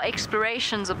cut our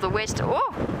explorations of the western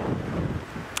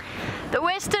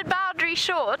boundary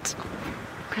short,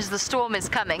 because the storm is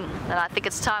coming, and I think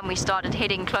it's time we started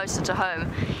heading closer to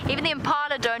home. Even the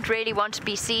impala don't really want to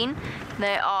be seen.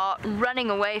 They are running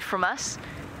away from us.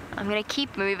 I'm going to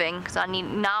keep moving because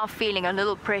I'm now feeling a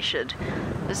little pressured.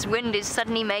 This wind is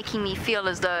suddenly making me feel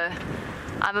as though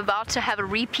I'm about to have a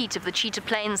repeat of the Cheetah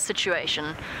Plains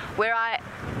situation, where I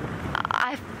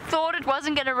thought it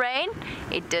wasn't going to rain.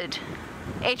 It did.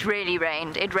 It really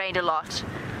rained. It rained a lot.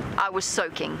 I was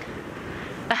soaking.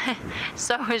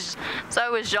 so was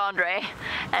Jeandre,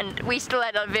 and we still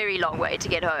had a very long way to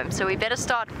get home, so we better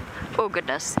start. Oh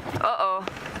goodness.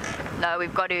 No,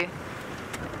 we've got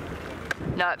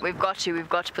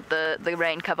to put the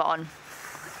rain cover on,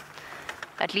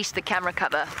 at least the camera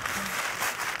cover.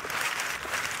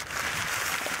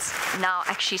 It's now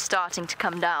actually starting to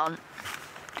come down.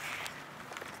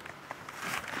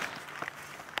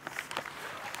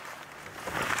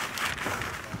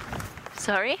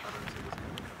 Sorry.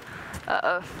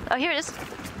 Oh, here it is.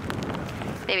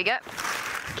 There we go.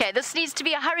 Okay, this needs to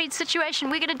be a hurried situation.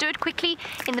 We're going to do it quickly.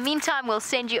 In the meantime, we'll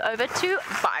send you over to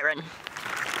Byron.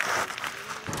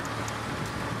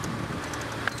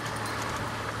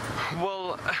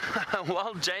 Well,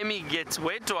 while Jamie gets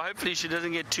wet, or hopefully she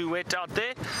doesn't get too wet out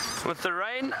there with the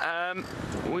rain,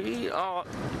 we are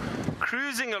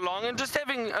cruising along and just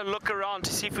having a look around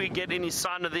to see if we get any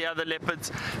sign of the other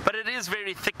leopards. But it is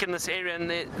very thick in this area, and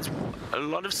there's a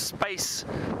lot of space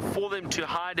for them to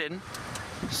hide in.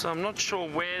 So I'm not sure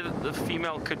where the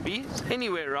female could be. It's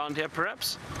anywhere around here,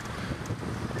 perhaps.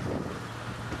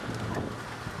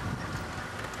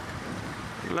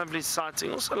 Lovely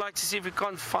sighting. Also like to see if we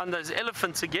can't find those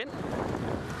elephants again,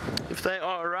 if they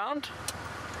are around.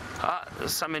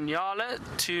 Some Inyala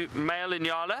to male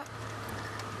Inyala.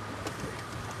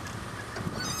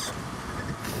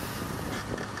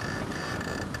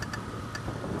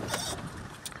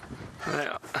 They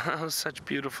are such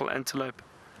beautiful antelope.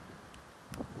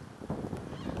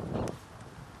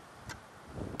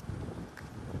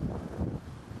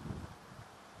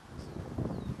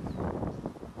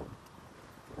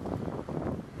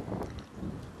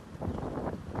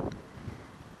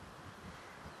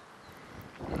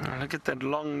 Look at that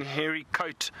long hairy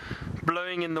coat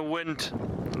blowing in the wind.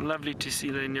 Lovely to see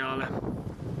the Inyala.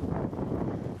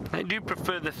 They do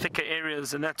prefer the thicker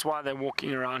areas, and that's why they're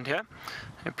walking around here.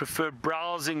 They prefer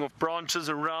browsing off branches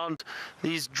around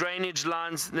these drainage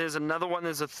lines. There's another one,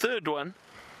 there's a third one.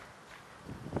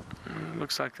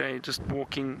 Looks like they're just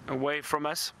walking away from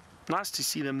us. Nice to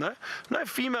see them though. No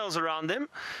females around them.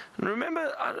 And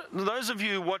remember, those of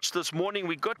you who watched this morning,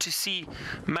 we got to see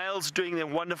males doing their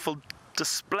wonderful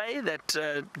display, that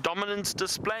dominance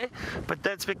display, but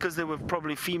that's because there were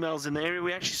probably females in the area.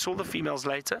 We actually saw the females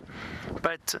later,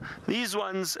 but these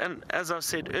ones, and as I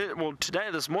said, well, today,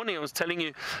 this morning, I was telling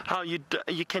you how you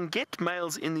can get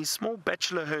males in these small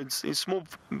bachelor herds, these small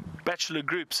bachelor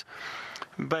groups,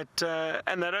 but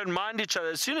and they don't mind each other.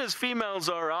 As soon as females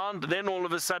are around, then all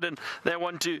of a sudden they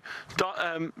want to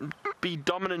be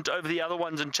dominant over the other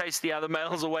ones and chase the other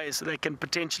males away so they can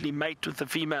potentially mate with the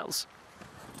females.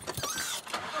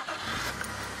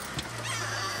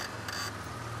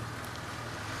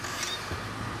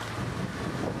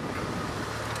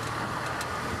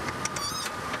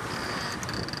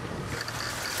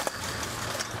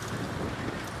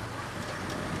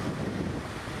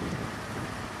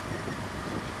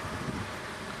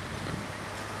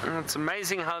 It's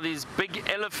amazing how these big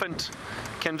elephant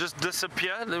can just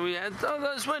disappear. We had,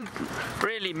 those weren't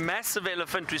really massive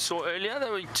elephant we saw earlier. They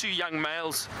were two young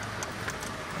males.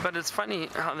 But it's funny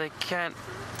how they can.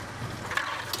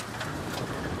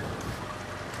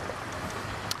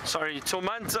 Sorry,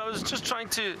 Tormans, I was just trying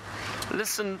to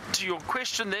listen to your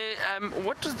question there.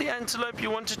 What was the antelope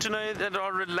you wanted to know that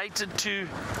are related to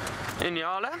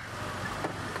Inyala?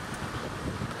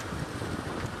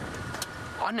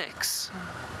 Onyx.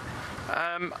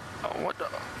 What?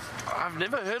 I've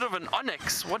never heard of an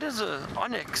onyx. What is an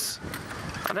onyx?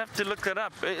 I'd have to look that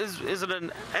up. Is it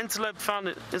an antelope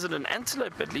found? Is it an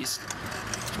antelope at least?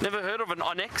 Never heard of an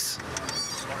onyx.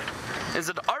 Is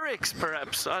it oryx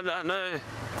perhaps? I don't know.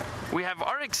 We have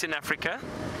oryx in Africa.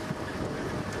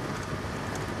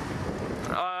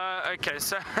 Okay,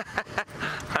 so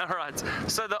all right.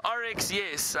 So the oryx,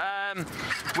 yes,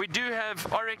 we do have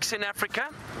oryx in Africa,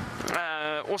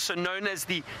 also known as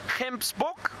the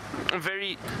Gemsbok, a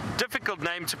very difficult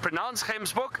name to pronounce,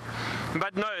 Gemsbok.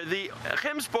 But no, the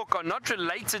gemsbok are not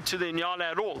related to the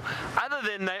nyala at all, other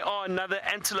than they are another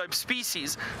antelope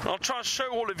species. I'll try to show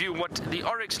all of you what the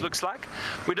oryx looks like.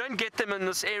 We don't get them in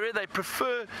this area. They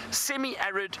prefer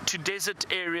semi-arid to desert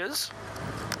areas.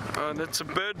 That's a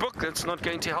bird book. That's not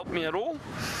going to help me at all.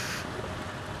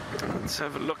 Let's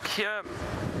have a look here.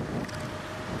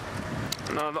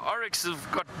 Now the oryx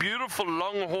have got beautiful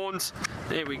long horns.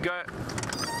 There we go.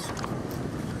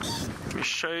 Let me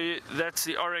show you. That's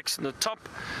the oryx in the top.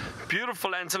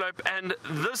 Beautiful antelope, and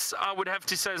this I would have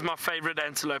to say is my favorite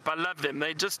antelope. I love them.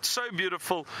 They're just so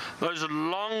beautiful. Those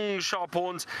long sharp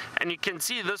horns, and you can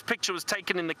see this picture was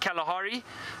taken in the Kalahari,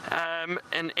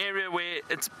 an area where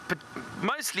it's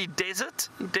mostly desert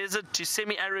to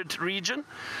semi-arid region,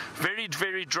 very,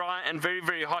 very dry and very,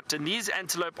 very hot, and these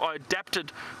antelope are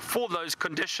adapted for those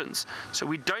conditions, so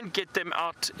we don't get them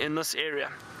out in this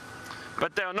area.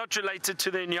 But they are not related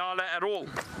to the nyala at all.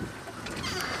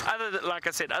 Other than, like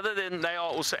I said, other than they are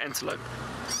also antelope.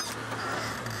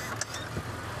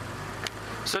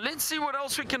 So let's see what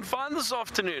else we can find this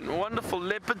afternoon. Wonderful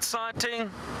leopard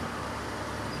sighting.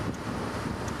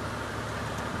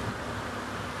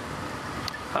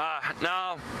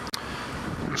 Now,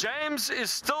 James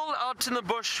is still out in the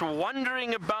bush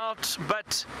wandering about,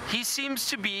 but he seems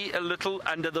to be a little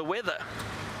under the weather.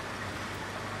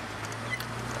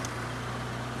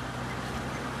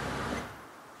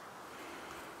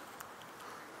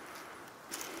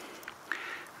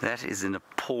 That is an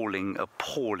appalling,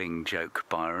 appalling joke,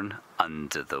 Byron.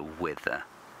 Under the weather.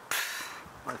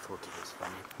 I thought it was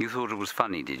funny. You thought it was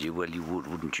funny, did you? Well, you would,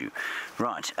 wouldn't you?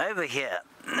 Right, over here.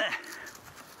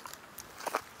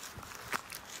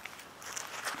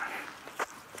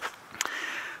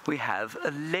 We have a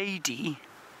lady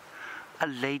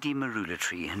marula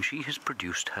tree, and she has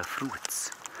produced her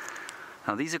fruits.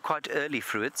 Now, these are quite early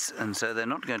fruits, and so they're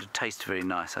not going to taste very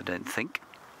nice, I don't think.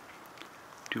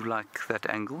 Do you like that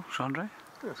angle, Chandra?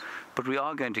 Yes. But we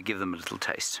are going to give them a little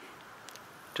taste,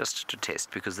 just to test,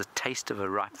 because the taste of a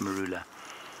ripe marula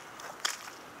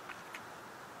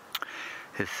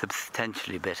is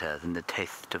substantially better than the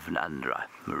taste of an unripe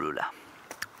marula.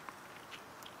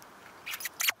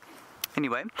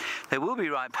 Anyway, they will be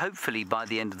ripe hopefully by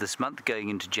the end of this month, going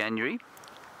into January.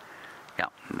 Yeah,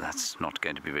 that's not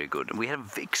going to be very good. We had an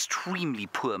extremely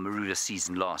poor marula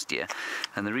season last year,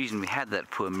 and the reason we had that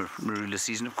poor marula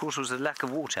season, of course, was the lack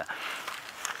of water.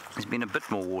 There's been a bit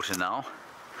more water now.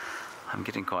 I'm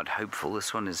getting quite hopeful.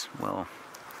 This one is, well,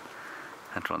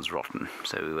 that one's rotten,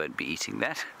 so we won't be eating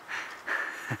that.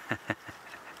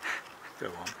 Go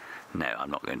on. No,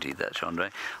 I'm not going to eat that,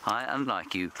 Chandra. I,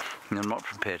 unlike you, am not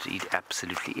prepared to eat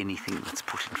absolutely anything that's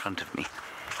put in front of me.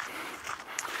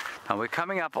 Now we're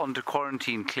coming up onto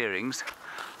quarantine clearings,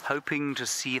 hoping to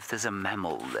see if there's a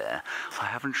mammal there. I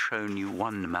haven't shown you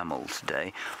one mammal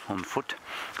today on foot,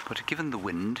 but given the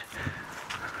wind,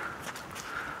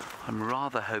 I'm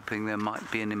rather hoping there might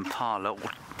be an impala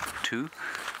or two.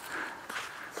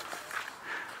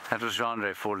 That was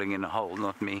Chandra falling in a hole,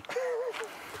 not me.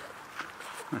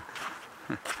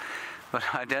 But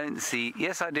I don't see...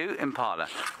 Yes, I do. Impala.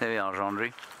 There we are,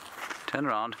 Chandra. Turn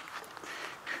around.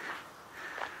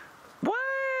 Way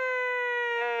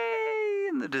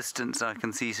in the distance I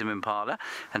can see some impala,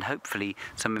 and hopefully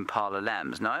some impala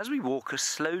lambs. Now, as we walk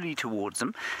slowly towards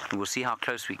them, and we'll see how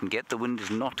close we can get. The wind is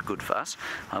not good for us.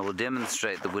 I will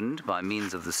demonstrate the wind by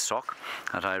means of the sock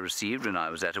that I received when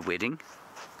I was at a wedding.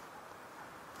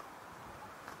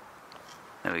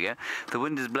 There we go. The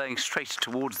wind is blowing straight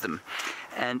towards them.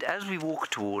 And as we walk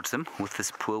towards them with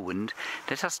this poor wind,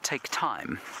 let us take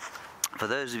time, for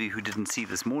those of you who didn't see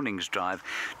this morning's drive,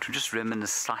 to just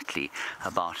reminisce slightly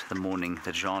about the morning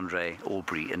that Chandra,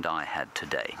 Aubrey and I had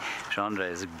today. Chandra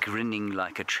is grinning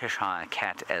like a Cheshire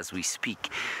cat as we speak.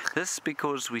 This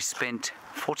because we spent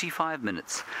 45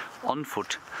 minutes on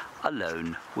foot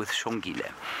alone with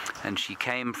Shongile, and she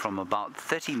came from about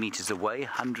 30 meters away,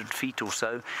 100 feet or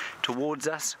so, towards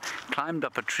us, climbed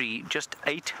up a tree just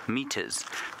 8 meters,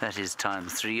 that is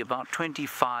times 3, about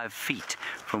 25 feet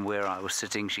from where I was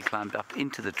sitting. She climbed up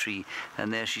into the tree,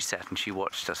 and there she sat and she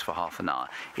watched us for half an hour.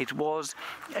 It was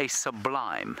a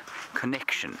sublime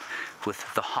connection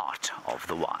with the heart of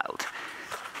the wild.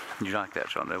 Did you like that,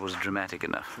 John? It was dramatic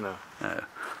enough. No. No.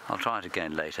 I'll try it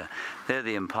again later. There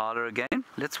the impala again.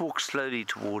 Let's walk slowly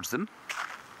towards them.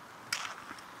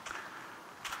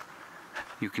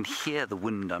 You can hear the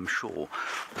wind, I'm sure.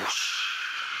 Whoosh.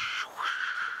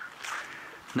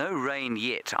 No rain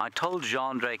yet. I told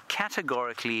Chandra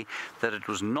categorically that it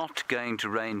was not going to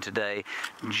rain today,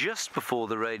 just before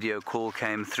the radio call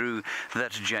came through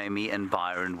that Jamie and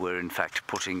Byron were in fact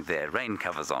putting their rain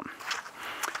covers on.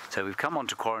 So we've come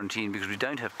onto quarantine because we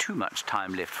don't have too much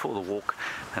time left for the walk,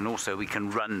 and also we can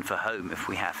run for home if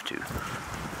we have to.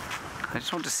 I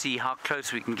just want to see how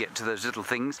close we can get to those little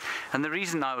things. And the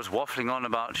reason I was waffling on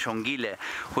about Shongile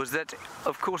was that,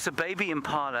 of course, a baby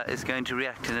impala is going to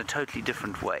react in a totally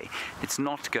different way. It's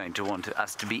not going to want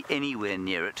us to be anywhere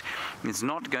near it. It's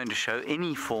not going to show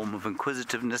any form of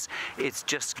inquisitiveness. It's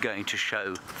just going to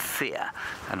show fear.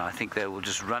 And I think they will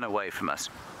just run away from us.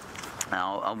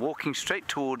 Now, I'm walking straight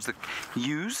towards the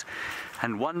ewes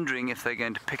and wondering if they're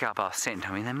going to pick up our scent.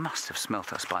 I mean, they must have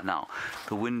smelt us by now.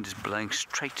 The wind is blowing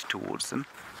straight towards them.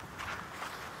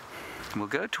 We'll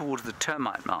go towards the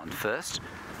termite mound first,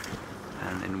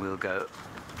 and then we'll go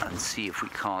and see if we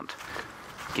can't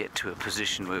get to a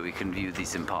position where we can view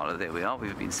these impala. There we are,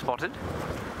 we've been spotted.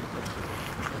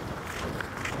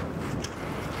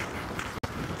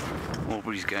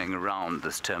 Aubrey's going around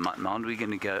this termite mound. We're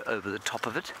going to go over the top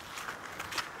of it.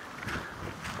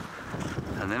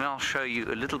 And then I'll show you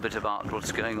a little bit about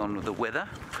what's going on with the weather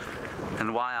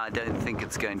and why I don't think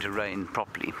it's going to rain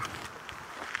properly.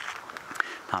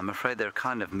 Now, I'm afraid they're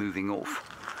kind of moving off.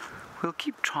 We'll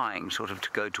keep trying sort of to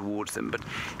go towards them, but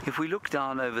if we look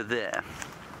down over there,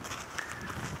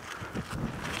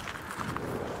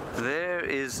 there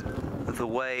is the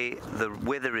way the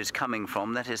weather is coming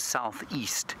from. That is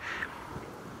southeast.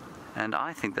 And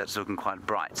I think that's looking quite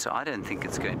bright, so I don't think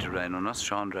it's going to rain on us.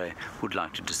 Chandra would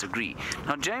like to disagree.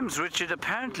 Now, James Richard,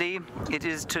 apparently it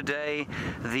is today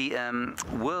the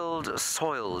World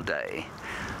Soil Day.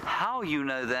 How you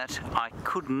know that, I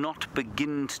could not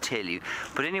begin to tell you.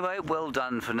 But anyway, well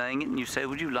done for knowing it. And you say,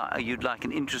 you'd like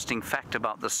an interesting fact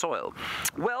about the soil?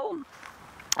 Well,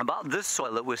 about this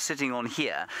soil that we're sitting on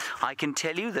here, I can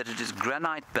tell you that it is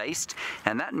granite based,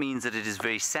 and that means that it is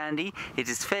very sandy, it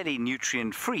is fairly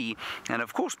nutrient free, and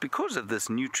of course because of this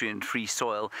nutrient free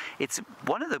soil, it's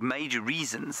one of the major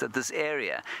reasons that this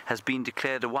area has been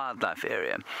declared a wildlife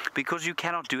area, because you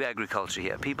cannot do agriculture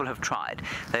here. People have tried.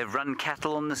 They've run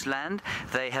cattle on this land,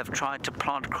 they have tried to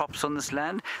plant crops on this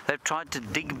land, they've tried to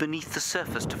dig beneath the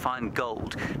surface to find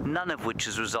gold, none of which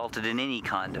has resulted in any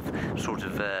kind of sort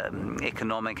of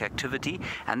economic activity,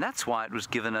 and that's why it was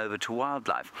given over to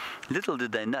wildlife. Little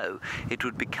did they know it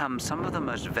would become some of the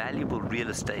most valuable real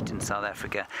estate in South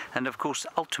Africa, and of course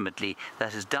ultimately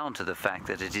that is down to the fact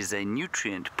that it is a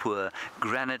nutrient poor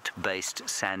granite based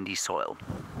sandy soil.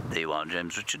 There you are,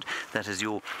 James Richard. That is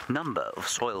your number of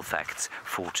soil facts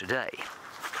for today.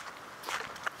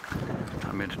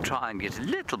 I'm going to try and get a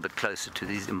little bit closer to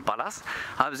these impalas.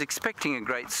 I was expecting a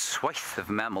great swathe of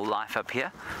mammal life up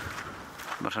here,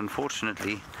 but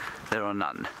unfortunately there are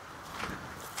none.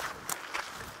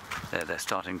 There, they're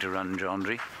starting to run,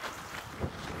 Jandri.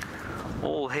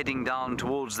 All heading down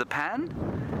towards the pan,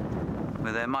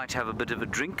 where they might have a bit of a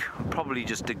drink, probably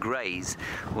just to graze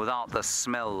without the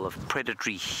smell of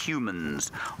predatory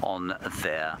humans on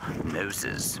their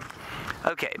noses.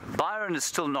 Okay, Byron is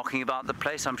still knocking about the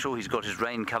place. I'm sure he's got his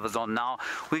rain covers on now.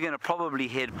 We're going to probably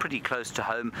head pretty close to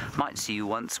home. Might see you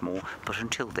once more, but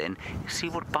until then, see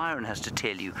what Byron has to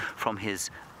tell you from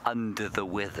his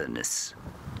under-the-weatherness.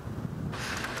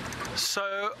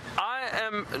 So I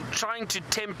am trying to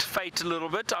tempt fate a little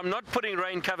bit. I'm not putting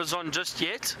rain covers on just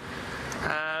yet.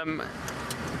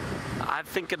 I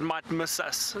think it might miss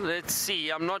us. Let's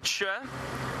see. I'm not sure.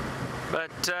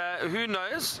 But who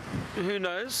knows? Who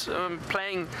knows? I'm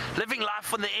living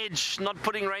life on the edge, not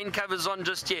putting rain covers on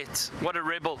just yet. What a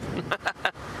rebel.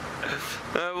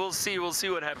 We'll see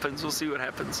what happens. We'll see what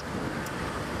happens.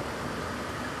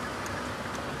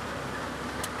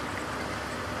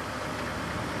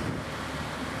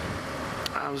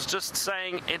 I was just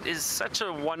saying it is such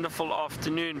a wonderful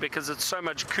afternoon because it's so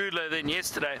much cooler than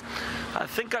yesterday. I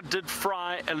think I did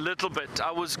fry a little bit.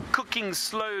 I was cooking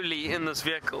slowly in this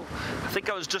vehicle. I think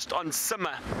I was just on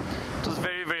simmer. It was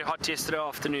very, very hot yesterday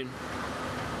afternoon.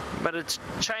 But it's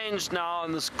changed now,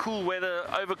 and this cool weather,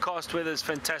 overcast weather is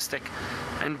fantastic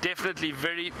and definitely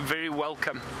very, very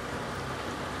welcome.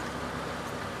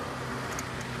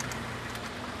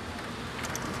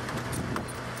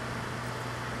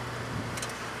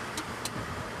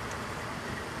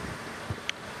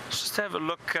 Just have a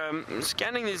look,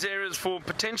 scanning these areas for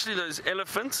potentially those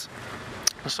elephants.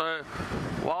 So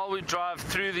while we drive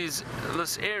through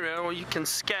this area, well, you can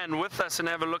scan with us and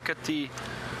have a look at the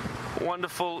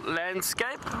wonderful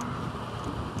landscape.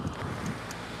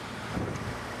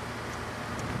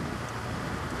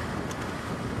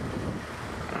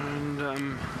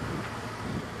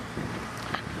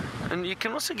 And you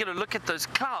can also get a look at those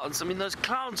clouds. I mean, those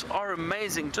clouds are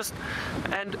amazing.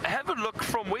 And have a look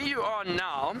from where you are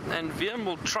now, and Vian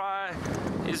will try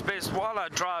his best while I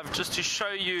drive just to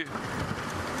show you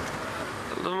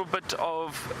little bit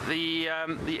of the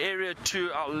area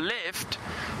to our left,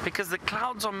 because the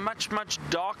clouds are much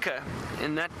darker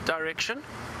in that direction,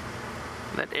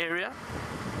 that area.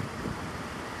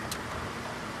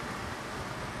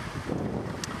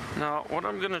 Now what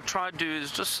I'm going to try to do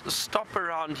is just stop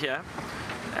around here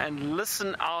and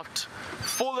listen out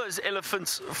for those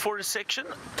elephants for a section,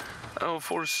 or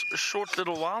for a short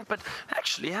little while. But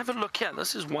actually, have a look here.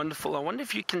 This is wonderful. I wonder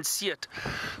if you can see it.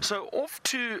 So off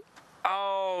to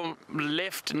our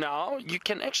left now, you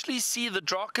can actually see the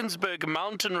Drakensberg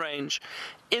mountain range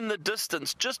in the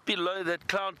distance, just below that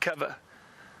cloud cover.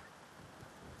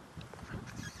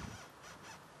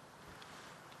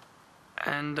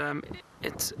 And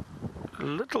it's a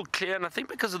little clear, and I think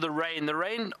because of the rain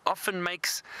often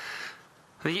makes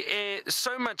the air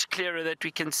so much clearer that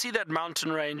we can see that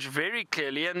mountain range very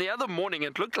clearly. And the other morning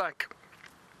it looked like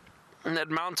that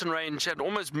mountain range had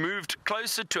almost moved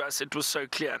closer to us, it was so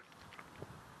clear.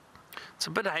 It's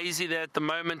a bit hazy there at the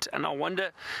moment, and I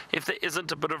wonder if there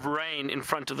isn't a bit of rain in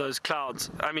front of those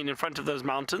clouds, in front of those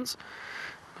mountains.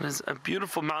 There's a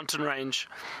beautiful mountain range,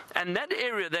 and that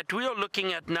area that we are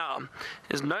looking at now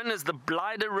is known as the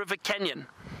Blyde River Canyon.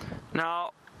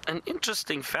 Now, an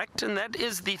interesting fact, and that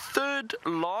is the third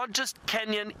largest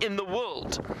canyon in the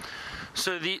world.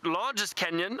 So the largest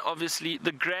canyon, obviously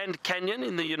the Grand Canyon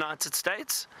in the United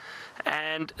States,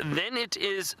 and then it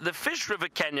is the Fish River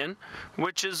Canyon,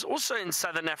 which is also in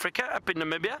southern Africa, up in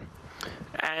Namibia.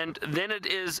 And then it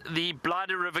is the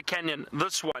Blyde River Canyon,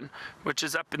 this one, which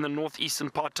is up in the northeastern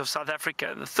part of South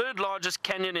Africa. The third largest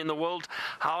canyon in the world.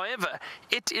 However,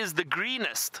 it is the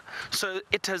greenest. So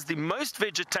it has the most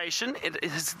vegetation.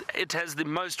 It has the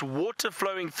most water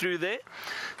flowing through there.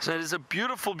 So it is a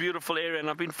beautiful, beautiful area. And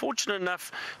I've been fortunate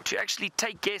enough to actually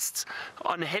take guests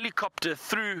on a helicopter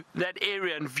through that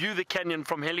area and view the canyon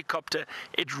from helicopter.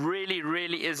 It really,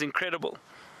 really is incredible.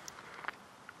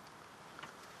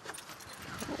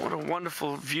 What a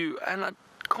wonderful view. And I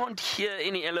can't hear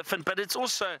any elephant, but it's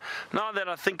also, now that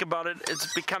I think about it,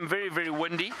 it's become very, very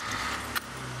windy.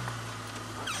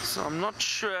 So I'm not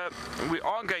sure we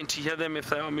are going to hear them if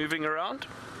they are moving around.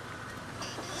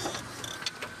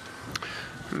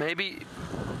 Maybe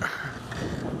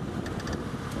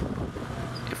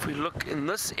if we look in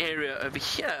this area over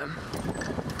here,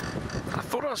 I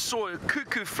thought I saw a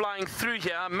cuckoo flying through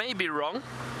here. I may be wrong.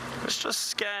 Let's just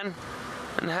scan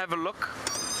and have a look.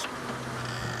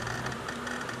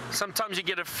 Sometimes you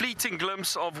get a fleeting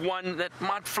glimpse of one that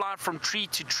might fly from tree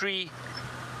to tree.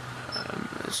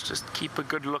 Let's just keep a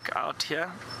good look out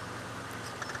here.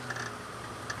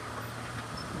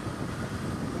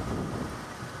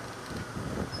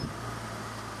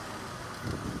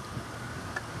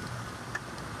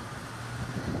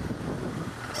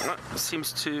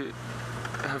 Seems to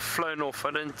have flown off.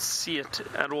 I don't see it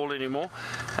at all anymore,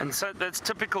 and so that's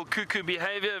typical cuckoo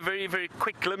behavior. Very, very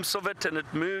quick glimpse of it and it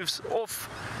moves off.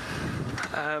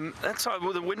 That's why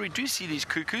when we do see these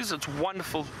cuckoos, it's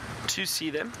wonderful to see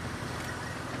them.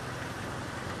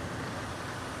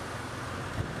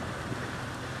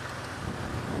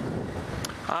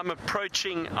 I'm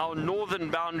approaching our northern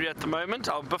boundary at the moment,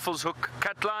 our Buffelshoek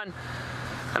cut line.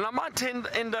 And I might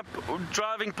end up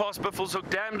driving past Buffelshoek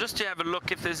Dam just to have a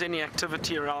look if there's any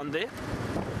activity around there.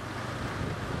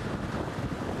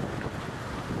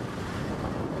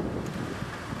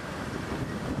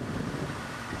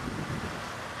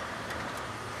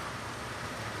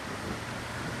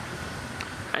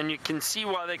 And you can see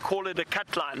why they call it a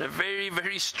cut line, a very,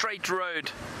 very straight road.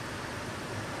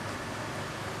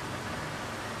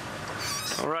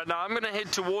 Alright, now I'm going to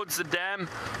head towards the dam.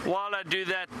 While I do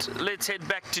that, let's head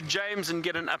back to James and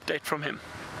get an update from him.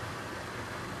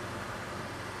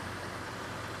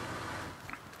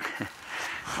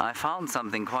 I found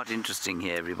something quite interesting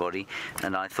here, everybody,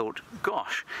 and I thought,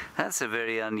 gosh, that's a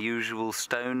very unusual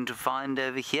stone to find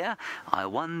over here. I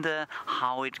wonder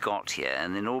how it got here.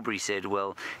 And then Aubrey said,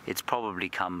 well, it's probably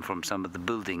come from some of the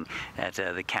building at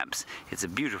the camps. It's a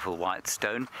beautiful white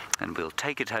stone, and we'll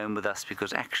take it home with us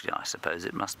because actually I suppose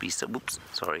it must be some,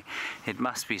 it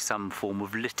must be some form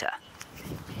of litter.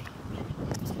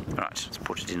 Right, let's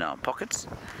put it in our pockets.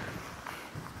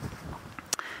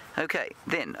 Okay,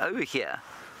 then over here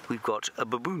we've got a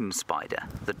baboon spider,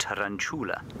 the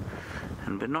tarantula,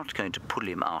 and we're not going to pull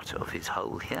him out of his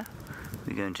hole here.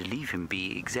 We're going to leave him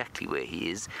be exactly where he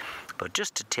is, but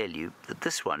just to tell you that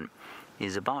this one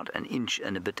is about 1 inch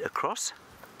and a bit across,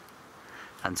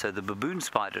 and so the baboon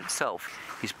spider itself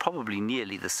is probably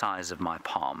nearly the size of my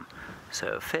palm, so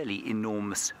a fairly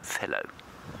enormous fellow.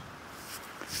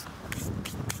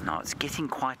 Now it's getting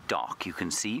quite dark, you can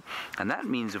see, and that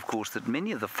means of course that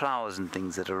many of the flowers and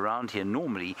things that are around here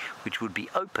normally, which would be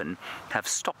open, have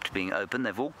stopped being open.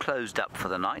 They've all closed up for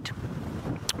the night.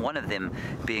 One of them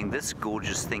being this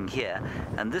gorgeous thing here,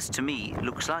 and this to me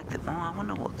looks like the, oh, I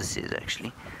wonder what this is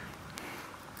actually.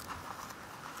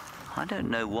 I don't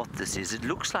know what this is. It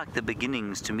looks like the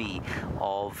beginnings to me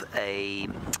of a,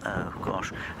 oh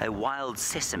gosh, a wild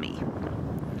sesame.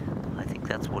 I think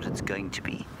that's what it's going to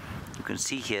be. You can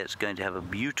see here it's going to have a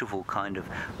beautiful kind of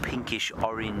pinkish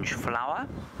orange flower.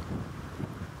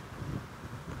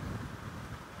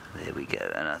 There we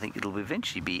go, and I think it'll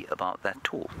eventually be about that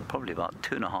tall, probably about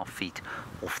 2.5 feet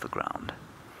off the ground.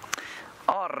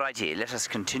 Alrighty, let us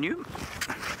continue.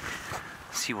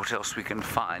 See what else we can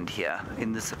find here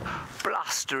in this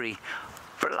blustery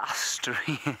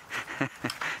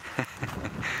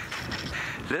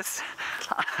this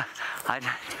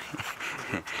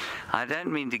I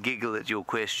don't mean to giggle at your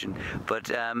question,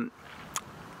 but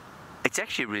it's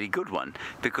actually a really good one,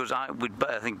 because I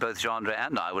think both Jean-Andre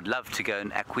and I would love to go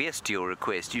and acquiesce to your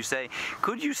request. You say,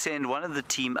 could you send one of the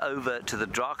team over to the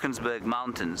Drakensberg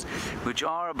Mountains, which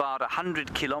are about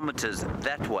 100 kilometers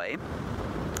that way?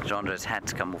 Jean-Andre's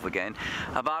hat's come off again.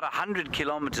 About 100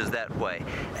 kilometers that way.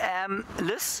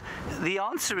 Liz, the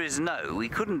answer is no. We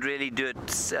couldn't really do it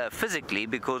physically,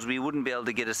 because we wouldn't be able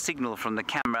to get a signal from the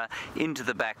camera into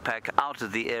the backpack, out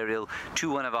of the aerial, to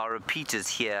one of our repeaters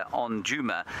here on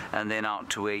Djuma, and then out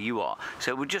to where you are. So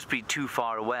it would just be too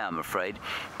far away, I'm afraid.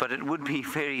 But it would be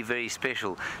very, very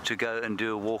special to go and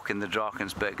do a walk in the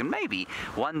Drakensberg. And maybe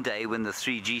one day when the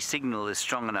 3G signal is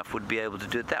strong enough, we'd be able to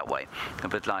do it that way. A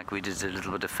bit like we did a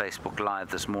little bit of Facebook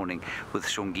Live this morning with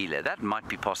Shongile. That might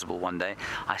be possible one day.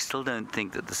 I still don't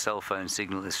think that the cell phone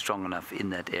signal is strong enough in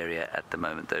that area at the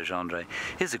moment, though Jean-Andre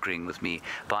is agreeing with me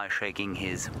by shaking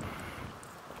his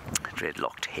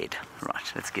dreadlocked head.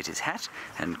 Right, let's get his hat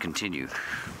and continue.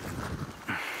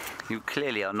 You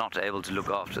clearly are not able to look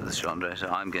after this, Jean-Andre, so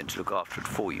I'm going to look after it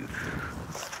for you.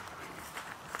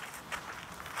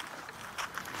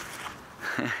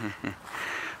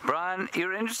 Brian,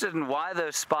 you're interested in why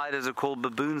those spiders are called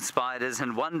baboon spiders,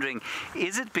 and wondering,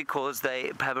 is it because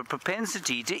they have a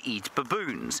propensity to eat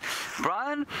baboons?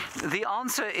 Brian, the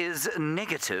answer is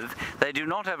negative. They do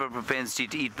not have a propensity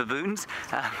to eat baboons.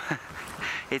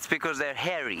 It's because they're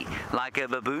hairy, like a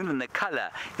baboon, and the color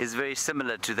is very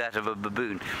similar to that of a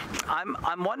baboon.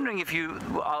 I'm wondering if you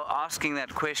are asking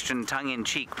that question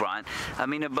tongue-in-cheek, Brian. I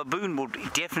mean, a baboon would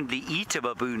definitely eat a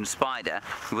baboon spider,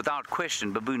 without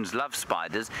question. Baboons love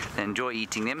spiders. They enjoy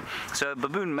eating them. So a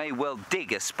baboon may well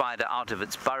dig a spider out of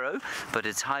its burrow, but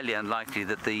it's highly unlikely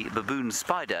that the baboon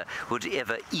spider would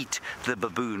ever eat the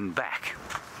baboon back.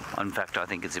 In fact, I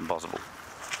think it's impossible.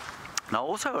 Now,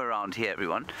 also around here,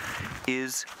 everyone,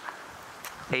 is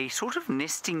a sort of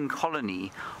nesting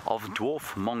colony of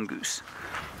dwarf mongoose.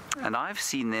 And I've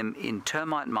seen them in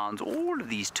termite mounds, all of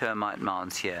these termite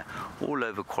mounds here, all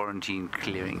over quarantine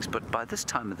clearings. But by this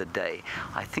time of the day,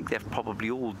 I think they've probably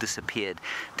all disappeared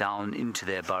down into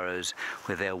their burrows,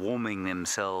 where they're warming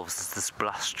themselves as this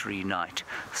blustery night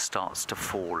starts to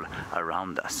fall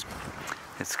around us.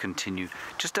 Let's continue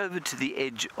just over to the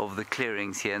edge of the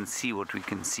clearings here and see what we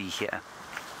can see here.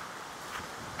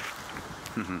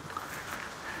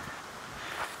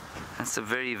 That's a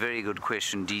very, very good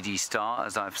question, DD Star,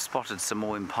 as I've spotted some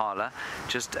more impala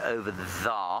just over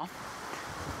there.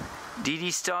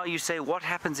 DD Star, you say, what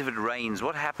happens if it rains?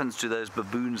 What happens to those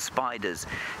baboon spiders?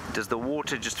 Does the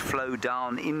water just flow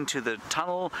down into the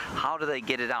tunnel? How do they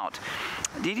get it out?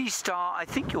 DD Star, I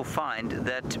think you'll find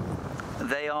that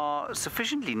they are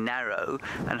sufficiently narrow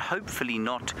and hopefully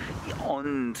not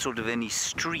on sort of any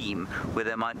stream where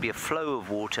there might be a flow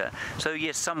of water. So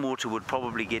yes, some water would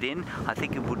probably get in. I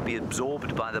think it would be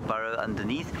absorbed by the burrow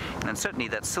underneath, and certainly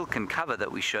that silken cover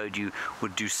that we showed you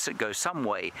would go some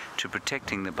way to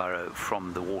protecting the burrow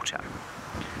from the water.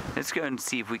 Let's go and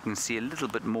see if we can see a little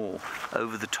bit more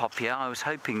over the top here. I was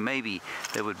hoping maybe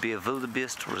there would be a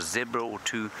wildebeest or a zebra or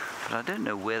two, but I don't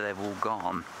know where they've all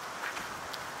gone.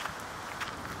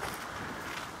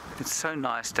 It's so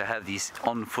nice to have these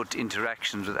on-foot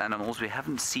interactions with animals. We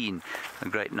haven't seen a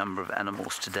great number of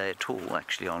animals today at all,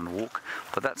 actually, on walk,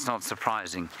 but that's not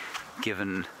surprising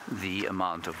given the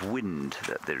amount of wind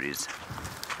that there is.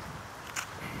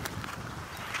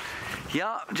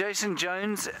 Yeah, Jason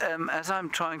Jones, as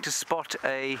I'm trying to spot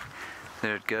a...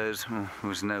 There it goes. Oh,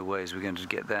 there's no ways we're going to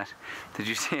get that. Did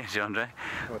you see it, Andre?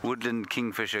 Woodland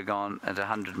kingfisher gone at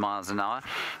 100 miles an hour.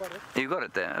 You got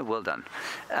it there. Oh, well done.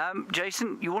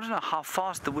 Jason, you want to know how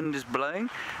fast the wind is blowing?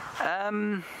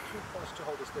 Too fast to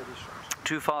hold a steady shot.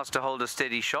 Too fast to hold a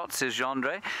steady shot, says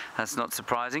Gendre. That's not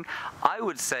surprising. I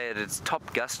would say at its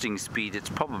top gusting speed, it's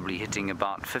probably hitting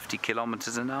about 50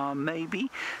 kilometers an hour,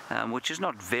 maybe, which is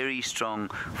not very strong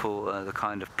for the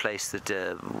kind of place that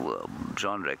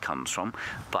Gendre comes from,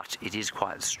 but it is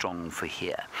quite strong for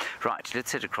here. Right,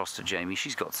 let's head across to Jamie.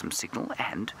 She's got some signal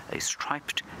and a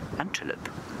striped antelope.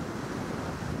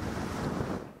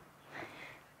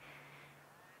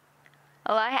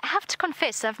 Well, I have to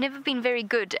confess, I've never been very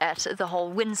good at the whole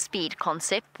wind speed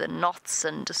concept, the knots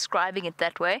and describing it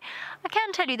that way. I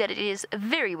can tell you that it is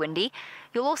very windy.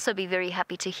 You'll also be very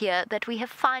happy to hear that we have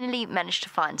finally managed to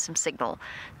find some signal.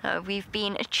 We've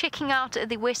been checking out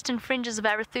the western fringes of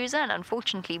Arethusa, and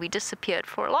unfortunately we disappeared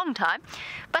for a long time.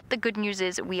 But the good news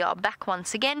is we are back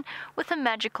once again with a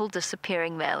magical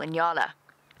disappearing male Inyala,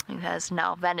 who has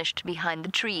now vanished behind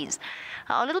the trees.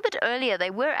 A little bit earlier,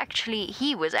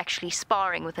 he was actually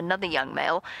sparring with another young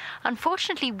male.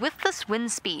 Unfortunately, with this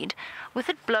wind speed, with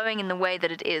it blowing in the way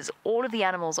that it is, all of the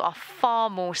animals are far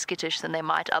more skittish than they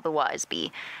might otherwise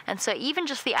be. And so even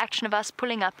just the action of us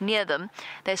pulling up near them,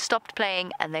 they stopped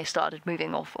playing and they started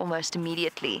moving off almost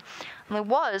immediately. And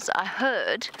I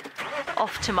heard,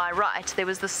 off to my right, there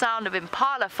was the sound of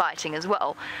impala fighting as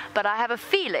well. But I have a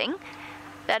feeling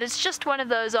that it's just one of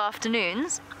those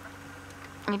afternoons.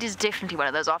 It is definitely one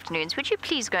of those afternoons. Would you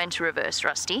please go into reverse,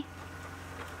 Rusty?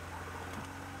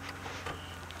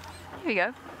 Here we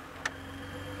go.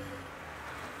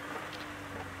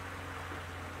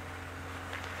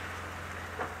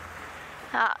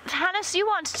 Hannes, you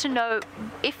want to know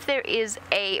if there is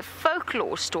a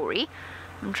folklore story.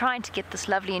 I'm trying to get this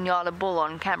lovely Inyala bull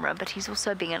on camera, but he's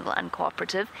also being a little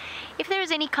uncooperative. If there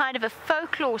is any kind of a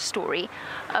folklore story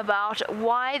about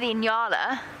why the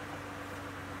Inyala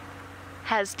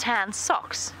has tan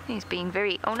socks. He's being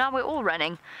very... Oh, now we're all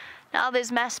running. Now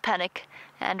there's mass panic,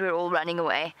 and we're all running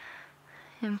away.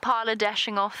 Impala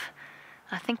dashing off.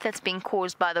 I think that's being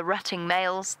caused by the rutting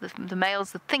males, the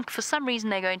males that think for some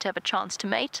reason they're going to have a chance to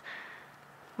mate,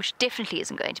 which definitely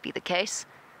isn't going to be the case.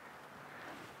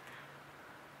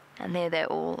 And there they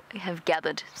all have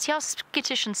gathered. See how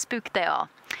skittish and spooked they are.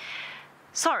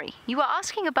 Sorry, you were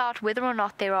asking about whether or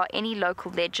not there are any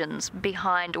local legends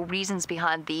behind or reasons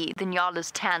behind the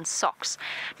Nyala's tan socks.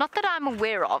 Not that I'm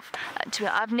aware of.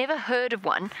 I've never heard of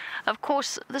one. Of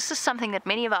course, this is something that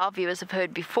many of our viewers have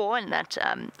heard before and that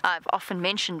I've often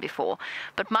mentioned before.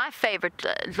 But my favorite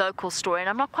local story, and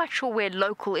I'm not quite sure where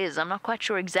local is, I'm not quite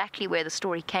sure exactly where the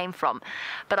story came from,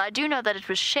 but I do know that it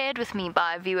was shared with me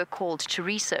by a viewer called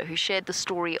Teresa, who shared the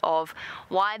story of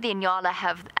why the Inyala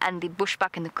and the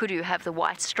bushbuck and the kudu have the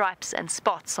white stripes and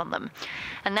spots on them.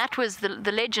 And that was the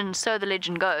legend, so the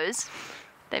legend goes.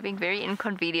 They're being very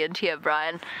inconvenient here,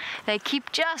 Brian. They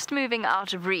keep just moving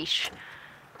out of reach.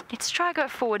 Let's try go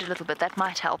forward a little bit, that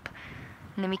might help.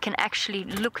 And then we can actually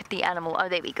look at the animal. Oh,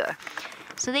 there we go.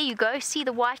 So there you go, see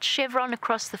the white chevron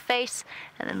across the face,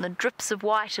 and then the drips of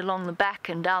white along the back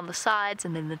and down the sides,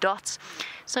 and then the dots.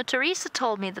 So Teresa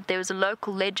told me that there was a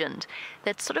local legend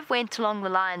that sort of went along the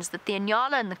lines that the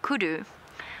Inyala and the kudu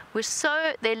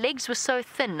their legs were so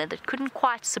thin that it couldn't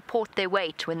quite support their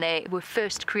weight when they were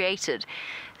first created.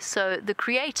 So the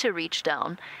creator reached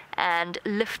down and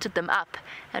lifted them up,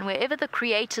 and wherever the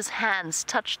creator's hands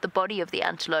touched the body of the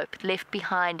antelope, it left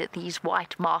behind these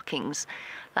white markings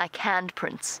like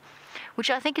handprints, which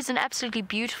I think is an absolutely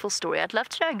beautiful story. I'd love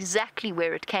to know exactly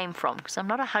where it came from, because I'm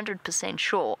not 100%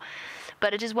 sure.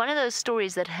 But it is one of those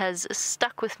stories that has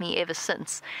stuck with me ever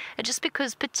since. And just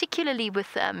because, particularly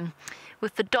with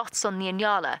the dots on the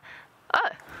Inyala. Oh!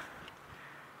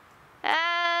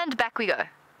 And back we go.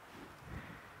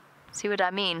 See what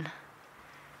I mean?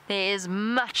 There is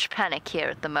much panic here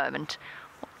at the moment.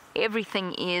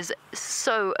 Everything is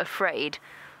so afraid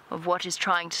of what is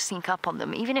trying to sneak up on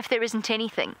them, even if there isn't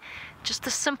anything. Just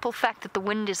the simple fact that the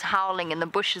wind is howling and the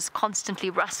bush is constantly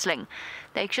rustling,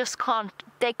 they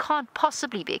can't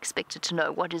possibly be expected to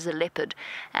know what is a leopard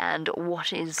and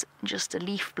what is just a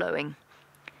leaf blowing.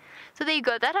 So there you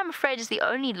go. That, I'm afraid, is the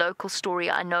only local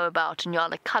story I know about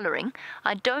Inyala colouring.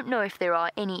 I don't know if there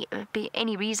are any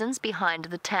reasons behind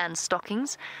the tan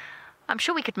stockings. I'm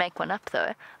sure we could make one up,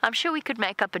 though. I'm sure we could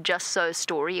make up a Just So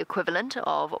story equivalent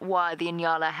of why the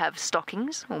Inyala have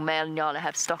stockings, or male Inyala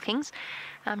have stockings.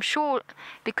 I'm sure,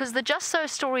 because the Just So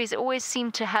stories always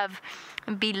seem to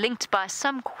be linked by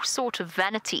some sort of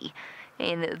vanity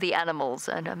in the animals.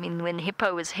 And I mean, when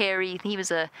Hippo was hairy,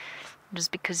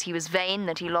 just because he was vain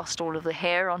that he lost all of the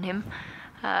hair on him,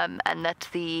 and that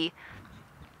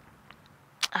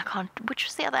which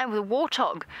was the other animal? The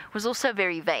warthog was also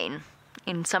very vain.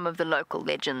 in some of the local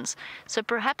legends. So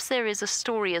perhaps there is a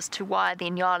story as to why the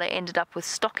Nyala ended up with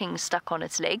stockings stuck on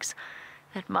its legs.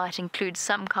 That might include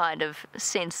some kind of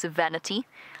sense of vanity.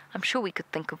 I'm sure we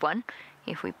could think of one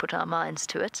if we put our minds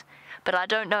to it. But I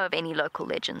don't know of any local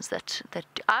legends that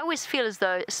I always feel as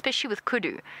though, especially with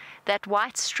kudu, that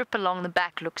white strip along the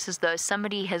back looks as though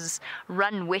somebody has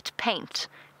run wet paint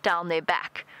down their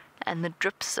back, and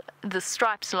the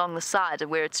stripes along the side are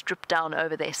where it's dripped down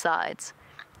over their sides.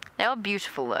 They are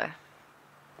beautiful though.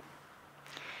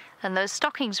 And those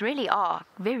stockings really are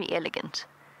very elegant.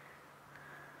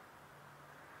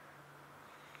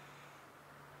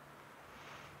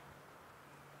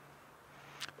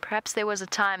 Perhaps there was a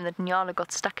time that Nyala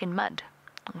got stuck in mud,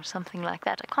 or something like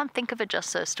that. I can't think of a Just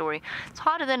So story. It's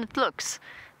harder than it looks,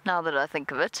 now that I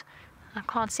think of it. I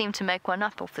can't seem to make one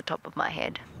up off the top of my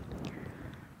head.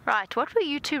 Right, what were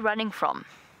you two running from?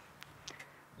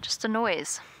 Just a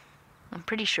noise. I'm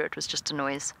pretty sure it was just a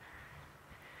noise.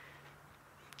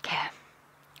 Okay.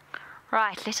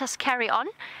 Right, let us carry on.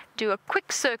 Do a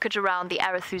quick circuit around the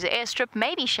Arathusa airstrip.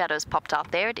 Maybe Shadow's popped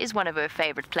out there. It is one of her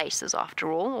favourite places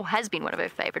after all, or has been one of her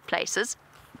favourite places.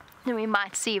 And we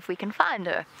might see if we can find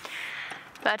her.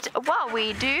 But while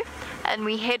we do, and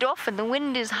we head off and the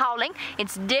wind is howling,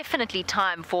 it's definitely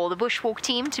time for the bushwalk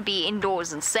team to be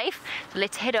indoors and safe. So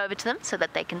let's head over to them so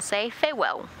that they can say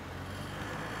farewell.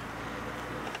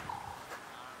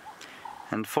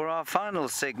 And for our final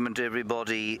segment,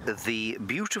 everybody, the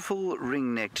beautiful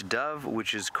ring-necked dove,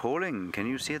 which is calling. Can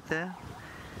you see it there?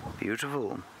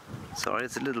 Beautiful. Sorry,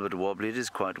 it's a little bit wobbly. It is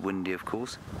quite windy, of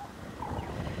course.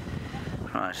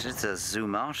 Right, let's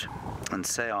zoom out and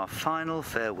say our final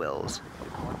farewells.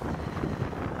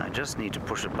 I just need to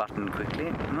push a button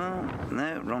quickly.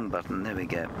 No, wrong button. There we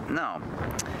go. Now,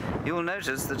 you will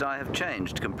notice that I have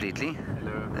changed completely.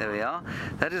 Hello. There we are.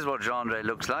 That is what Jean-Ray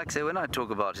looks like. So when I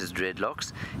talk about his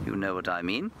dreadlocks, you know what I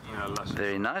mean. Yeah,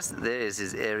 very nice. There is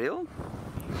his aerial.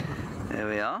 There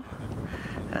we are.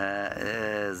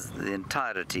 There's the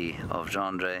entirety of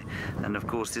Jean-Ray. And of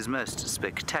course his most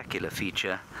spectacular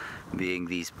feature being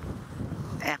these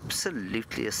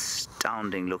absolutely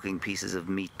astounding looking pieces of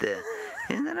meat there.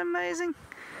 Isn't that amazing?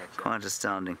 Quite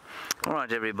astounding. All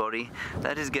right, everybody,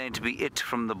 that is going to be it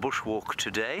from the bushwalk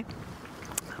today.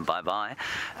 Bye-bye.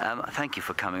 Thank you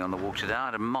for coming on the walk today. I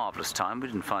had a marvellous time. We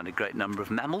didn't find a great number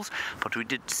of mammals, but we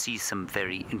did see some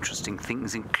very interesting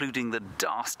things, including the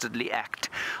dastardly act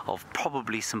of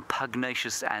probably some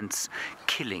pugnacious ants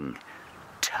killing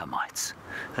termites.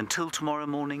 Until tomorrow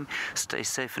morning, stay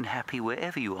safe and happy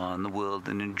wherever you are in the world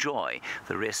and enjoy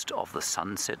the rest of the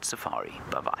Sunset Safari.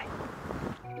 Bye-bye.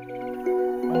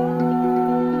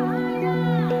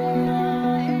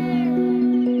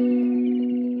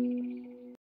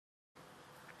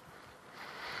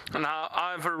 Now,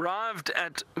 I've arrived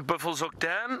at Buffelshoek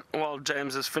Dam while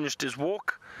James has finished his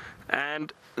walk,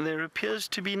 and there appears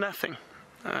to be nothing.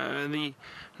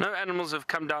 No animals have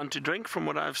come down to drink from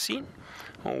what I've seen,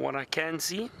 or what I can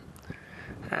see,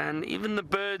 and even the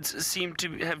birds seem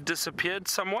to have disappeared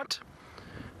somewhat.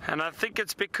 And I think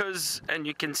it's because, and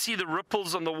you can see the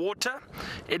ripples on the water,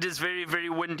 it is very, very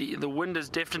windy. The wind has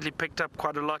definitely picked up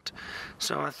quite a lot.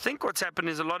 So I think what's happened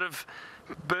is a lot of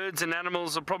birds and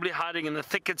animals are probably hiding in the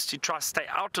thickets to try to stay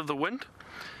out of the wind.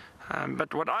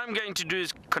 But what I'm going to do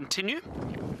is continue.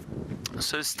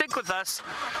 So stick with us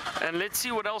and let's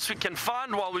see what else we can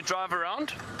find while we drive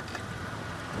around.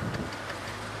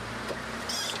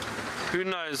 Who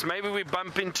knows, maybe we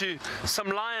bump into some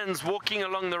lions walking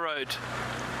along the road.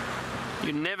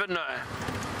 You never know.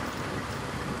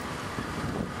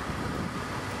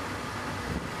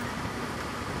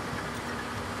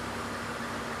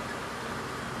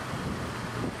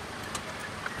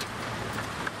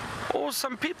 Or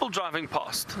some people driving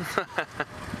past.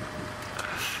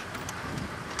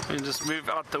 Let me just move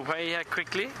out the way here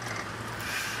quickly.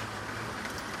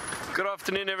 Good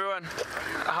afternoon, everyone.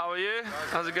 How are you?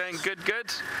 How's it going? Good,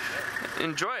 good.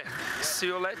 Enjoy. See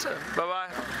you later. Bye-bye.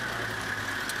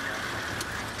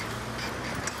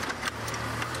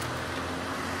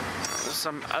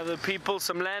 Some other people,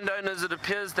 some landowners, it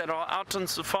appears, that are out on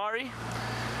safari,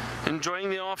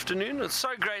 enjoying the afternoon. It's so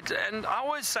great, and I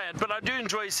always say it, but I do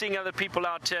enjoy seeing other people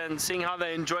out here and seeing how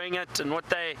they're enjoying it and what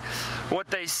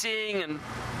they're seeing and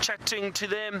chatting to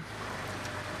them.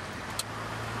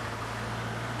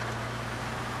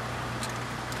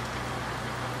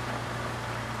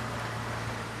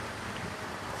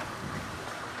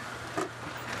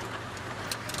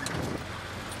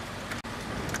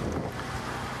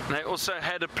 They also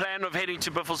had a plan of heading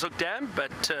to Buffelshoek Dam,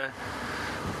 but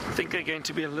I think they're going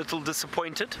to be a little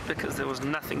disappointed because there was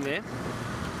nothing there.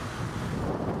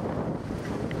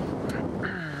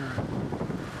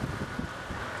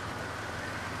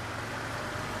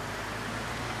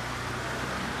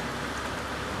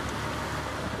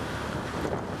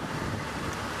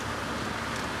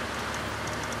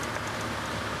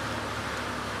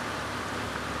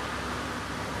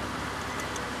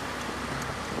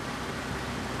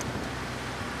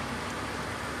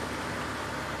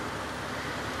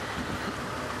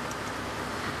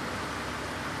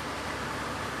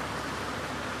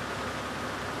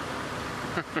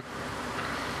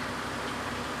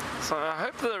 So I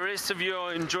hope the rest of you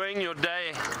are enjoying your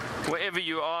day wherever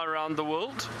you are around the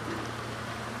world.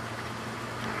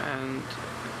 And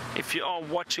if you are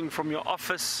watching from your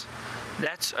office,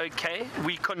 that's okay.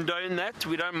 We condone that.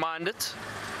 We don't mind it.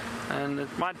 And it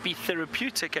might be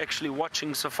therapeutic actually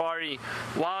watching safari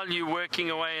while you're working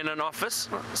away in an office,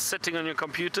 sitting on your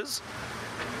computers.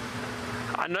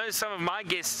 I know some of my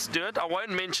guests do it. I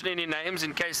won't mention any names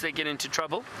in case they get into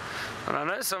trouble. And I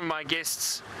know some of my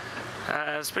guests,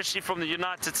 especially from the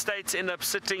United States, end up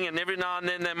sitting, and every now and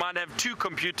then they might have two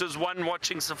computers, one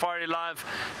watching Safari Live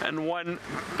and one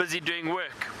busy doing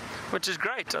work, which is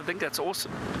great. I think that's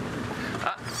awesome.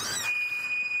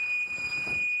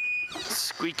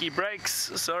 Squeaky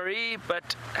brakes, sorry,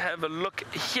 but have a look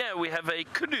here. We have a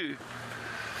kudu,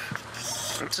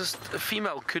 just a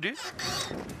female kudu,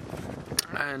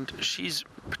 and she's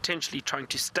potentially trying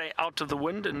to stay out of the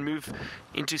wind and move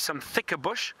into some thicker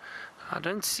bush. I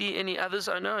don't see any others.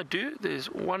 I know I do. There's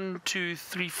 1, 2,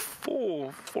 3,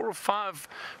 4 or 5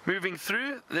 moving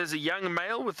through. There's a young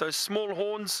male with those small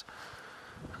horns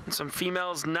and some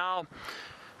females. Now,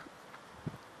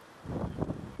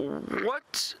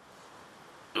 what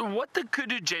the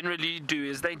kudu generally do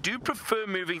is they do prefer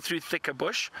moving through thicker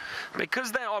bush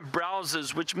because they are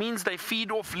browsers, which means they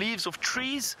feed off leaves of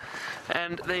trees,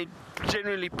 and they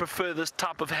generally prefer this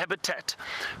type of habitat.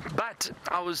 But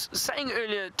I was saying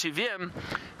earlier to VM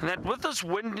that with this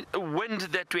wind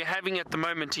that we're having at the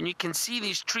moment, and you can see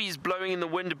these trees blowing in the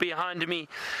wind behind me,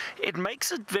 it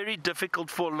makes it very difficult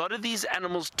for a lot of these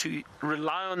animals to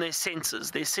rely on their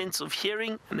senses, their sense of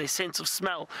hearing and their sense of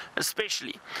smell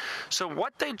especially. So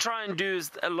what they try and do is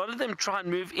a lot of them try and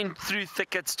move in through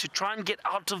thickets to try and get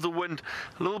out of the wind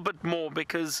a little bit more,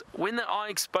 because when they are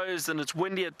exposed and it's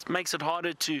windy, it makes it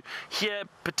harder to hear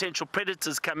potential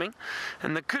predators coming.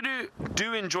 And the kudu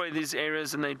do enjoy these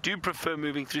areas and they do prefer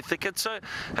moving through thickets. So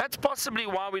that's possibly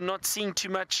why we're not seeing too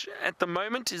much at the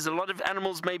moment, is a lot of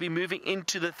animals maybe moving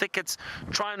into the thickets,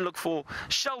 try and look for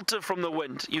shelter from the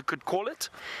wind, you could call it.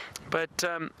 But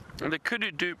the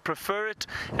kudu do prefer it.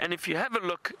 And if you have a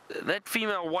look, that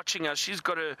female watching us, she's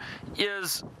got her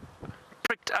ears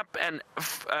pricked up and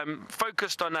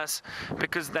focused on us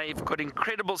because they've got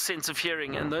incredible sense of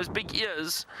hearing, and those big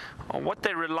ears are what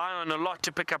they rely on a lot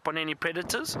to pick up on any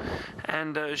predators.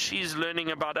 And she's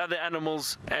learning about other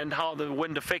animals and how the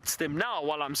wind affects them now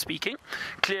while I'm speaking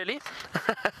clearly.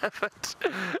 But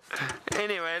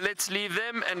anyway, let's leave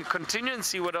them and continue and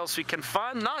see what else we can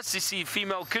find. Nice to see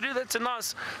female kudu. That's a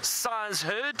nice size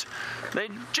herd. They're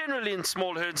generally in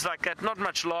small herds like that, not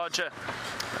much larger,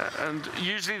 and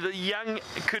usually the young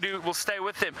kudu will stay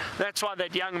with them. That's why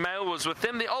that young male was with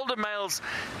them. The older males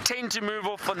tend to move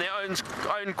off on their own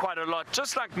quite a lot,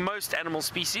 just like most animal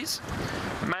species.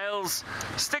 Males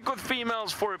stick with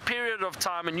females for a period of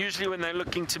time, and usually when they're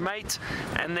looking to mate,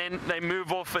 and then they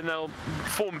move off and they'll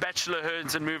form bachelor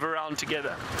herds and move around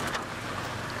together.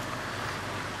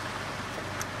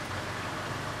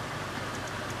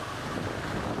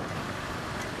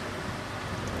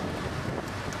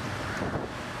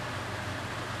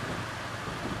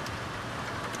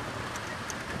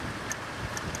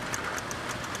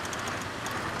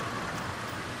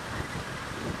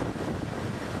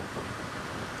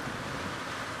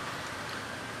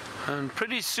 And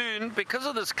pretty soon, because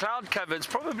of this cloud cover, it's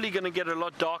probably going to get a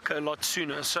lot darker a lot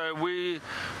sooner. So we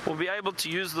will be able to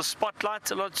use the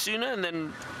spotlights a lot sooner, and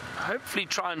then hopefully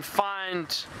try and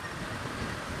find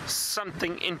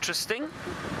something interesting.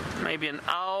 Maybe an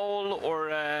owl or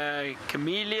a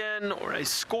chameleon or a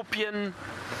scorpion.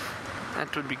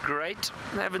 That would be great.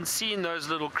 I haven't seen those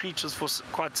little creatures for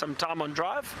quite some time on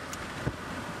drive.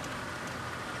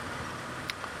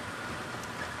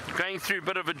 Going through a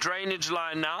bit of a drainage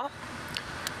line now,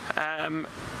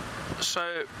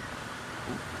 so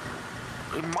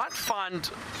we might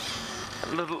find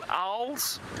little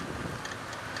owls,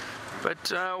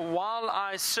 but while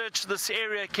I search this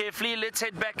area carefully, let's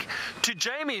head back to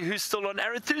Jamie, who's still on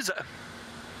Arathusa.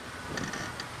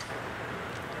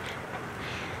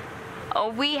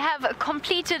 We have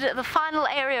completed the final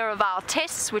area of our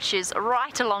tests, which is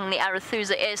right along the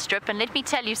Arathusa airstrip, and let me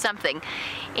tell you something,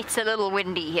 it's a little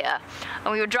windy here.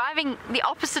 And we were driving the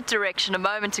opposite direction a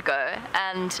moment ago,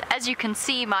 and as you can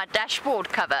see, my dashboard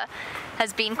cover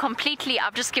has been completely,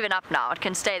 I've just given up now, it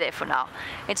can stay there for now.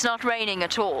 It's not raining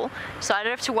at all, so I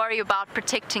don't have to worry about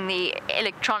protecting the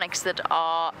electronics that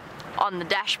are on the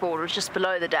dashboard or just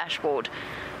below the dashboard.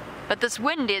 But this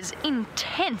wind is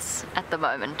intense at the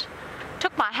moment.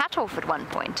 Took my hat off at one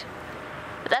point,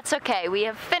 but that's okay. We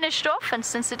have finished off, and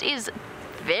since it is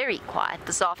very quiet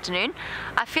this afternoon,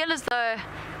 I feel as though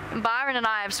Byron and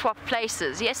I have swapped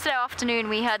places. Yesterday afternoon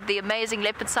we had the amazing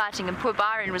leopard sighting and poor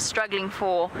Byron was struggling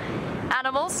for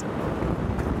animals.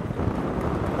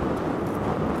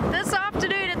 This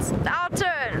afternoon it's our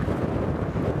turn.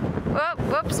 Oh,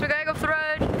 whoops, we're going off the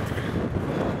road.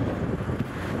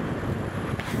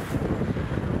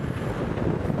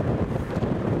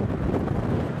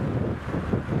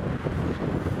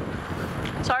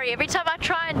 Sorry, every time I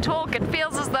try and talk it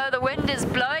feels as though the wind is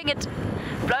blowing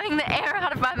the air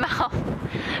out of my mouth,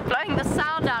 blowing the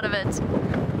sound out of it.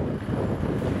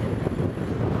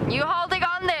 You holding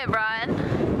on there, Brian?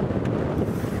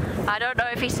 I don't know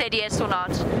if he said yes or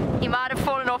not. He might have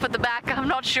fallen off at the back, I'm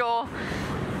not sure.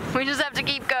 We just have to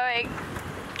keep going.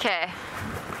 Okay.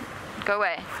 Go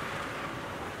away.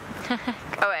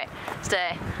 Go away.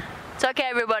 Stay. It's okay,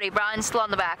 everybody. Brian's still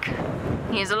on the back.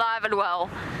 He's alive and well.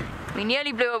 We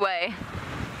nearly blew away.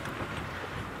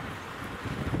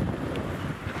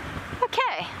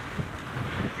 Okay.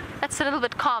 That's a little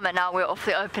bit calmer now we're off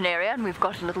the open area and we've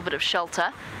got a little bit of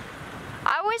shelter.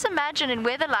 I always imagine in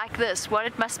weather like this what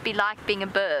it must be like being a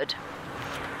bird.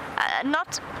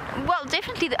 Well,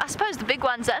 definitely, I suppose the big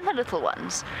ones and the little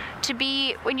ones, to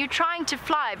be, when you're trying to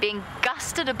fly, being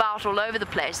gusted about all over the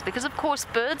place, because of course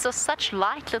birds are such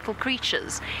light little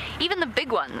creatures. Even the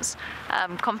big ones,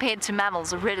 compared to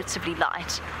mammals, are relatively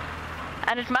light.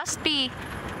 And it must be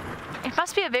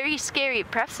a very scary,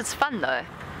 perhaps it's fun though.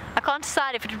 I can't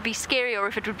decide if it would be scary or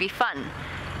if it would be fun,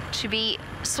 to be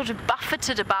sort of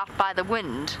buffeted about by the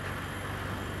wind.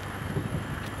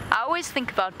 I always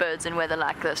think about birds in weather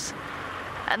like this.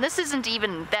 And this isn't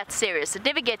even that serious. It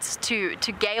never gets to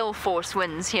gale force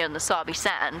winds here in the Sabi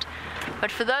Sand. But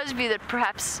for those of you that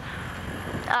perhaps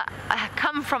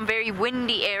come from very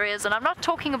windy areas, and I'm not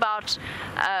talking about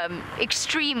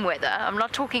extreme weather, I'm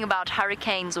not talking about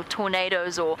hurricanes or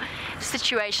tornadoes or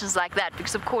situations like that,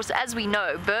 because of course, as we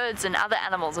know, birds and other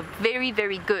animals are very,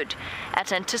 very good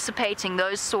at anticipating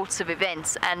those sorts of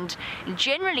events and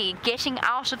generally getting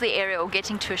out of the area or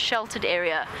getting to a sheltered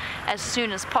area as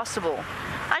soon as possible.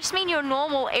 I just mean your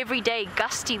normal everyday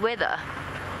gusty weather.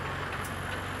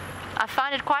 I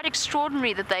find it quite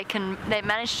extraordinary that they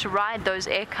manage to ride those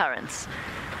air currents,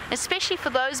 especially for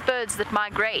those birds that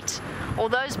migrate, or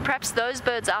perhaps those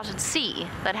birds out at sea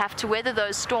that have to weather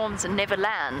those storms and never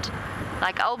land,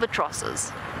 like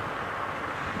albatrosses.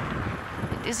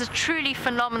 It is a truly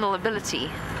phenomenal ability.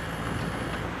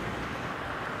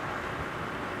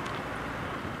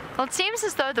 Well, it seems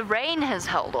as though the rain has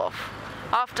held off.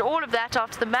 After all of that,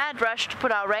 after the mad rush to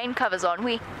put our rain covers on,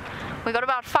 we got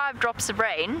about 5 drops of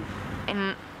rain,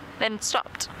 and then it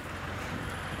stopped.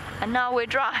 And now we're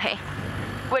dry,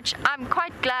 which I'm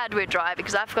quite glad we're dry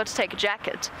because I've got to take a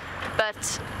jacket.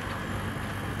 But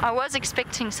I was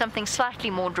expecting something slightly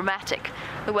more dramatic,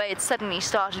 the way it suddenly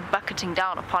started bucketing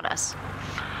down upon us.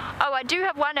 Oh, I do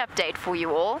have one update for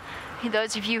you all.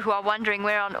 Those of you who are wondering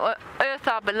where on earth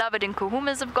our beloved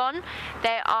Nkuhumas have gone,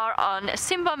 they are on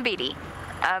Simbambili,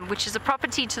 which is a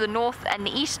property to the north and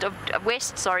the west of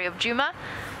Djuma.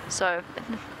 So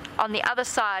on the other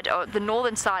side, or the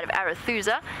northern side of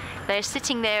Arathusa, they're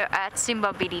sitting there at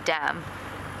Simbambili Dam.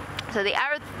 So the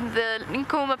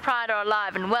Nkuhuma pride are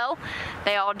alive and well.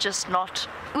 They are just not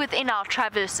within our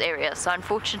traverse area, so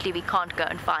unfortunately we can't go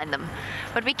and find them.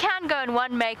 But we can go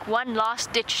and make one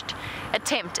last-ditched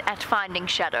attempt at finding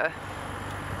Shadow.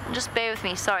 Just bear with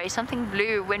me, sorry, something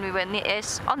blew when we were on the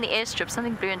airstrip,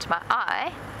 something blew into my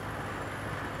eye.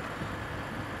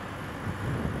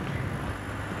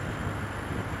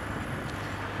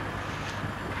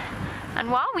 And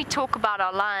while we talk about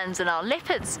our lions and our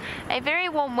leopards, a very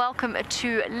warm welcome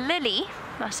to Lily.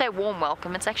 I say warm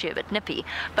welcome, it's actually a bit nippy,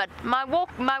 but my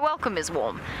welcome is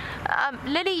warm.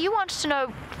 Lily, you want to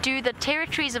know, do the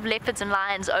territories of leopards and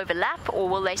lions overlap, or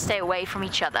will they stay away from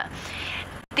each other?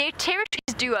 Their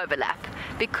territories do overlap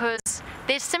because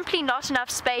there's simply not enough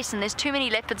space and there's too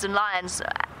many leopards and lions,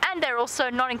 and they're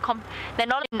also not in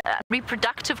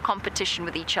reproductive competition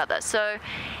with each other. So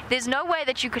there's no way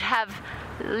that you could have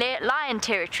lion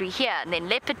territory here and then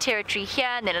leopard territory here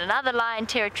and then another lion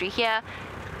territory here.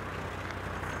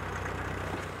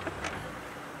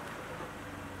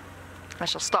 I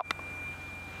shall stop.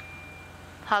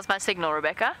 How's my signal,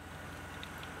 Rebecca?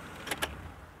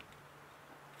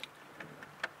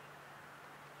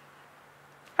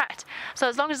 Right, so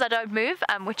as long as I don't move,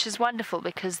 which is wonderful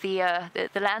because the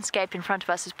landscape in front of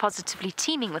us is positively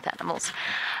teeming with animals.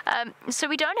 So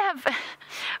we don't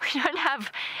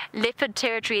have leopard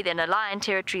territory, then a lion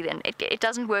territory, then it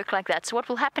doesn't work like that. So what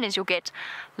will happen is you'll get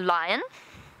lion,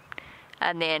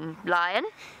 and then lion,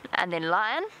 and then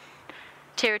lion,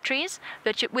 territories,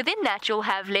 but within that you'll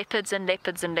have leopards and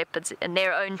leopards and leopards in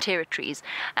their own territories,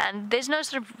 and there's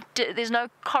no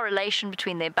correlation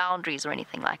between their boundaries or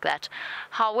anything like that.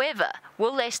 However,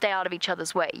 will they stay out of each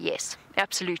other's way? Yes,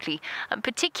 absolutely.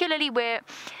 Particularly where,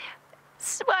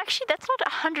 well, actually that's not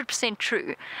 100%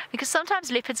 true, because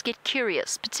sometimes leopards get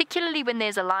curious, particularly when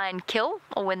there's a lion kill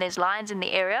or when there's lions in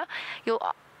the area. You'll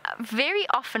very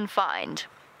often find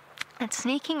and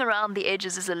sneaking around the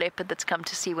edges is a leopard that's come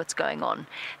to see what's going on.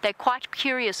 They're quite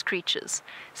curious creatures.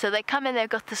 So they come in, they've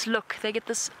got this look, they get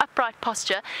this upright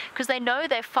posture, because they know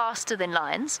they're faster than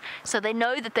lions, so they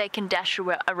know that they can dash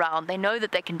around, they know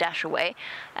that they can dash away,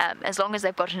 as long as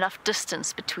they've got enough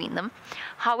distance between them.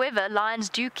 However, lions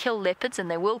do kill leopards, and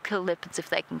they will kill leopards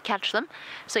if they can catch them.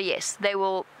 So yes, they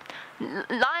will.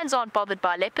 Lions aren't bothered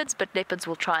by leopards, but leopards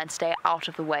will try and stay out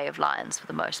of the way of lions for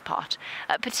the most part.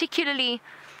 Particularly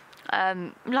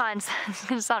lions, it's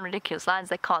going to sound ridiculous, lions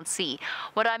they can't see.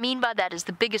 What I mean by that is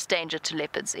the biggest danger to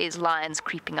leopards is lions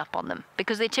creeping up on them,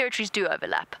 because their territories do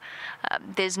overlap.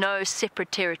 There's no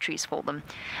separate territories for them.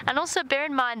 And also bear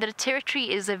in mind that a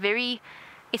territory is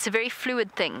it's a very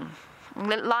fluid thing.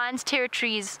 Lions'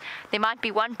 territories, there might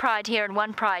be one pride here and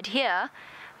one pride here,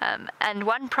 and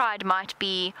one pride might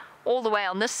be all the way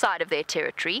on this side of their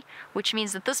territory, which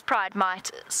means that this pride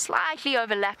might slightly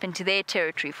overlap into their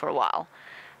territory for a while,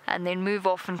 and then move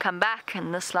off and come back,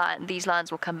 and these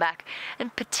lions will come back.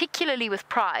 And particularly with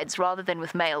prides rather than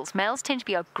with males. Males tend to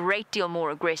be a great deal more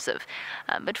aggressive,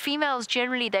 but females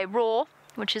generally, they roar,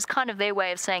 which is kind of their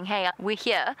way of saying, hey, we're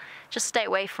here, just stay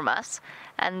away from us.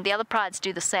 And the other prides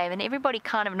do the same, and everybody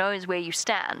kind of knows where you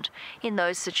stand in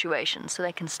those situations, so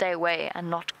they can stay away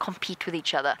and not compete with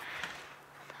each other.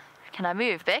 Can I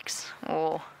move, Bex?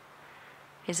 Or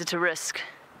is it a risk?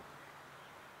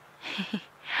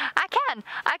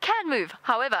 I can move.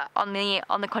 However, on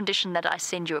the condition that I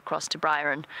send you across to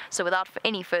Byron. So without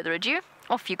any further ado,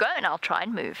 off you go, and I'll try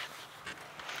and move.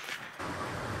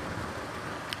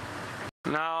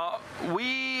 Now,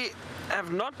 we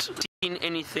have not seen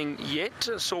anything yet.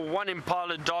 Saw one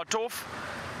impala dart off,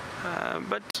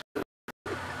 but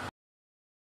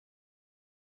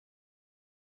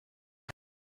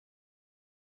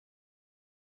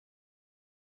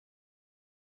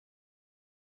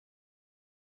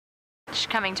she's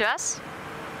coming to us.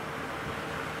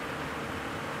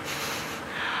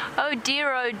 Oh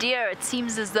dear, it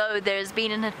seems as though there's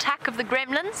been an attack of the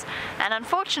gremlins, and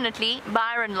unfortunately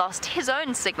Byron lost his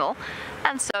own signal,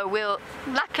 and so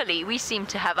luckily we seem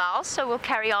to have ours, so we'll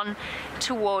carry on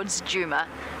towards Djuma.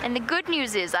 And the good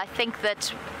news is, I think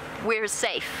that we're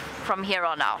safe from here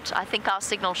on out. I think our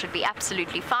signal should be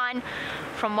absolutely fine.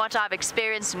 From what I've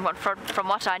experienced and from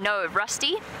what I know of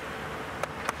Rusty,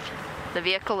 the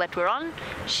vehicle that we're on,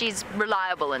 she's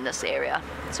reliable in this area,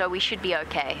 so we should be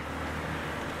okay.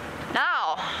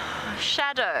 Now,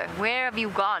 Shadow, where have you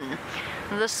gone?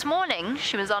 This morning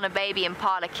she was on a baby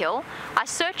impala kill. I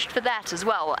searched for that as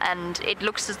well, and it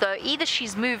looks as though either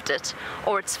she's moved it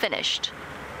or it's finished.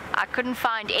 I couldn't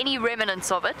find any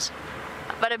remnants of it,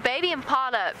 but a baby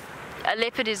impala, a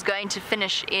leopard is going to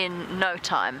finish in no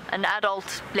time. An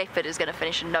adult leopard is going to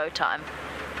finish in no time.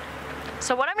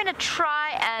 So what I'm going to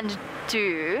try and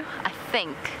do, I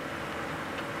think,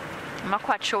 I'm not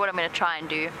quite sure what I'm going to try and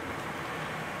do.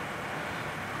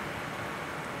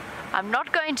 I'm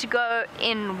not going to go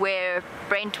in where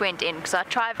Brent went in, because I've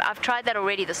tried that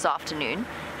already this afternoon.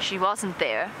 She wasn't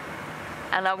there,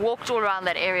 and I walked all around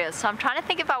that area. So I'm trying to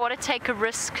think if I want to take a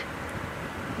risk,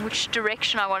 which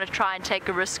direction I want to try and take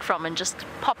a risk from, and just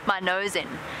pop my nose in,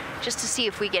 just to see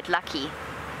if we get lucky.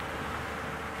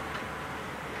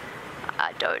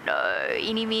 I don't know.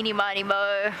 Eeny, meeny, miny,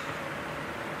 mo.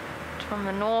 From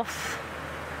the north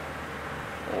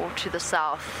or to the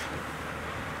south.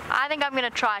 I think I'm going to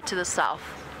try to the south.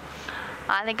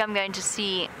 I think I'm going to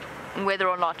see whether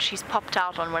or not she's popped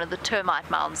out on one of the termite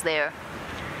mounds there.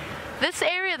 This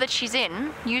area that she's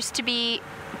in used to be,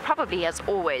 probably has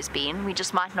always been, we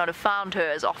just might not have found her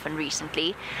as often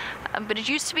recently, but it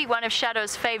used to be one of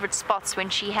Shadow's favorite spots when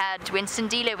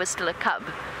Sindile was still a cub.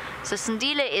 So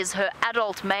Sindile is her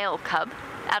adult male cub.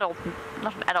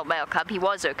 Not an adult male cub, he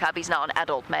was her cub, he's now an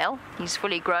adult male. He's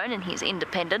fully grown and he's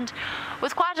independent,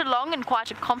 with quite a long and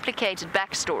quite a complicated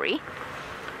backstory.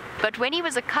 But when he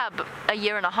was a cub a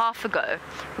year and a half ago,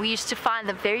 we used to find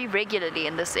them very regularly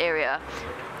in this area.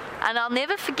 And I'll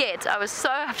never forget, I was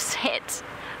so upset.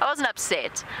 I wasn't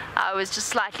upset, I was just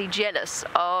slightly jealous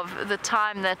of the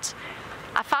time that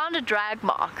I found a drag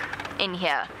mark in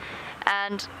here.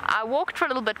 and I walked for a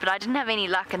little bit, but I didn't have any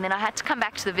luck, and then I had to come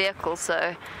back to the vehicle,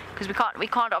 so because we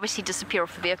can't obviously disappear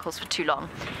off the vehicles for too long.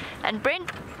 And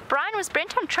Brian was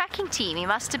Brent on tracking team. He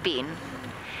must have been.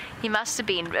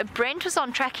 Brent was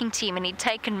on tracking team, and he'd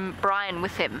taken Brian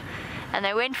with him, and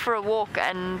they went for a walk,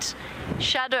 and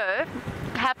Shadow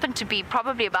happened to be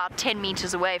probably about 10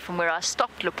 meters away from where I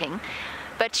stopped looking,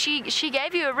 but she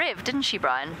gave you a rev, didn't she,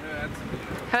 Brian? Yeah,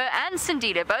 Her and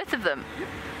Sindita, both of them.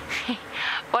 Yep.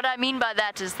 What I mean by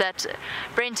that is that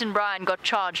Brent and Brian got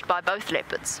charged by both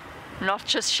leopards, not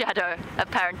just Shadow,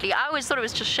 apparently. I always thought it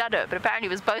was just Shadow, but apparently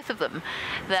it was both of them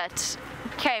that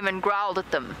came and growled at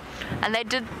them. And they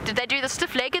did they do the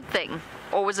stiff-legged thing,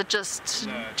 or was it just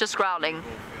growling?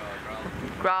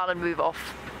 Growl and move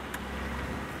off.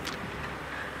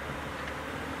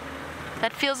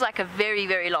 That feels like a very,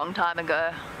 very long time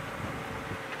ago.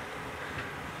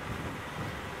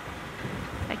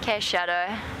 Okay,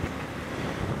 Shadow.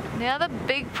 The other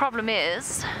big problem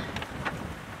is,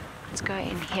 let's go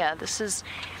in here. This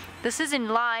is in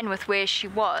line with where she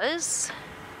was,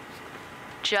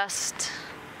 just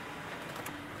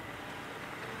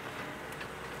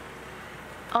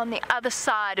on the other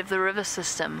side of the river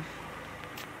system.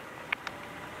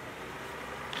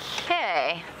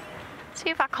 Okay, see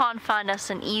if I can't find us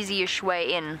an easy-ish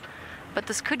way in, but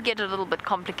this could get a little bit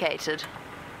complicated.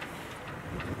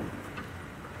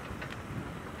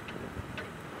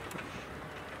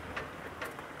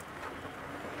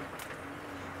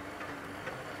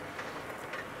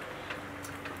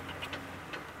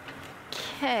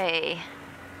 Okay.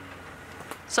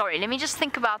 Sorry, let me just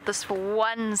think about this for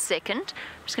 1 second.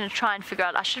 I'm just going to try and figure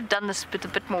out, I should have done this with a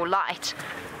bit more light,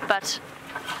 but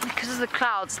because of the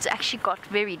clouds, it's actually got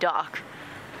very dark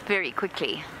very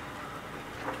quickly.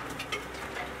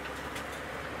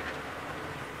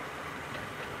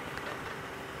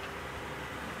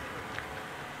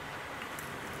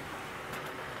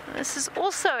 This is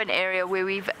also an area where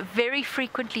we've very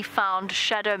frequently found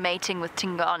shadow mating with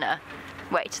Tingana.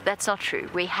 Wait, that's not true.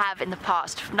 We have in the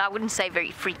past, I wouldn't say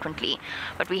very frequently,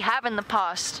 but we have in the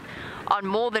past, on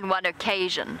more than one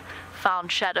occasion,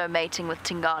 found shadow mating with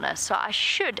Tingana. So I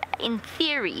should, in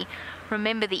theory,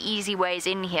 remember the easy ways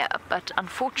in here, but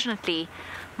unfortunately,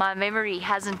 my memory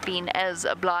hasn't been as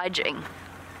obliging.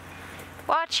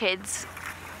 Watch heads.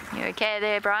 You okay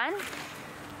there, Brian?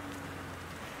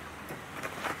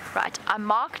 Right, I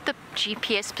marked the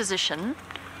GPS position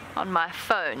on my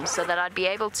phone so that I'd be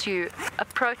able to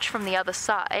approach from the other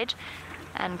side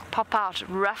and pop out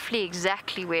roughly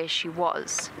exactly where she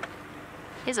was.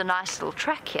 Here's a nice little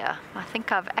track here. I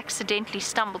think I've accidentally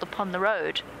stumbled upon the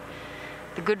road.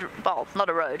 Well, not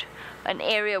a road, an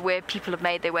area where people have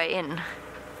made their way in.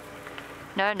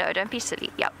 No, don't be silly.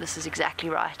 Yep, this is exactly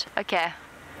right. Okay.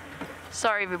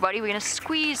 Sorry everybody, we're gonna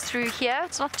squeeze through here.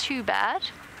 It's not too bad.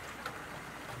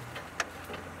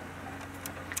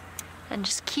 And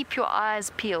just keep your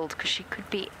eyes peeled, because she could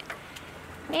be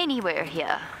anywhere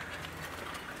here.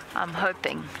 I'm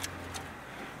hoping.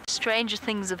 Stranger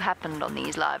things have happened on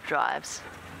these live drives.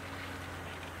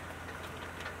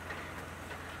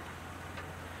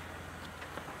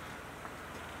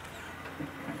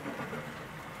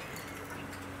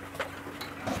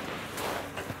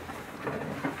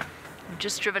 I've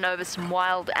just driven over some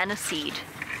wild aniseed.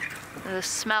 The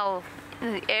smell,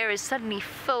 the air is suddenly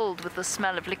filled with the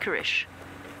smell of licorice.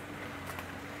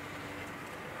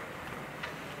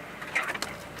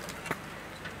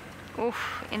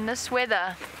 Oof, in this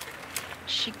weather,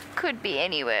 she could be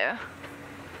anywhere.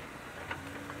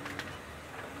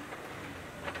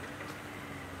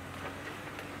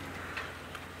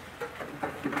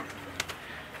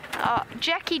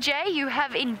 Jackie J, you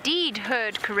have indeed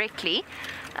heard correctly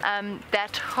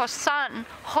that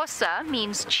Hossa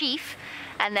means chief,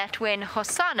 and that when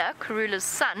Hosanna, Karula's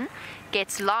son,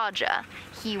 gets larger,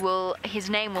 his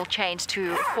name will change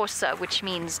to Hossa, which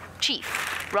means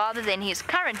chief, rather than his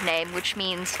current name, which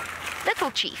means little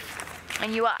chief.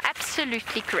 And you are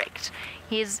absolutely correct.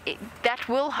 That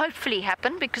will hopefully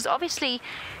happen, because obviously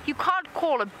you can't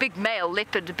call a big male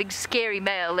leopard, a big scary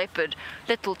male leopard,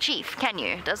 little chief, can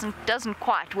you? It doesn't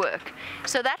quite work.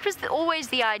 So that was always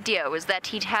the idea, was that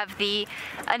he'd have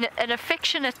an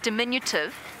affectionate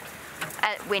diminutive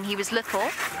when he was little,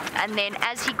 and then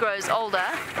as he grows older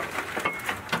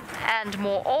and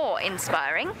more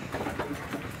awe-inspiring,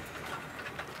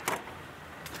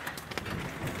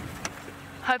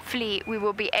 hopefully we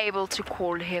will be able to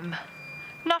call him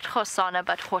not Hosanna,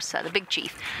 but Hossa, the big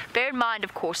chief. Bear in mind,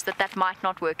 of course, that might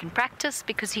not work in practice,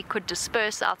 because he could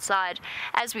disperse outside,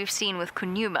 as we've seen with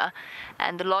Kunuma,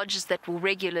 and the lodges that will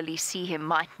regularly see him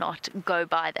might not go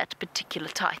by that particular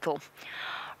title.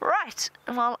 Right,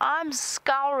 well, I'm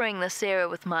scouring this area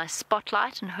with my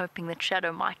spotlight and hoping that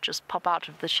Shadow might just pop out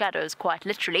of the shadows, quite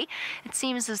literally. It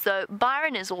seems as though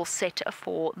Byron is all set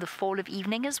for the fall of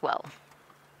evening as well.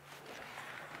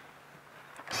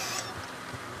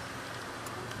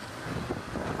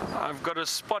 I've got a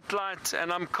spotlight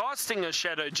and I'm casting a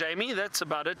shadow, Jamie. That's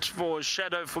about it for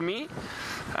shadow for me.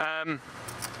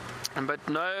 But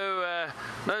no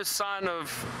sign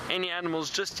of any animals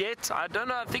just yet. I don't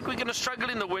know. I think we're going to struggle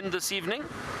in the wind this evening.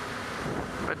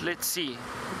 But let's see.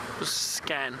 Just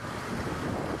scan.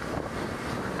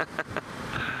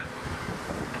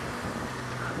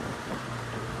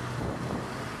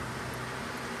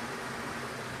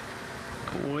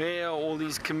 Where are all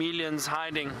these chameleons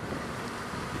hiding?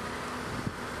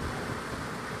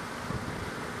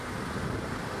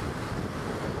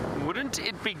 Wouldn't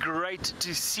it be great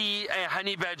to see a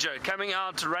honey badger coming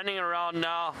out, running around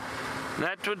now?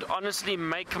 That would honestly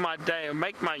make my day, or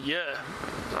make my year.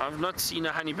 I've not seen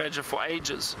a honey badger for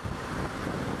ages.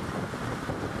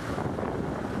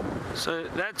 So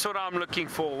that's what I'm looking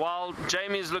for. While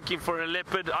Jamie is looking for a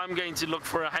leopard, I'm going to look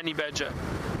for a honey badger.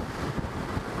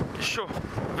 Sure,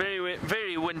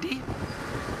 very windy.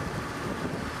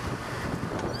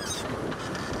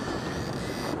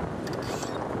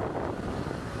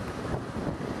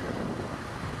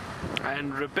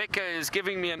 And Rebecca is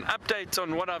giving me an update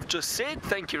on what I've just said.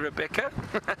 Thank you, Rebecca.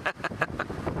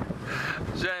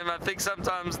 Shame, I think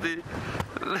sometimes the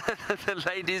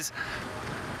ladies...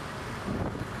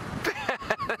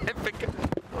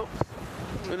 Oh,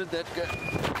 where did that go?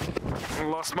 I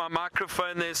lost my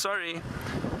microphone there, sorry.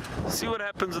 See what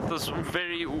happens with this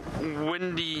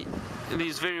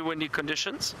these very windy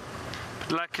conditions.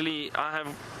 But luckily, I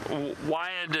have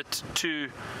wired it to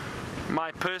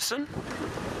my person,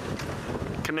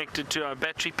 connected to our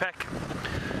battery pack.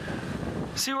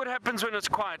 See what happens when it's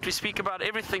quiet. We speak about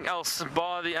everything else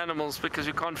bar the animals because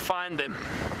we can't find them.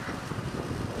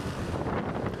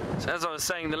 So as I was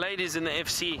saying, the ladies in the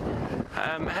FC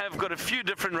have got a few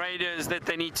different radios that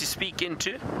they need to speak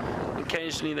into.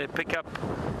 Occasionally they pick up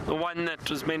the one that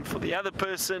was meant for the other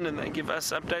person and they give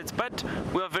us updates, but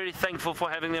we are very thankful for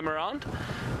having them around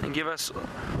and give us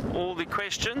all the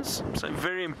questions. So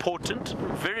very important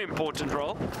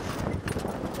role.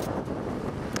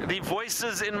 The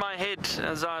voices in my head,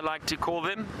 as I like to call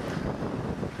them.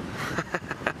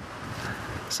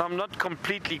 So I'm not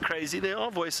completely crazy, there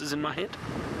are voices in my head.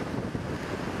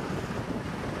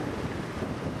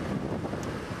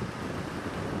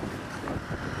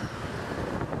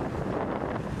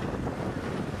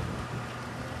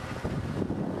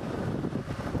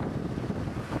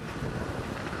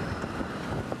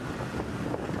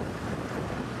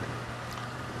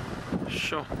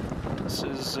 Sure, this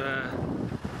is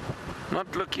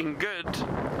not looking good.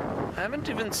 I haven't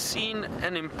even seen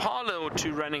an impala or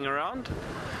two running around,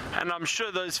 and I'm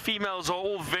sure those females are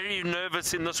all very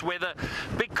nervous in this weather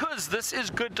because this is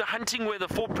good hunting weather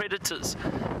for predators.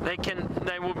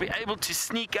 They will be able to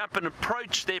sneak up and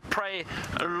approach their prey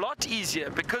a lot easier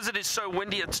because it is so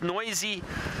windy. It's noisy,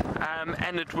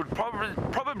 and it would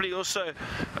probably also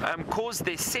cause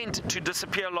their scent to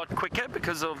disappear a lot quicker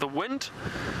because of the wind.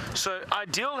 So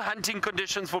ideal hunting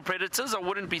conditions for predators. I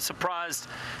wouldn't be surprised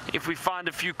if we find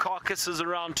a few carcasses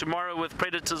around tomorrow with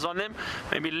predators on them,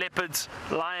 maybe leopards,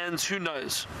 lions, who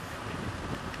knows.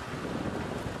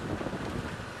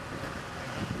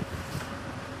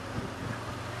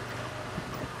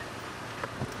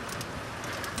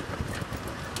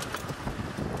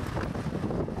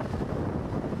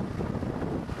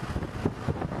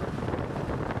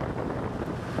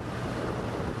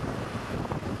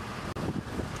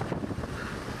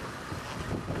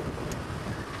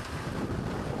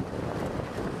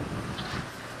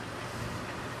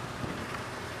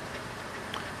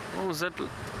 I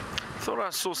thought I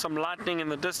saw some lightning in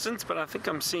the distance, but I think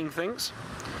I'm seeing things.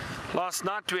 Last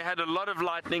night we had a lot of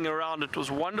lightning around. It was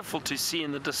wonderful to see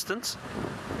in the distance.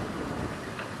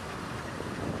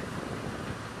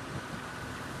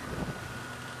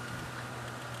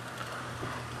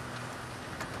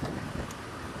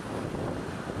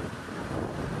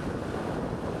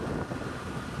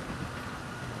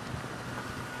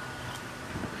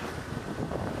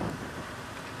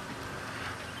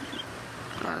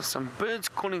 Some birds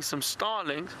calling some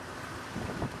starlings.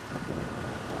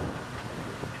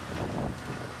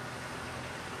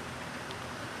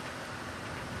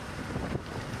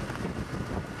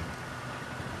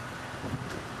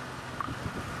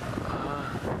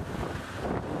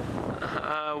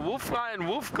 Wolfguy and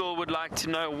Wolfgirl would like to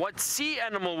know, what sea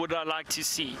animal would I like to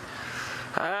see?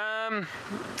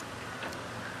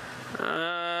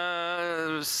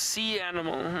 Sea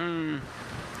animal.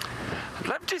 I'd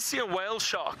love to see a whale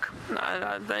shark.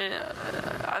 I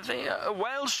think a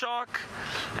whale shark,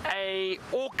 a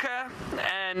orca,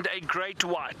 and a great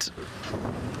white.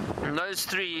 And those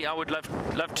three I would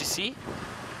love to see.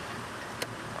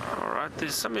 Alright,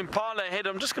 there's some impala ahead.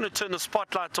 I'm just going to turn the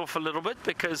spotlight off a little bit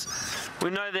because we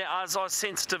know their eyes are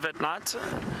sensitive at night.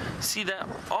 See, they are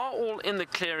all in the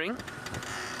clearing.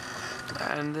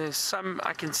 And there's some,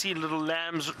 I can see little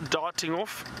lambs darting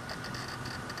off.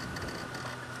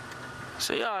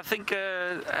 So yeah, I think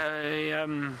a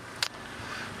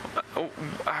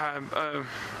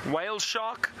whale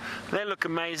shark, they look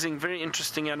amazing, very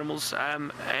interesting animals.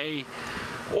 A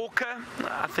orca,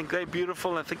 I think they're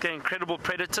beautiful, I think they're incredible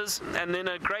predators. And then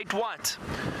a great white.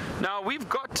 Now we've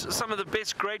got some of the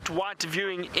best great white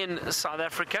viewing in South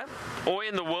Africa, or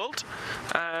in the world.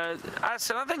 I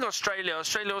think Australia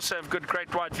also have good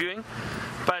great white viewing,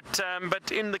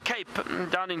 but in the Cape,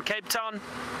 down in Cape Town,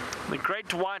 the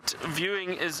great white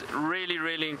viewing is really,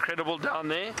 really incredible down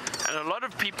there, and a lot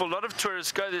of people, a lot of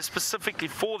tourists go there specifically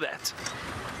for that.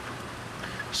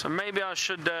 So maybe I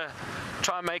should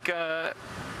try and make a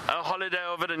holiday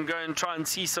of it and go and try and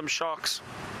see some sharks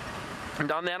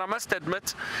down there. And I must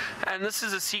admit, and this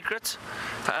is a secret,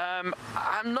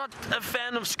 I'm not a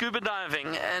fan of scuba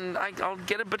diving, and I'll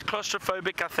get a bit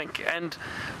claustrophobic, I think, and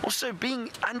also being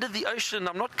under the ocean,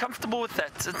 I'm not comfortable with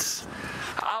that.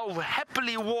 I'll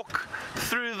happily walk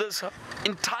through this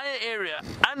entire area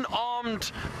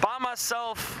unarmed, by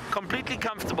myself, completely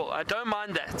comfortable. I don't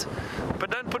mind that, but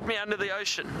don't put me under the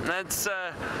ocean. That's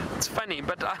it's funny,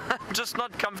 but I'm just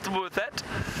not comfortable with that.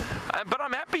 But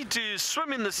I'm happy to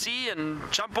swim in the sea and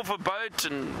jump off a boat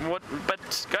and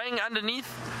but going underneath,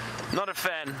 not a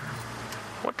fan.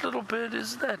 What little bird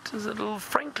is that? Is it a little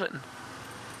francolin?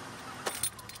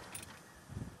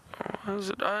 Oh, is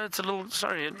it? Oh, it's a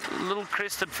little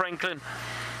crested francolin.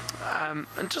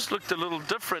 It just looked a little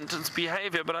different in its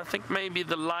behavior, but I think maybe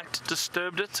the light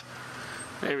disturbed it.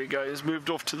 There we go, it's moved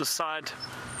off to the side.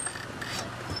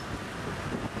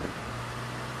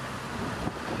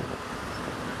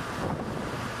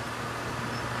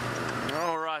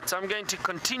 Alright, I'm going to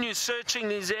continue searching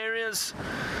these areas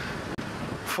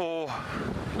for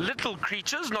little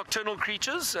creatures, nocturnal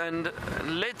creatures, and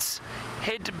let's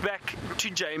head back to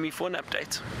Jamie for an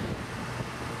update.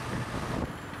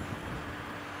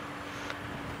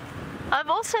 I'm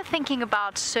also thinking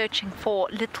about searching for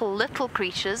little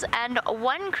creatures, and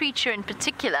one creature in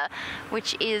particular,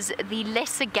 which is the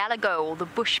lesser galago, or the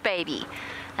bush baby.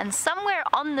 And somewhere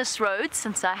on this road,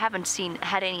 since I haven't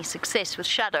had any success with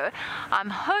Shadow, I'm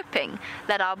hoping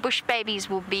that our bush babies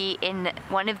will be in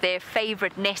one of their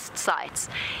favorite nest sites.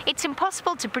 It's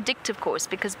impossible to predict, of course,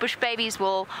 because bush babies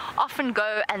will often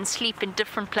go and sleep in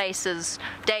different places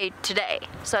day to day.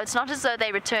 So it's not as though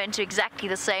they return to exactly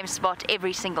the same spot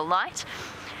every single night.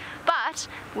 But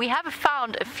we have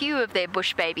found a few of their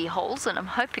bush baby holes, and I'm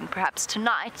hoping perhaps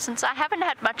tonight, since I haven't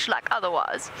had much luck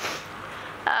otherwise,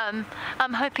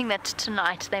 I'm hoping that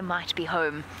tonight they might be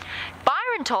home.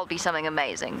 Byron told me something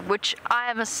amazing, which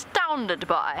I am astounded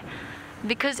by,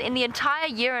 because in the entire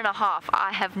year and a half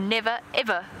I have never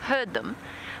ever heard them.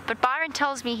 But Byron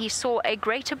tells me he saw a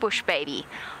greater bush baby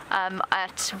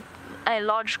at a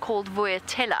lodge called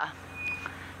Voyatella.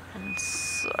 And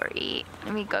sorry,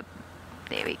 let me go.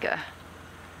 There we go.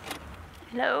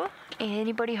 Hello?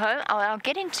 Anybody home? I'll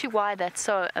get into why that's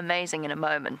so amazing in a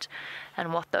moment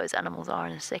and what those animals are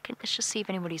in a second. Let's just see if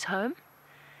anybody's home.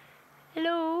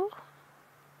 Hello?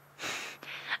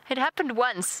 It happened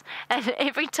once, and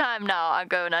every time now I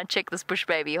go and I check this bush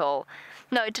baby hole.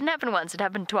 No, it didn't happen once, it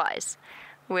happened twice,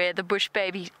 where the bush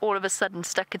baby all of a sudden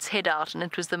stuck its head out, and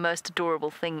it was the most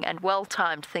adorable thing and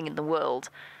well-timed thing in the world.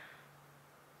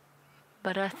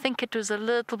 But I think it was a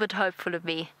little bit hopeful of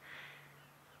me.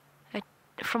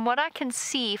 From what I can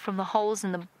see from the holes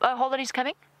in the... Oh, hold on, he's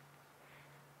coming.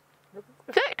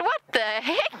 What the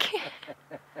heck?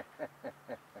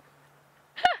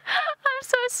 I'm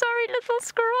so sorry, little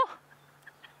squirrel.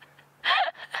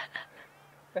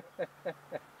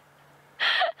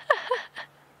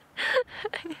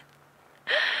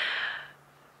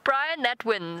 Brian, that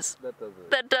wins.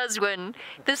 That does win.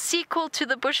 The sequel to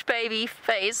the bush baby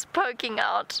face poking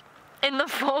out in the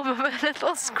form of a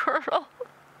little squirrel.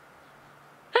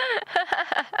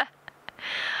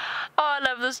 Oh, I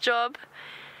love this job.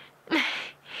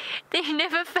 He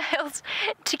never fails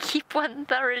to keep one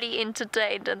thoroughly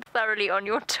entertained and thoroughly on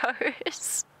your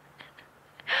toes.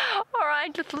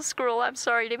 Alright, little squirrel, I'm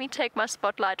sorry, let me take my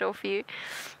spotlight off you.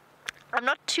 I'm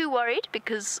not too worried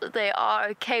because they are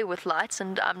okay with lights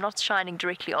and I'm not shining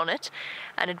directly on it,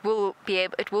 and it will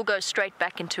go straight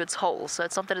back into its hole, so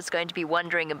it's not that it's going to be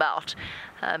wandering about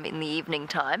in the evening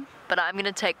time. But I'm going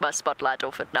to take my spotlight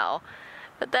off it now.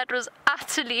 But that was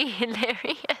utterly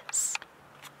hilarious.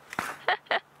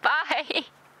 Bye.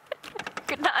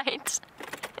 Good night.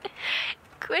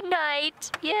 Good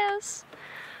night. Yes.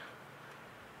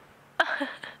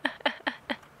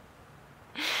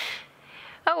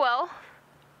 Oh well.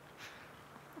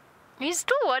 He's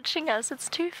still watching us. It's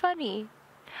too funny.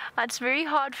 It's very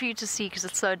hard for you to see because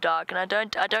it's so dark, and I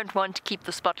don't want to keep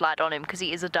the spotlight on him because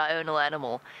he is a diurnal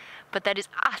animal. But that is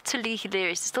utterly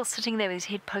hilarious. He's still sitting there with his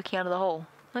head poking out of the hole.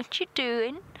 What you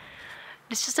doing?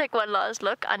 Let's just take one last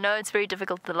look. I know it's very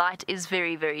difficult. The light is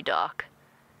very, very dark.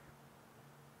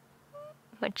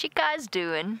 What you guys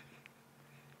doing?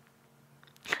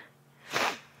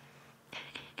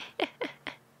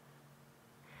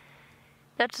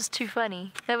 That was too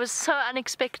funny. That was so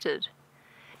unexpected.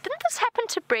 Didn't this happen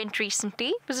to Brent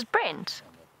recently? Was it Brent?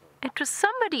 It was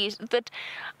somebody that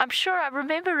I'm sure I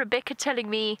remember Rebecca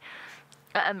telling me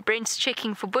Brent's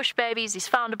checking for bush babies. He's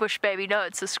found a bush baby. No,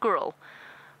 it's a squirrel.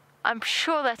 I'm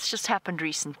sure that's just happened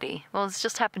recently. Well, it's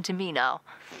just happened to me now.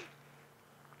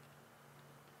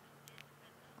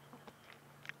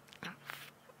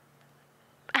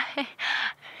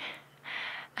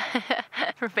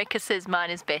 Rebecca says mine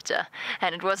is better,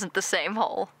 and it wasn't the same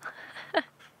hole.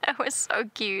 That was so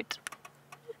cute.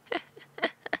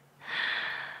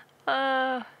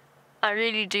 I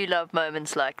really do love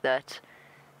moments like that.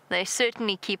 They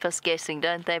certainly keep us guessing,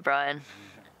 don't they, Brian?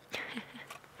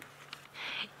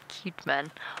 Cute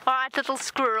man. Alright, little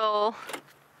squirrel.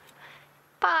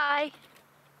 Bye.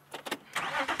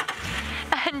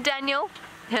 And Daniel?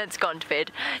 It's gone to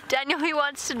bed. Daniel, he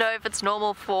wants to know if it's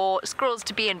normal for squirrels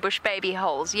to be in bush baby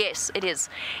holes. Yes, it is.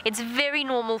 It's very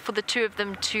normal for the two of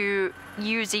them to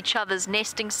use each other's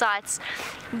nesting sites.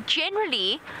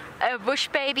 Generally, a bush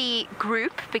baby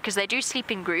group, because they do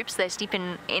sleep in groups, they sleep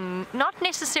in not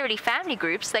necessarily family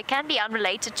groups, they can be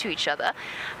unrelated to each other,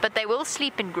 but they will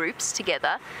sleep in groups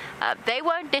together. They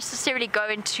won't necessarily go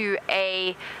into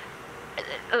a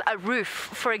roof,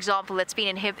 for example, that's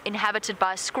been inhabited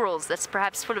by squirrels, that's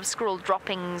perhaps full of squirrel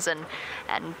droppings and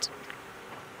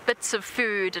bits of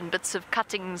food and bits of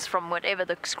cuttings from whatever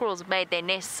the squirrels have made their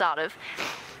nests out of.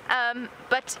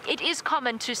 But it is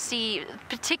common to see,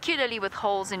 particularly with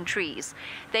holes in trees,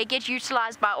 they get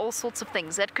utilized by all sorts of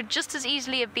things. That could just as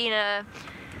easily have been a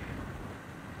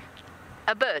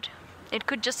bird. It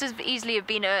could just as easily have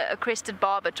been a crested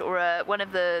barbet or one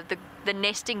of the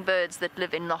nesting birds that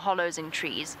live in the hollows in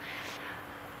trees.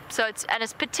 So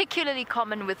it's particularly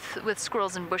common with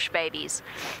squirrels and bush babies.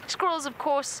 Squirrels, of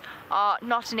course, are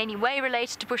not in any way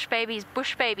related to bush babies.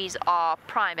 Bush babies are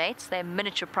primates. They're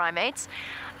miniature primates.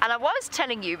 And I was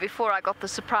telling you, before I got the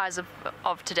surprise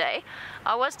of today,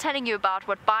 I was telling you about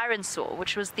what Byron saw,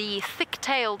 which was the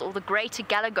thick-tailed or the greater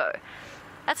galago.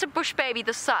 That's a bush baby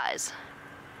this size.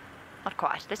 Not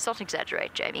quite. Let's not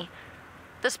exaggerate, Jamie.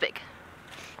 This big.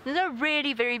 They're a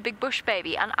really very big bush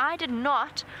baby, and I did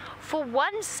not, for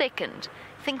 1 second,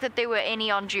 think that there were any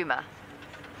on Djuma.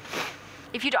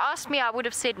 If you'd asked me, I would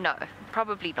have said no,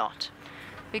 probably not,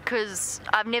 because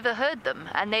I've never heard them,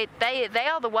 and they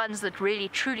are the ones that really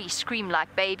truly scream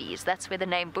like babies. That's where the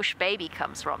name bush baby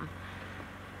comes from.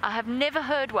 I have never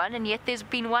heard one, and yet there's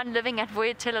been one living at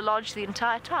Voyatella Lodge the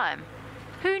entire time.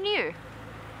 Who knew?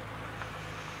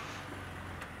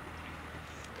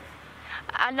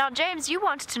 And now, James, you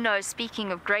wanted to know,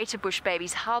 speaking of greater bush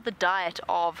babies, how the diet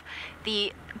of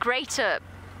the greater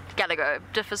galago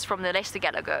differs from the lesser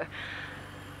galago.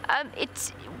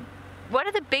 One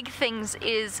of the big things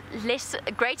is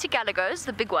greater galagos,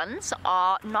 the big ones,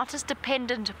 are not as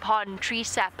dependent upon tree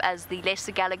sap as the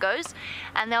lesser galagos,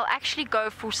 and they'll actually go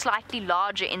for slightly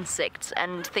larger insects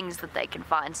and things that they can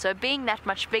find. So being that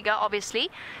much bigger, obviously,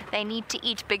 they need to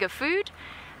eat bigger food,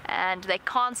 and they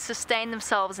can't sustain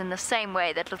themselves in the same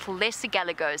way that little lesser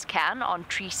galagos can on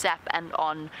tree sap and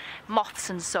on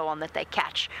moths and so on that they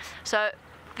catch. So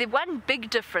the one big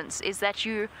difference is that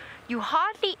you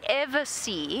hardly ever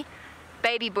see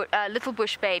little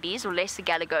bush babies or lesser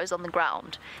galagos on the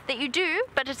ground. That you do,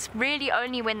 but it's really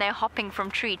only when they're hopping from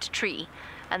tree to tree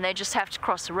and they just have to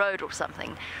cross a road or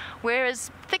something. Whereas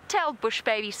thick-tailed bush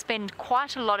babies spend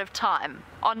quite a lot of time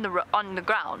on the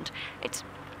ground. It's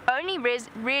only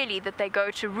really that they go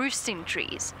to roost in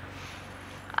trees.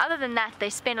 Other than that, they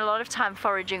spend a lot of time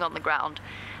foraging on the ground,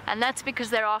 and that's because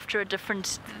they're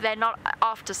not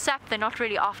after sap, they're not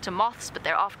really after moths, but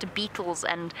they're after beetles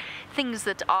and things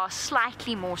that are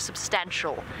slightly more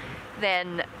substantial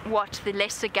than what the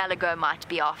lesser Galago might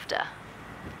be after.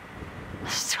 I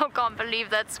still can't believe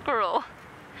that squirrel.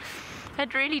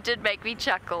 It really did make me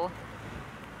chuckle.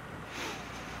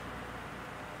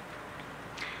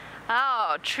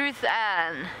 Oh, Truth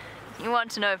Ann. You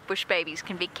want to know if bush babies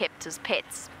can be kept as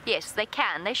pets? Yes, they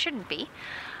can. They shouldn't be.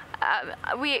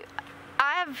 I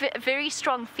have very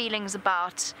strong feelings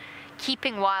about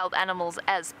keeping wild animals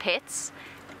as pets.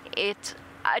 It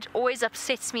always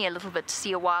upsets me a little bit to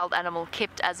see a wild animal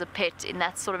kept as a pet in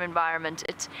that sort of environment.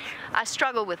 I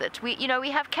struggle with it.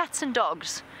 We have cats and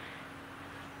dogs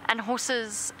and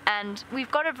horses, and we've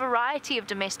got a variety of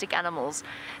domestic animals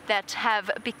that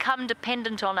have become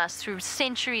dependent on us through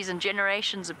centuries and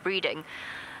generations of breeding.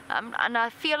 And I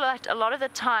feel like a lot of the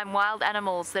time wild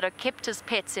animals that are kept as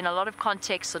pets in a lot of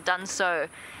contexts are done so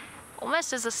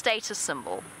almost as a status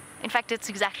symbol. In fact, it's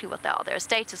exactly what they are. They're a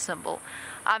status symbol.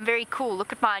 I'm very cool.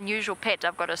 Look at my unusual pet.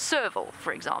 I've got a serval,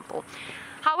 for example.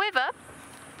 However,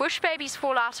 bush babies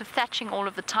fall out of thatching all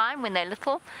of the time when they're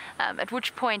little, at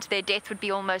which point their death would be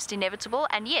almost inevitable.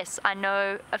 And yes, I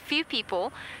know a few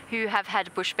people who have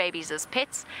had bush babies as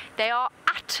pets. They are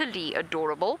utterly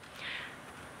adorable.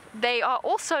 They are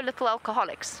also little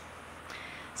alcoholics.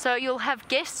 So you'll have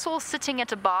guests all sitting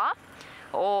at a bar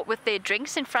or with their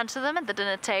drinks in front of them at the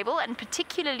dinner table, and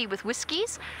particularly with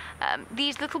whiskies.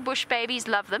 These little bush babies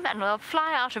love them, and they'll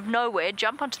fly out of nowhere,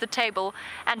 jump onto the table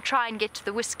and try and get to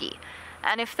the whiskey.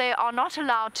 And if they are not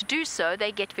allowed to do so,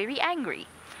 they get very angry.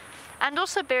 And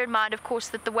also bear in mind, of course,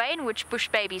 that the way in which bush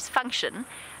babies function,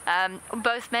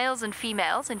 both males and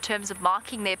females, in terms of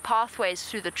marking their pathways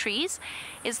through the trees,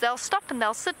 is they'll stop and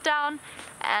they'll sit down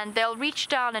and they'll reach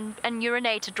down and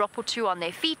urinate a drop or two on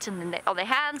their feet and then on their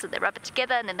hands, and they rub it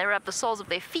together, and then they rub the soles of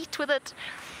their feet with it,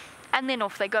 and then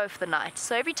off they go for the night.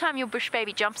 So every time your bush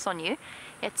baby jumps on you,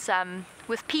 it's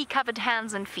with pee-covered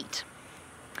hands and feet.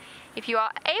 If you are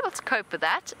able to cope with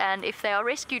that, and if they are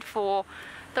rescued for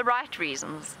the right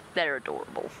reasons, they're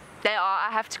adorable. They are, I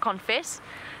have to confess.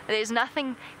 There's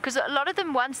nothing, because a lot of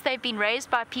them, once they've been raised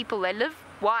by people, they live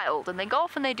wild and they go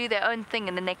off and they do their own thing,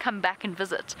 and then they come back and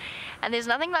visit. And there's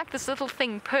nothing like this little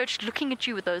thing perched looking at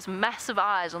you with those massive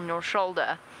eyes on your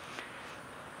shoulder.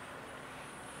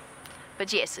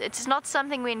 But yes, it's not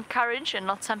something we encourage and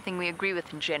not something we agree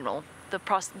with in general. The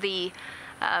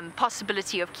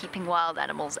possibility of keeping wild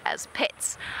animals as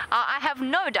pets. I have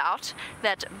no doubt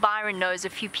that Byron knows a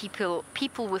few people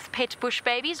with pet bush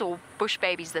babies or bush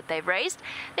babies that they've raised.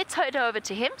 Let's head over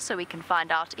to him so we can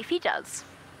find out if he does.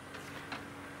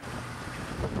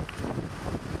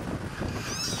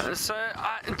 So,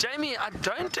 Jamie, I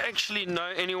don't actually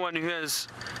know anyone who has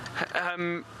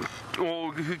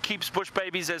or who keeps bush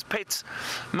babies as pets.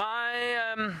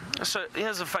 So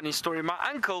here's a funny story. My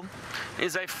uncle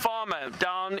is a farmer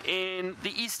down in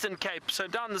the Eastern Cape, so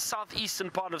down the southeastern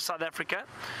part of South Africa.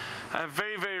 A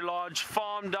very, very large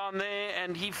farm down there,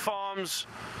 and he farms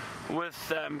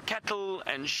with cattle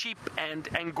and sheep and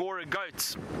Angora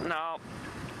goats. Now,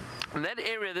 in that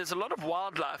area, there's a lot of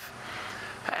wildlife.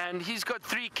 And he's got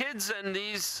 3 kids, and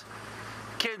these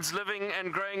kids living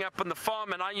and growing up on the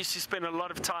farm, and I used to spend a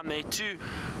lot of time there too.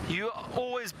 You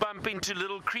always bump into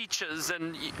little creatures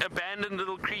and abandoned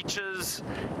little creatures,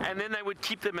 and then they would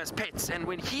keep them as pets. And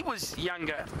when he was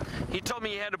younger, he told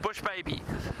me he had a bush baby,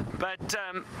 but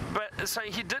so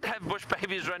he did have bush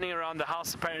babies running around the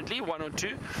house, apparently 1 or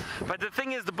 2. But the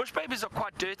thing is, the bush babies are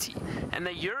quite dirty, and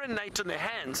they urinate on their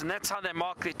hands, and that's how they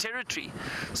mark their territory.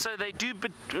 So they do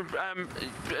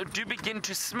begin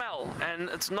to smell, and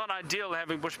it's not ideal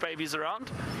having bush babies around.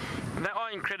 They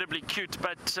are incredibly cute,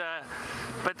 but I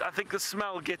think the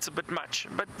smell gets a bit much.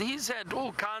 But he's had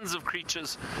all kinds of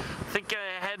creatures. I think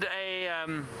they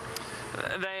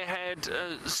had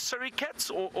suricats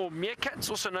or meerkats,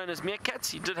 also known as meerkats.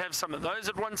 He did have some of those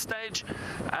at one stage.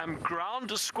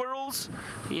 Ground squirrels,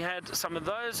 he had some of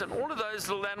those, and all of those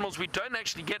little animals we don't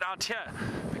actually get out here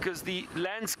because the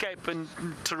landscape and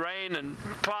terrain and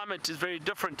climate is very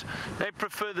different. They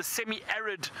prefer the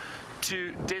semi-arid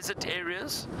to desert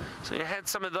areas. So you had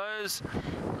some of those.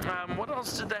 What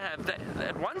else did they have?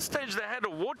 At one stage they had a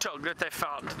warthog that they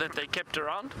found that they kept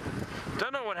around.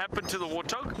 Don't know what happened to the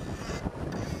warthog.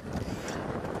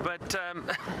 But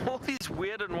all these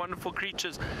weird and wonderful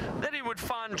creatures that he would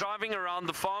find driving around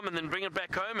the farm, and then bring it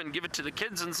back home and give it to the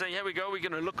kids and say, here we go, we're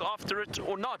going to look after it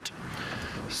or not.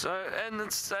 So, and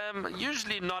it's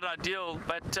usually not ideal,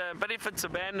 but if it's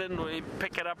abandoned, we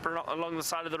pick it up along the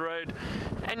side of the road,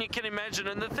 and you can imagine.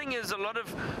 And the thing is, a lot of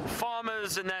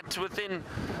farmers and that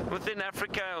within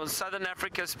Africa, or Southern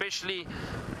Africa especially,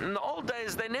 in the old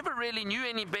days, they never really knew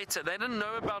any better. They didn't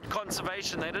know about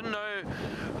conservation. They didn't know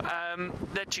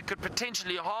that you could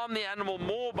potentially harm the animal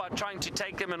more by trying to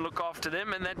take them and look after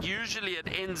them, and that usually it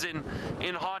ends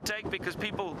in heartache, because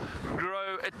people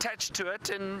grow attached to it,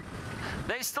 and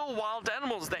they're still wild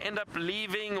animals. They end up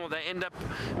leaving, or they end up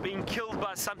being killed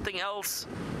by something else.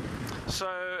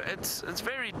 So it's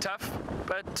very tough,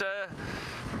 but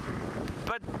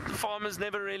farmers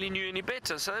never really knew any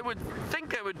better. So they would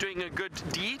think they were doing a good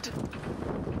deed,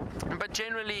 but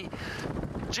generally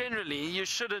you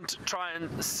shouldn't try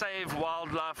and save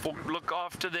wildlife or look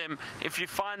after them if you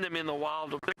find them in the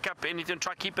wild, or pick up anything.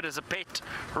 Try keep it as a pet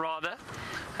rather,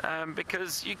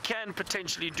 because you can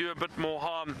potentially do a bit more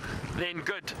harm than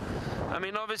good. I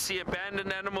mean, obviously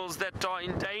abandoned animals that are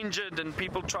endangered, and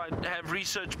people try and have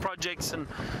research projects and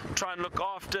try and look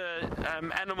after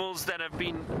animals that have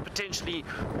been potentially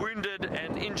wounded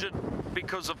and injured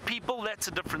because of people, that's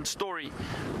a different story.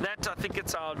 That, I think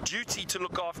it's our duty to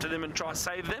look after them and try to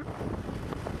save them.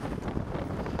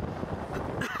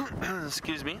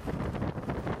 Excuse me.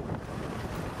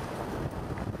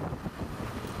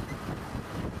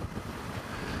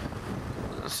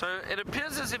 So it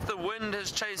appears as if the wind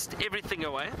has chased everything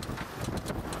away.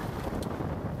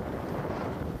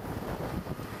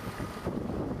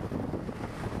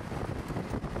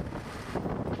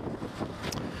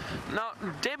 Now,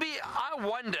 Debbie, I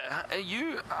wonder,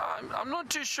 I'm not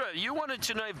too sure. You wanted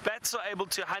to know if bats are able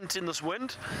to hunt in this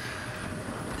wind.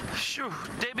 Phew,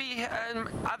 Debbie,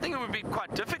 I think it would be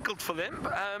quite difficult for them.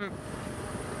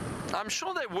 I'm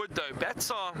sure they would, though.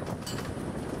 Bats are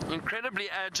incredibly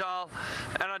agile,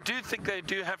 and I do think they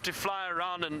do have to fly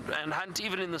around and hunt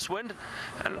even in this wind,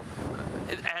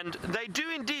 and they do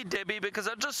indeed, Debbie, because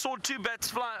I just saw 2 bats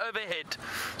fly overhead.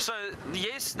 So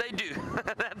yes, they do.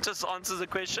 That just answers the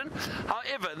question.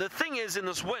 However, the thing is, in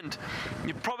this wind,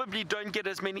 you probably don't get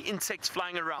as many insects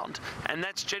flying around, and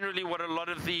that's generally what a lot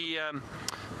of the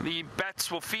bats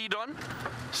will feed on.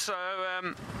 So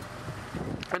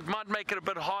it might make it a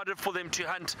bit harder for them to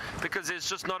hunt, because there's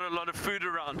just not a lot of food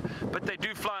around. But they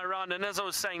do fly around, and as I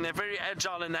was saying, they're very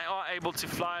agile, and they are able to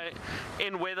fly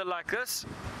in weather like this,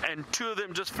 and 2 of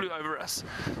them just flew over us.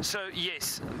 So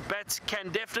yes, bats can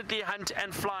definitely hunt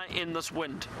and fly in this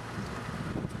wind.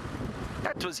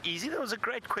 That was easy. That was a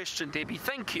great question, Debbie.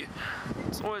 Thank you.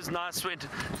 It's always nice when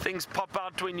things pop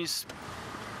out when you're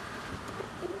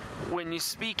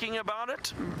speaking about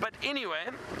it. But anyway,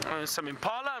 some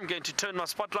Impala. I'm going to turn my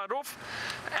spotlight off,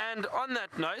 and on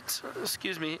that note,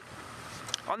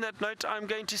 I'm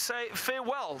going to say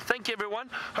farewell. Thank you, everyone.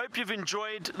 Hope you've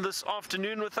enjoyed this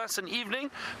afternoon with us and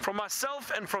evening. From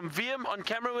myself and from VM on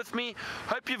camera with me,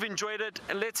 hope you've enjoyed it,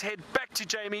 and let's head back to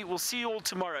Jamie. We'll see you all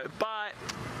tomorrow. Bye.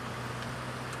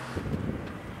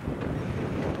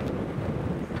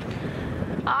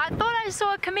 I thought I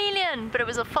saw a chameleon, but it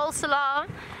was a false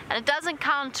alarm, and it doesn't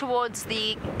count towards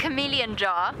the chameleon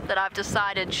jar that I've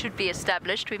decided should be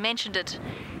established. We mentioned it.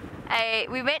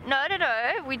 No,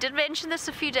 we did mention this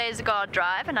a few days ago on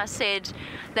Drive, and I said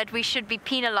that we should be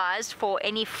penalized for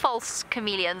any false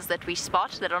chameleons that we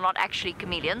spot that are not actually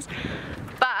chameleons.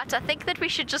 But I think that we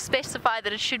should just specify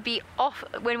that it should be off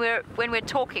when we're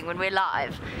talking, when we're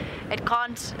live. It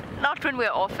can't, not when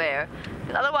we're off air.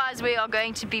 Otherwise we are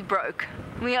going to be broke.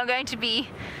 We are going to be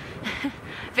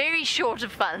very short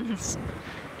of funds.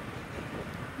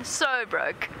 So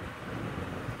broke.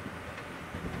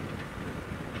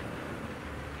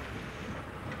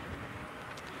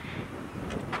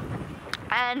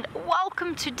 And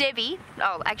welcome to Debbie.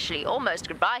 Oh, actually, almost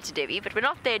goodbye to Debbie, but we're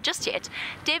not there just yet.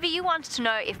 Debbie, you wanted to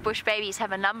know if bush babies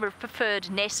have a number of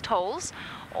preferred nest holes,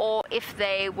 or if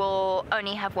they will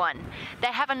only have one.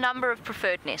 They have a number of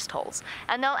preferred nest holes,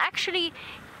 and they'll actually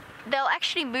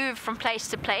move from place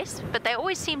to place, but they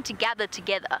always seem to gather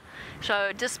together.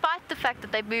 So despite the fact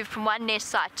that they move from one nest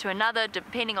site to another,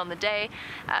 depending on the day,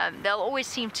 they'll always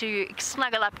seem to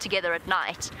snuggle up together at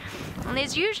night. And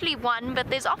there's usually one, but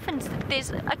there's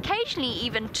occasionally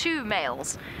even 2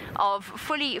 males of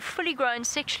fully grown,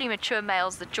 sexually mature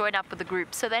males that join up with the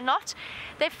group. So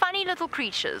they're funny little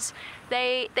creatures.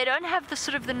 They don't have the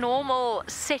sort of the normal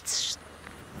set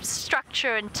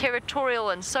structure and territorial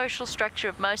and social structure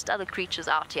of most other creatures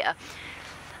out here.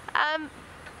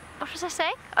 What was I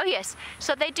saying? Oh yes,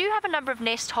 so they do have a number of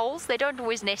nest holes. They don't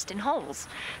always nest in holes.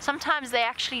 Sometimes they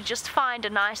actually just find a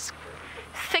nice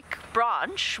thick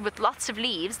branch with lots of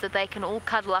leaves that they can all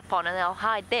cuddle up on, and they'll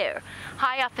hide there,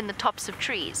 high up in the tops of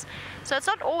trees. So it's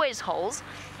not always holes.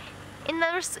 In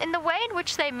the way in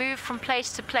which they move from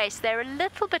place to place, they're a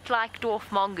little bit like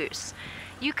dwarf mongoose.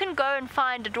 You can go and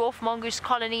find a dwarf mongoose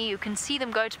colony, you can see them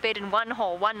go to bed in one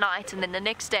hole one night, and then the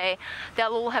next day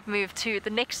they'll all have moved to the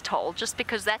next hole, just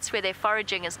because that's where their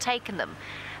foraging has taken them,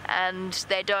 and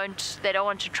they don't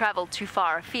want to travel too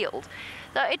far afield.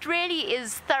 So it really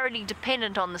is thoroughly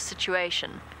dependent on the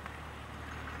situation.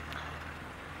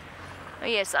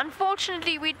 Yes,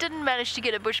 unfortunately we didn't manage to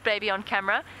get a bush baby on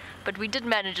camera, but we did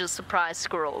manage a surprise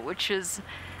squirrel, which is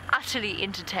utterly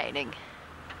entertaining.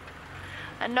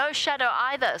 And no shadow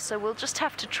either, so we'll just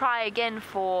have to try again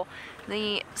for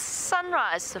the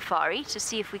sunrise safari to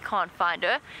see if we can't find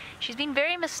her. She's been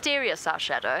very mysterious, our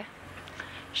shadow.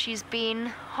 She's been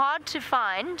hard to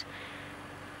find,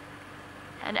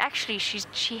 and actually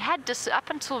she had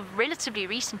up until relatively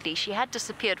recently, she had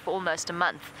disappeared for almost a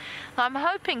month. Now I'm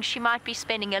hoping she might be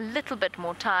spending a little bit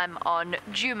more time on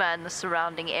Djuma and the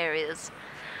surrounding areas.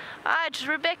 Alright,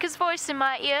 Rebecca's voice in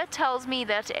my ear tells me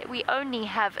that we only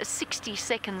have 60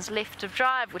 seconds left of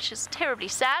drive, which is terribly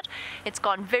sad. It's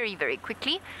gone very, very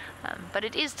quickly, but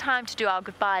it is time to do our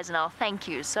goodbyes and our thank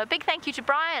yous. So a big thank you to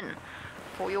Brian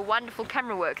for your wonderful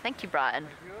camera work. Thank you, Brian.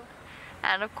 Thank you.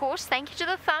 And of course, thank you to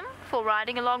the thumb for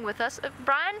riding along with us.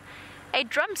 Brian, a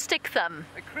drumstick thumb.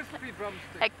 A crispy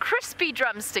drumstick. A crispy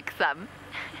drumstick thumb.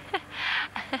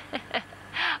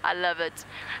 I love it.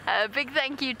 A big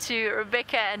thank you to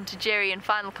Rebecca and to Jerry in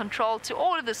Final Control, to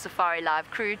all of the Safari Live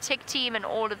crew, tech team, and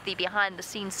all of the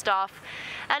behind-the-scenes staff.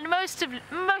 And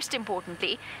most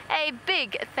importantly, a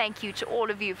big thank you to all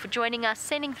of you for joining us,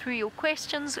 sending through your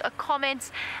questions,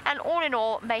 comments, and all in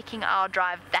all, making our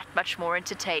drive that much more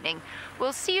entertaining.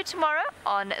 We'll see you tomorrow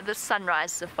on the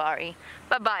Sunrise Safari.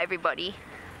 Bye-bye, everybody.